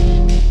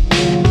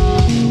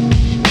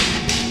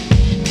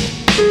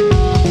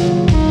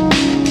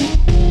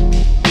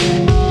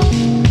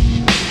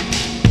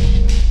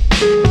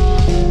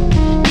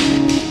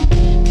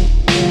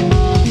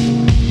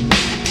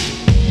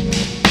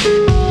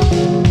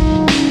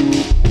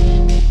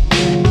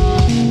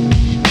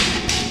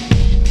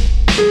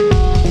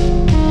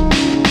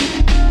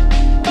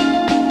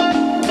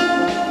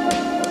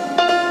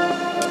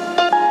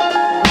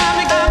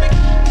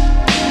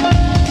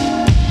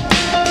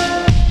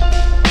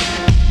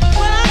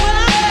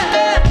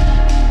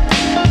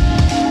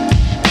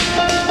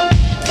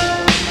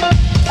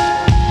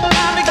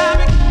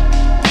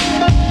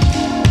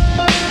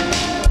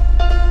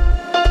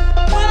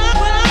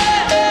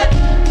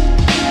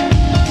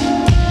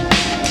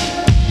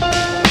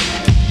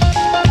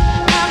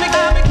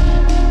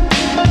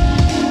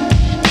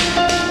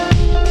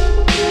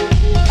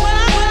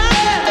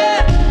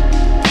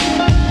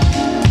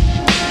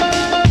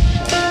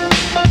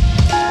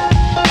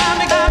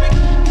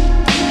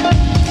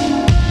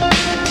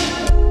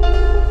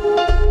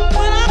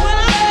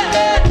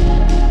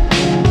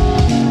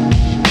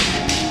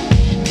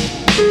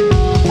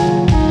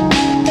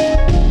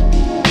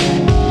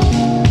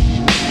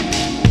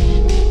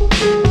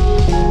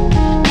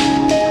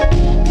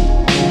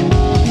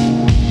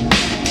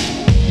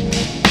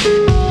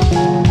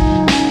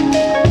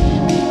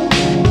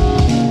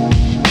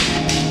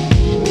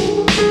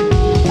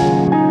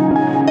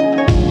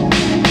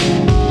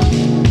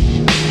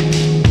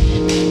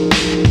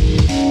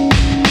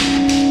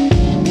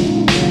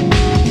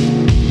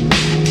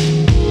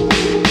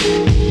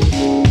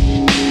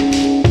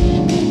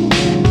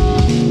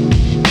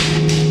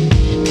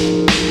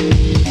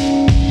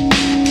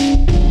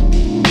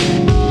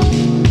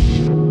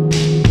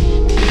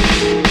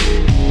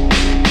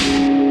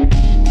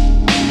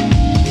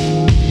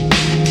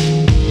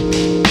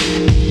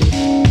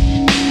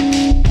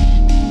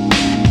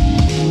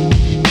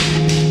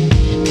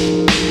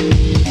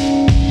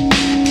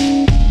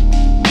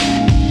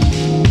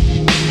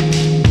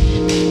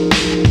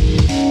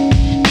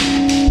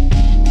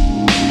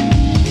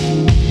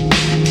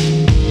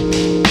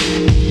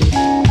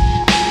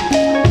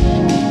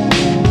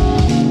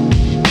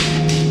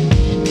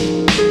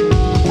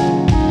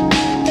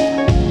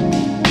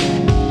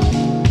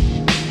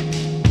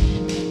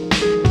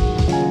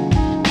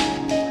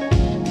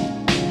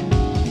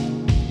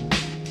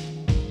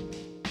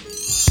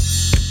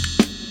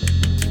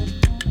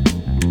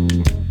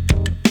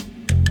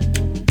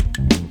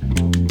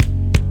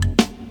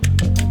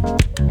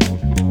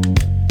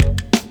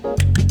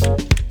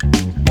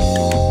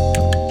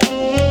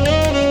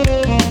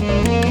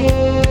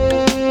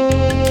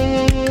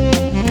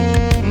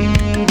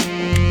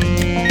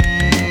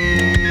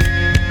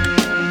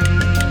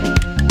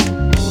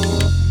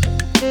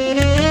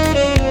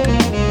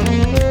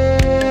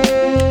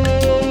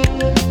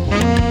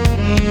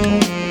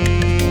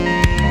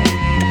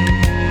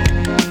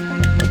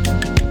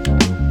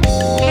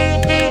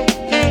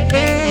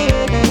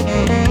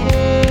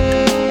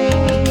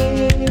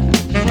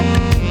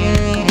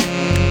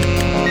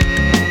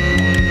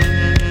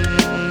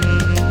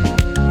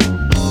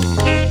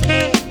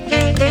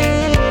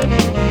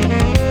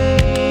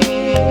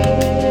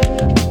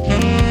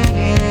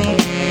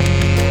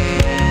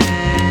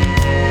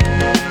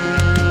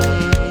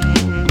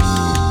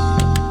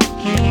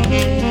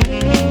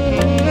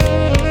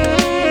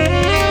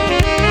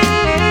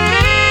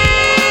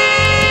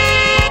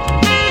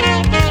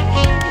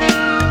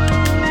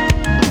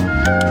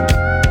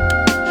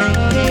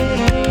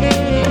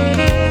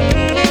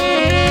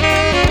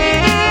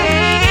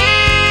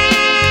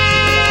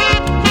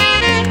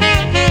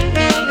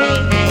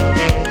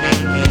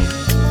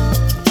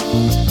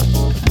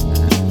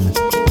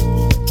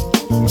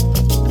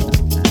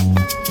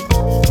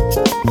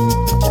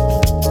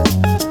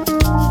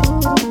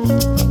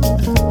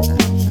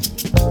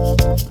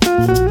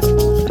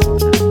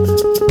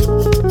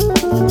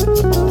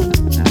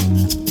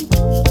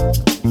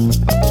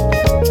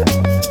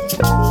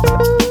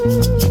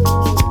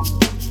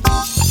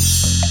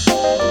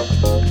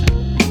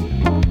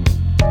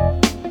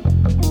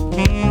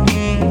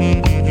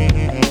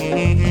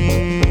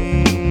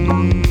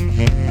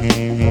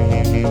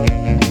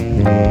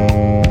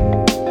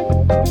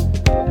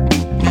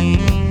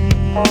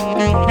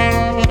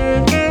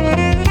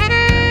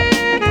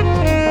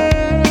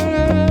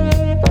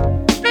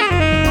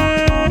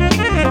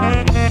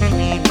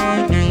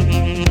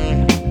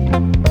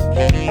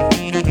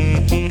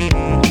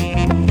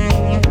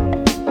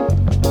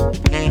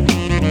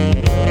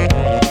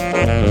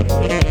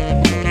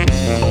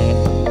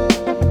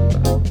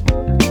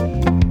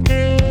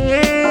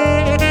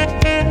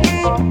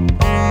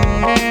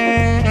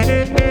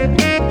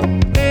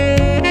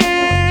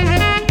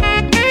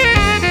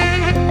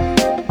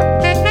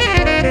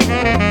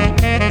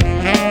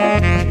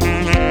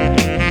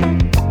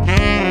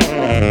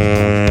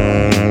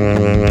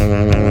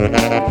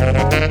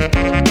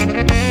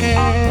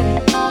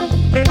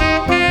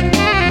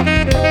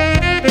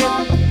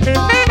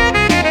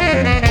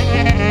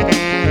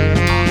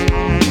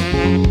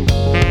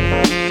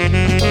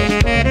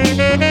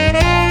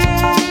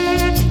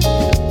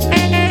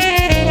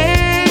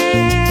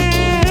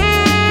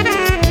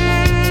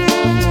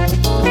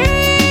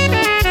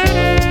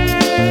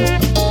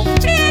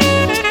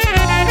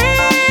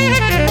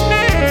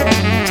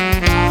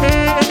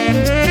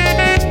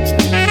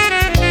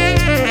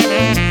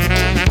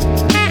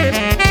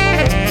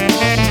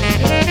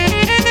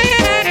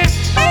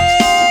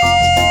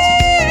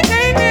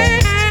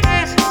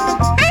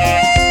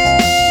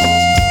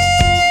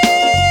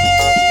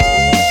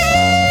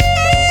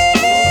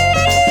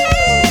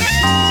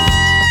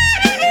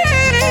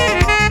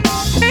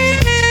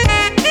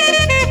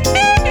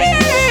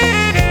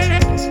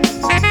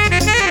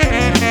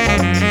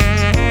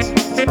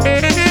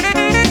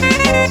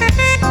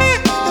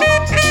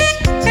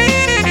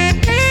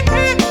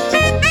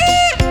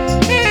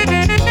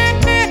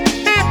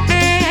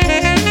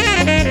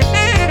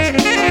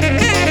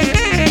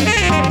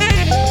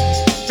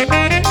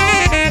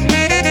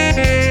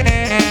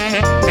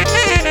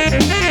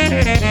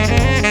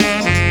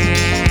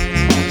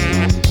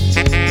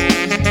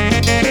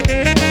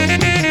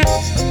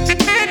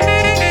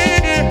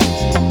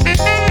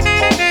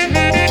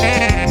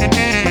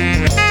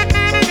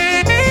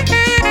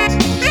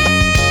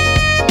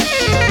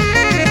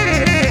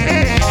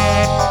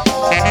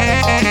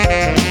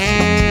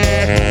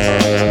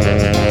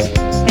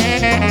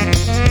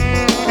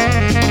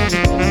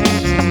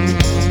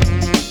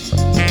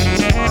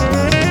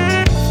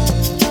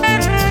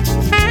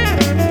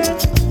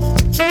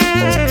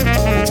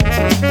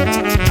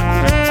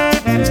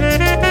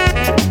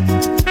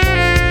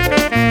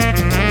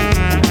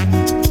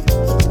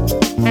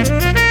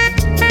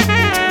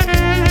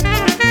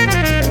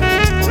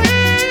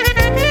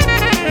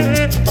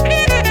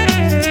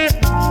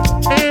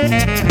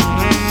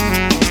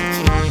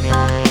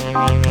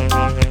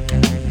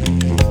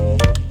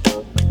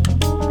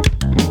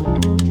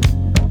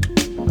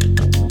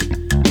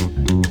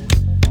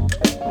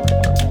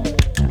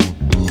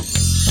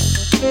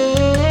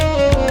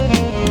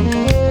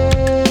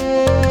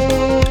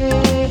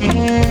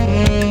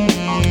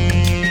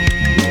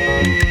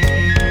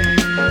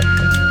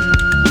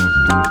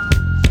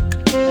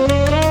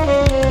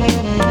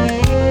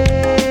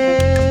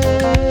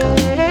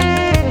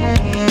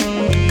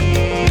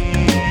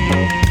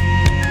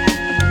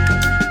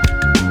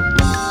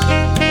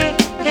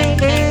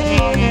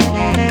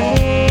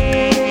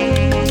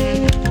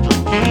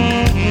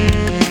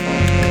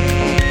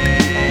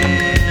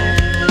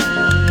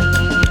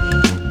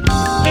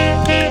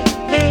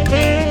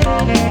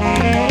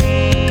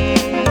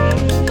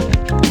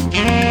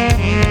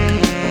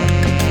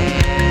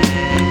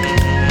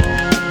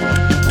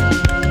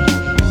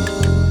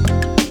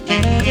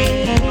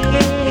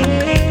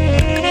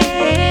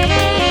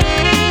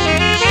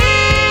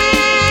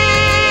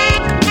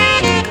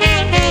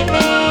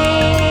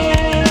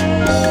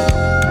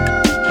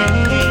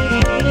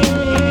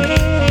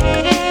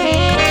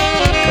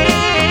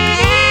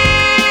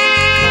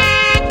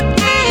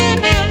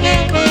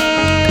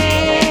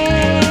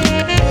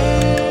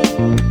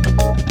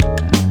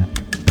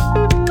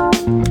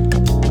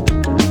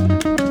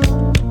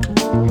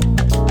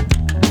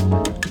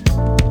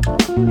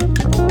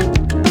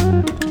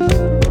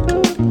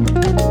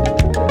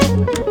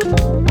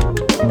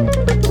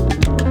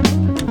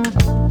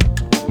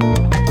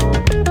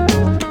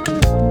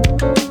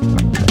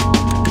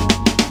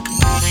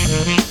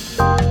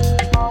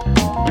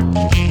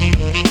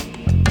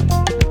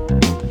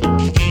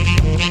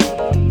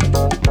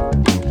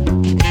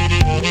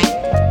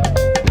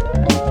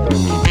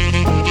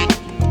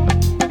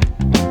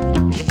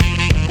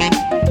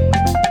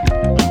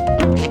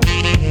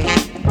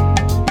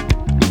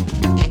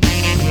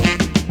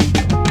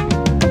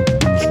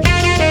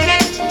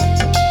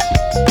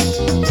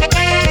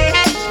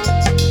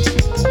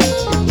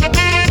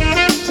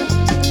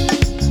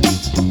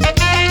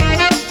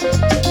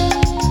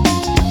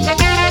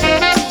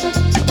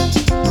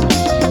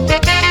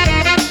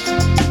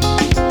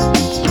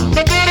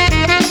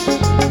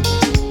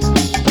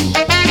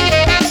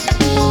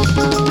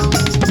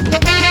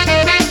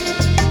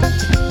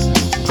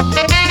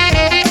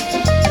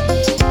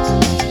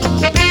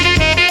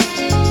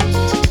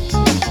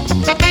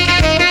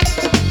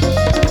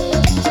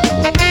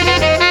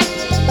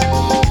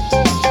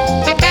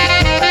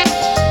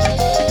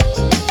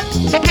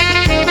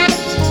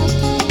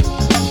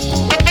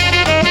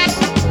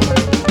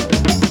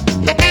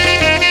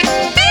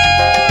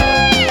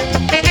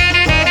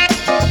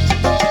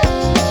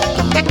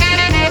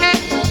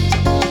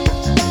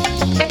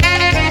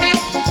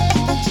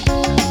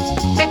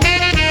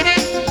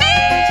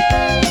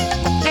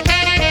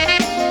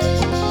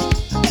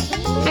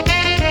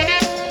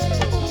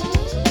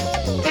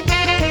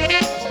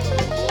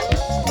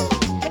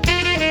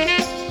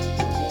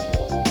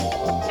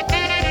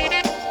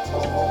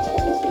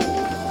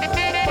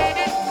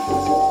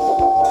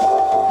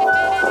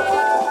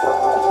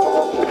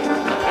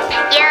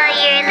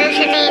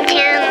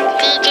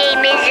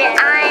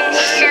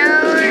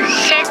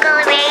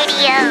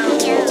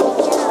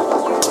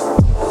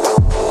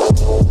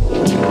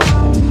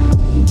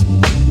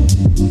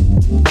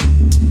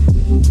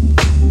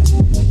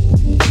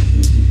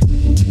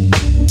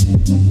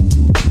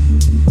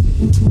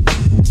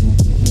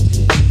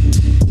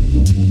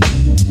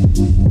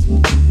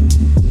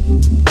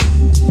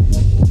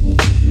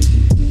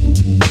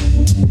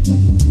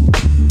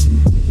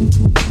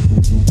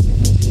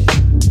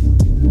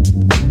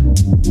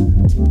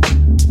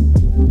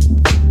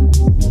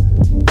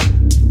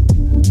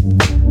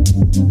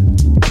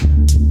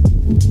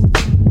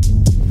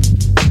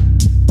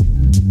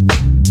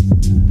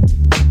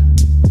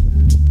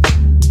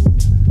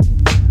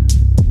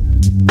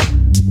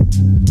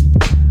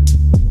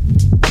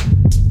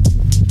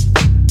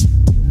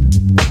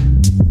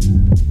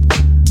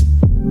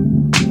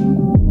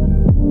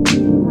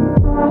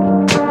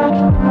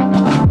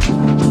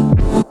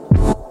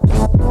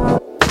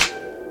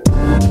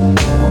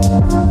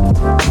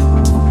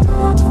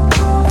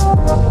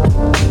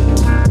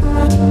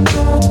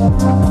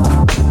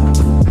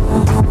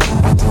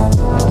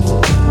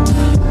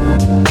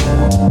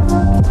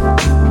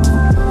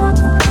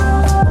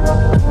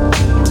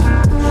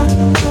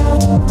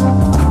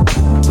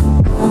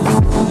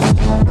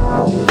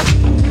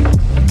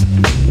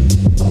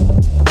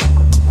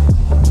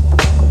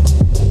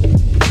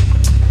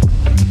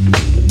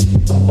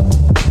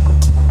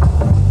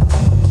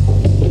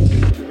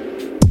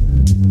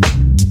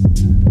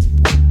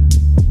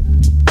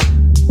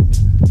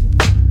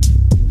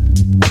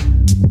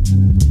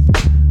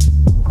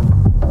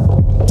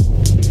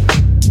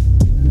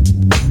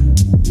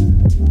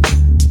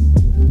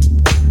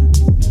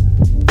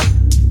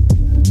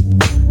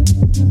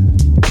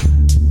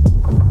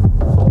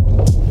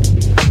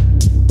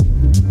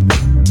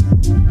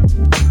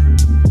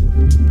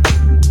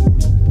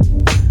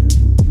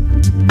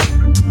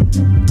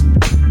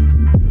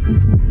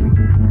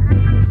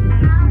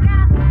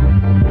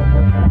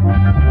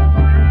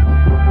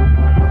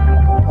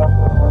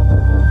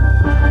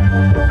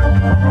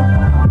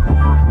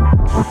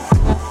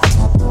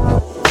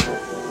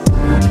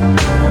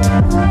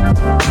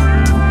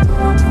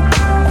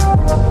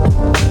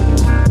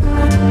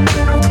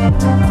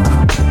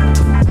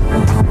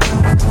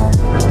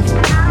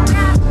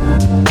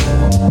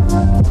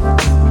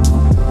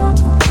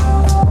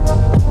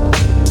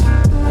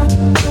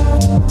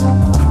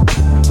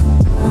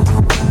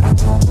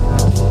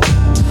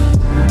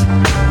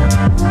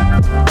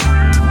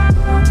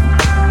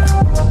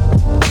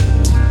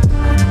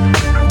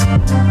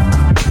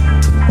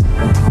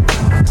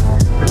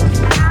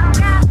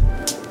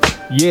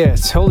 Yeah,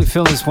 totally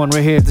feeling this one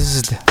right here. This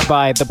is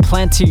by the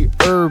Planty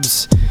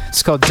Herbs.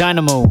 It's called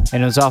Dynamo,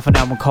 and it was off an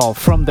album called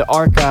From the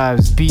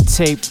Archives, beat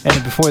tape. And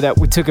then before that,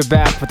 we took it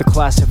back with a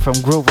classic from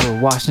Grover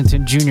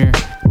Washington Jr.,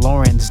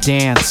 Lauren's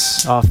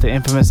Dance, off the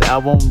infamous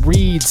album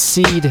Reed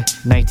Seed,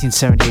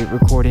 1978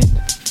 recording.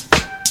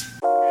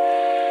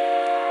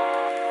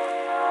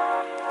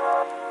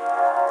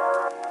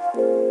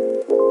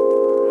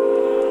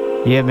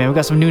 Yeah, man, we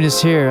got some newness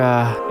here.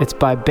 It's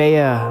by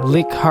Bea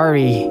Lick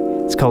Hari.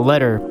 It's called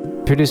Letter.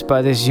 Produced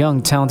by this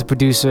young, talented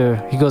producer.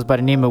 He goes by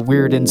the name of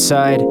Weird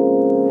Inside.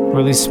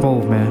 Really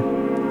smooth, man.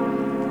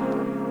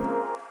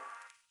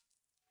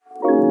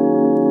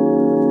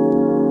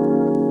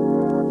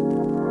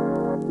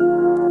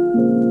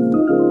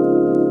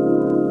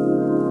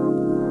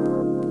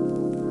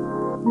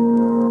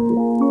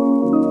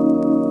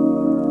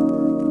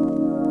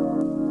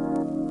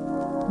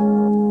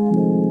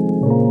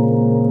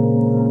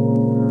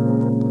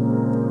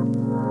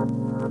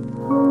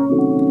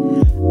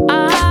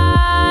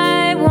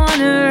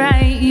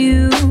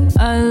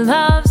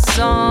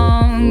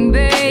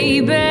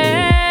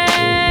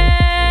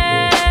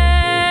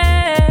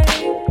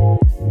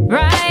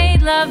 Write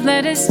love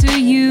letters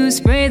to you,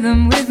 spray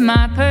them with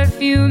my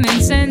perfume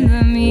and send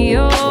them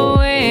your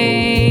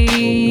way.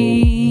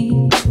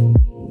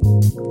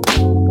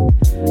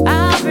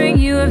 I'll bring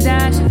you a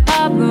dash of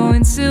Pablo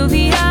and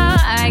Sylvia.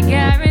 I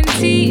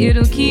guarantee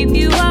it'll keep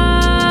you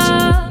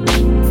up,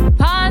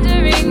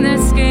 pondering the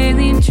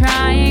scaling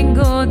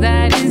triangle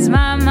that is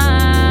my mind.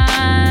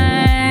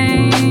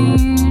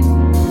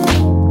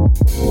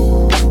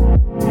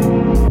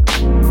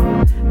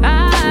 I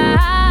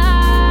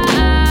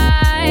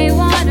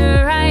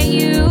wanna write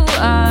you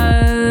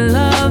a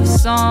love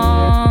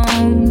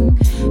song,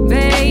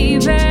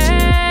 baby.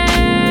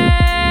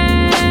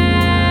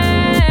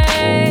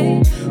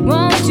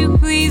 Won't you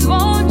please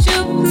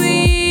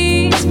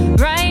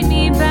write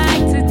me back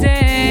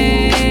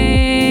today?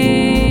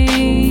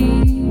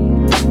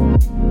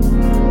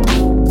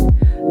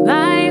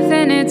 Life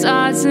and its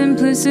odd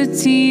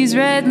simplicities,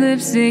 red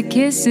lipstick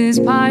kisses,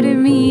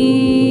 pardon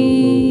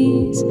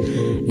me.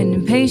 And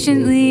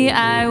impatiently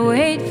I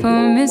wait for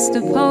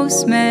Mr.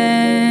 Postman.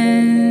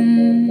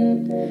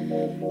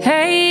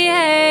 Hey,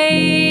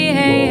 hey,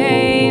 hey,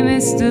 hey,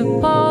 Mr.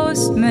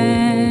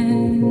 Postman.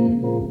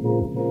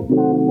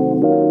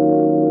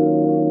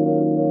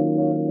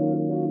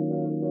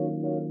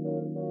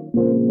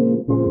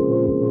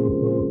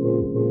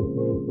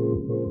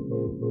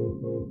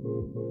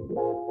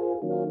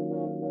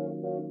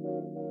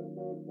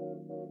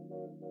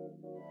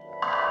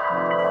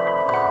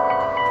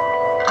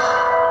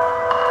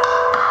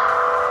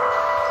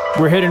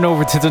 We're heading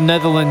over to the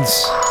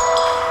Netherlands.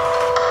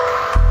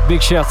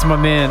 Big shout to my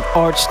man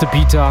Arch the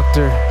Beat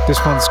Doctor. This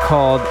one's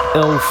called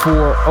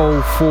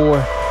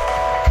L404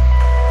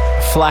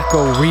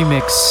 Flacco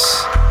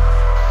Remix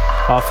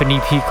off an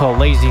EP called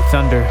Lazy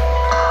Thunder.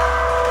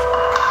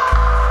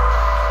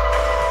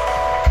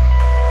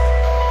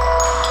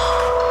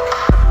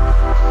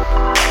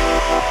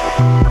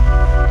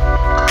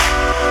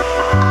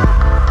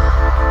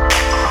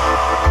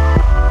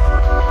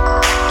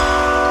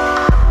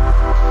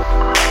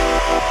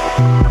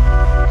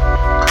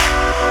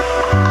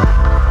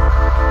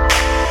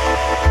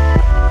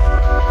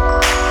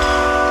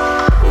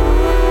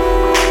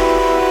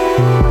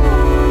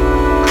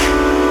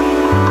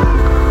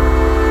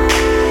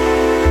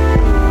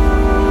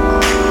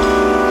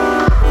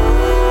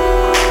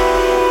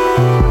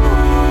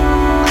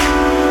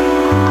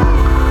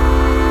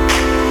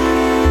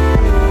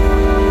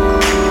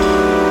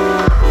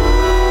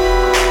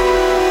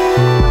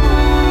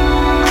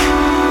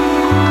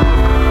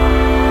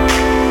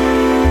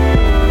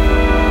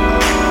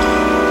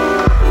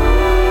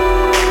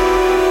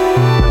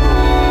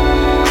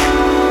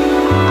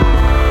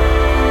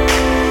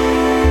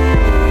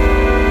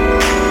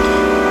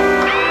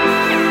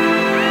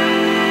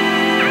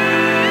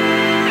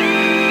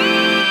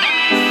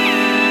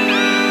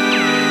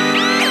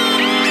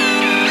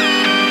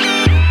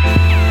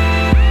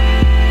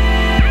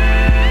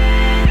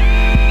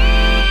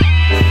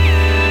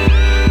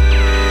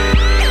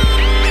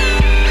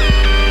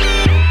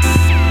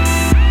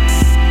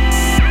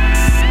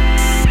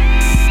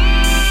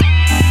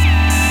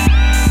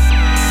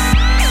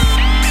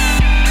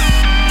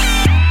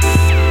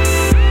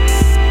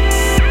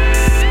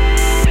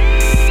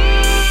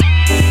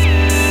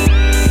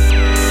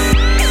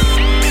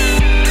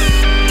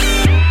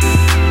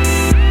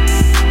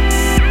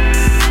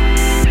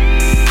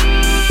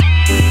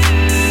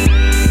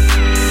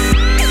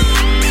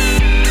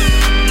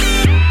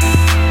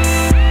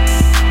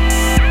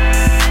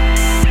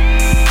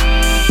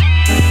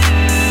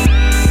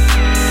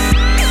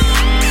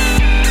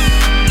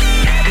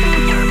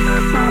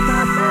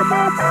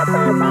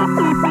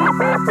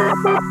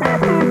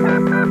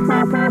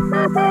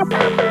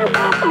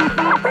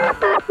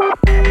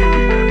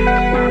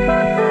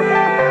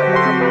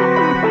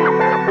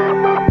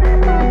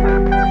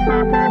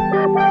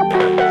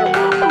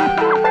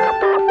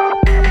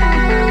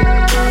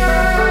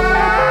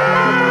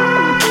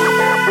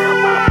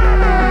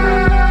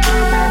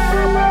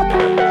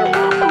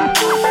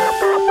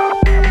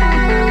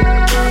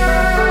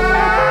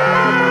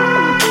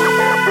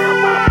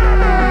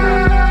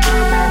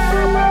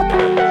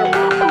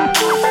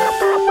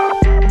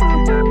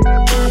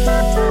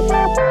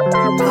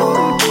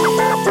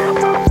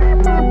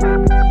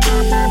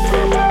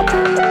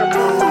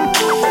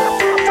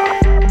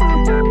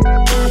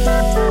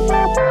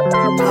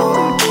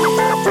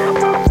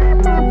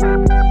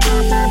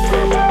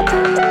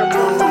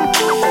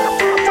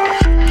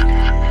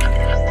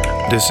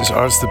 This is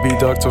Arts the Beat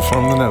Doctor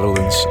from the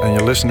Netherlands, and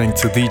you're listening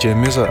to DJ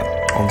Mza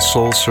on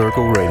Soul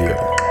Circle Radio.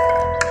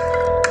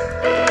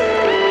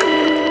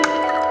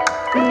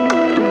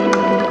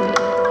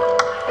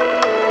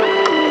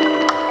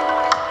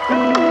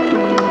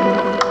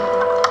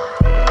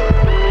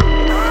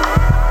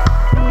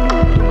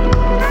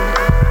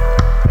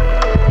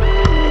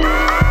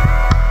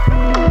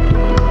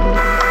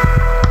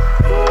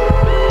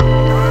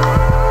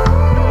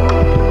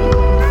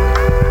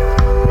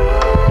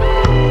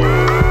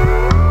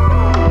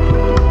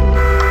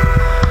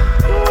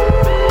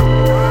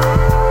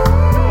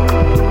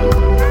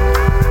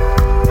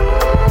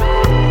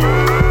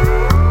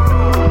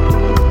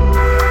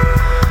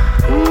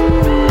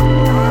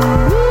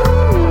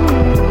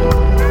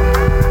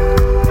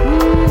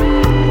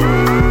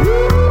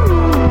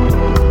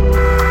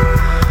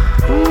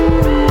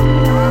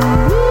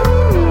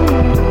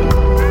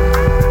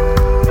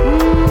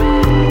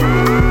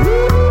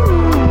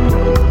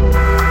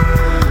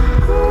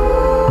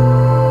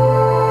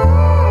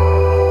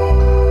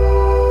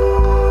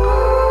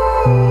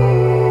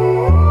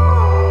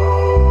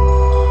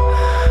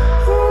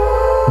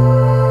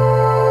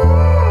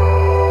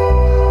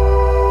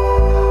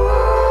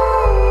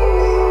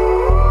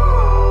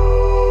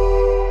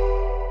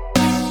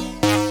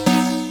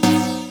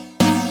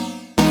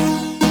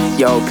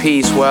 Yo,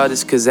 peace, world.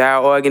 This is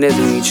Kazal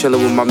Organism. You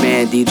chillin' with my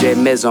man DJ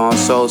Mza on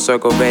Soul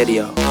Circle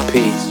Radio.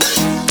 Peace.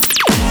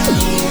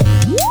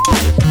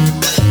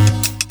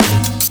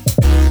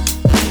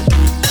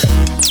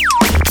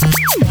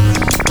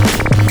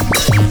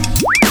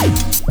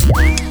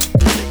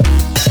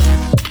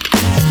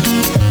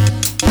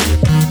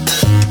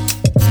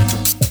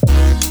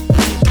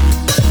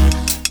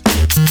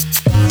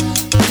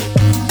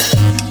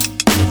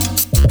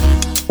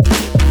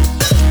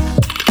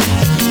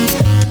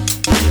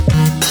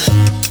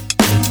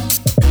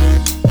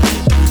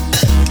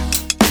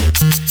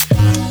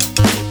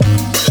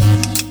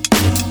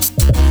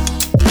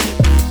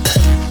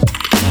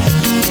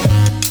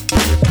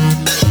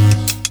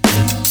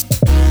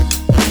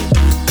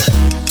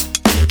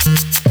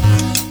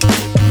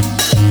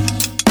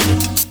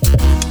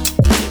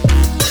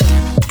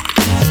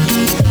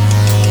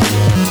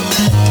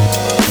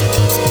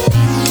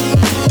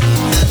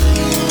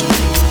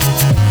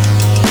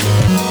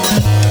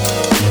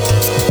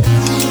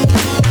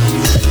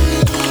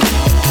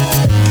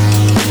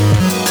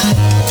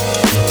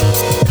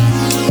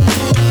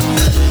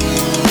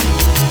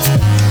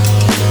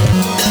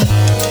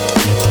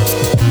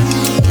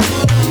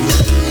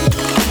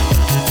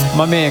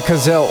 My man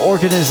Kazal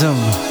Organism.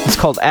 It's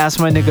called Ask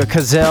My Nigga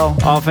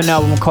Kazal, off an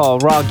album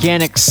called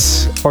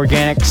Rawganics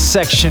Organic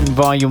Section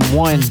Volume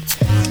 1.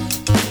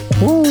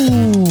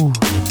 Woo!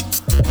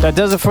 That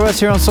does it for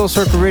us here on Soul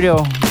Circle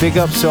Radio. Big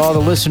ups to all the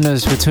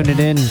listeners for tuning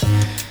in.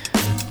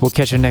 We'll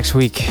catch you next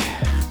week.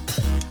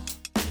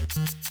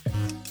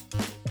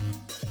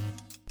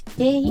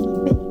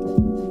 Yeah.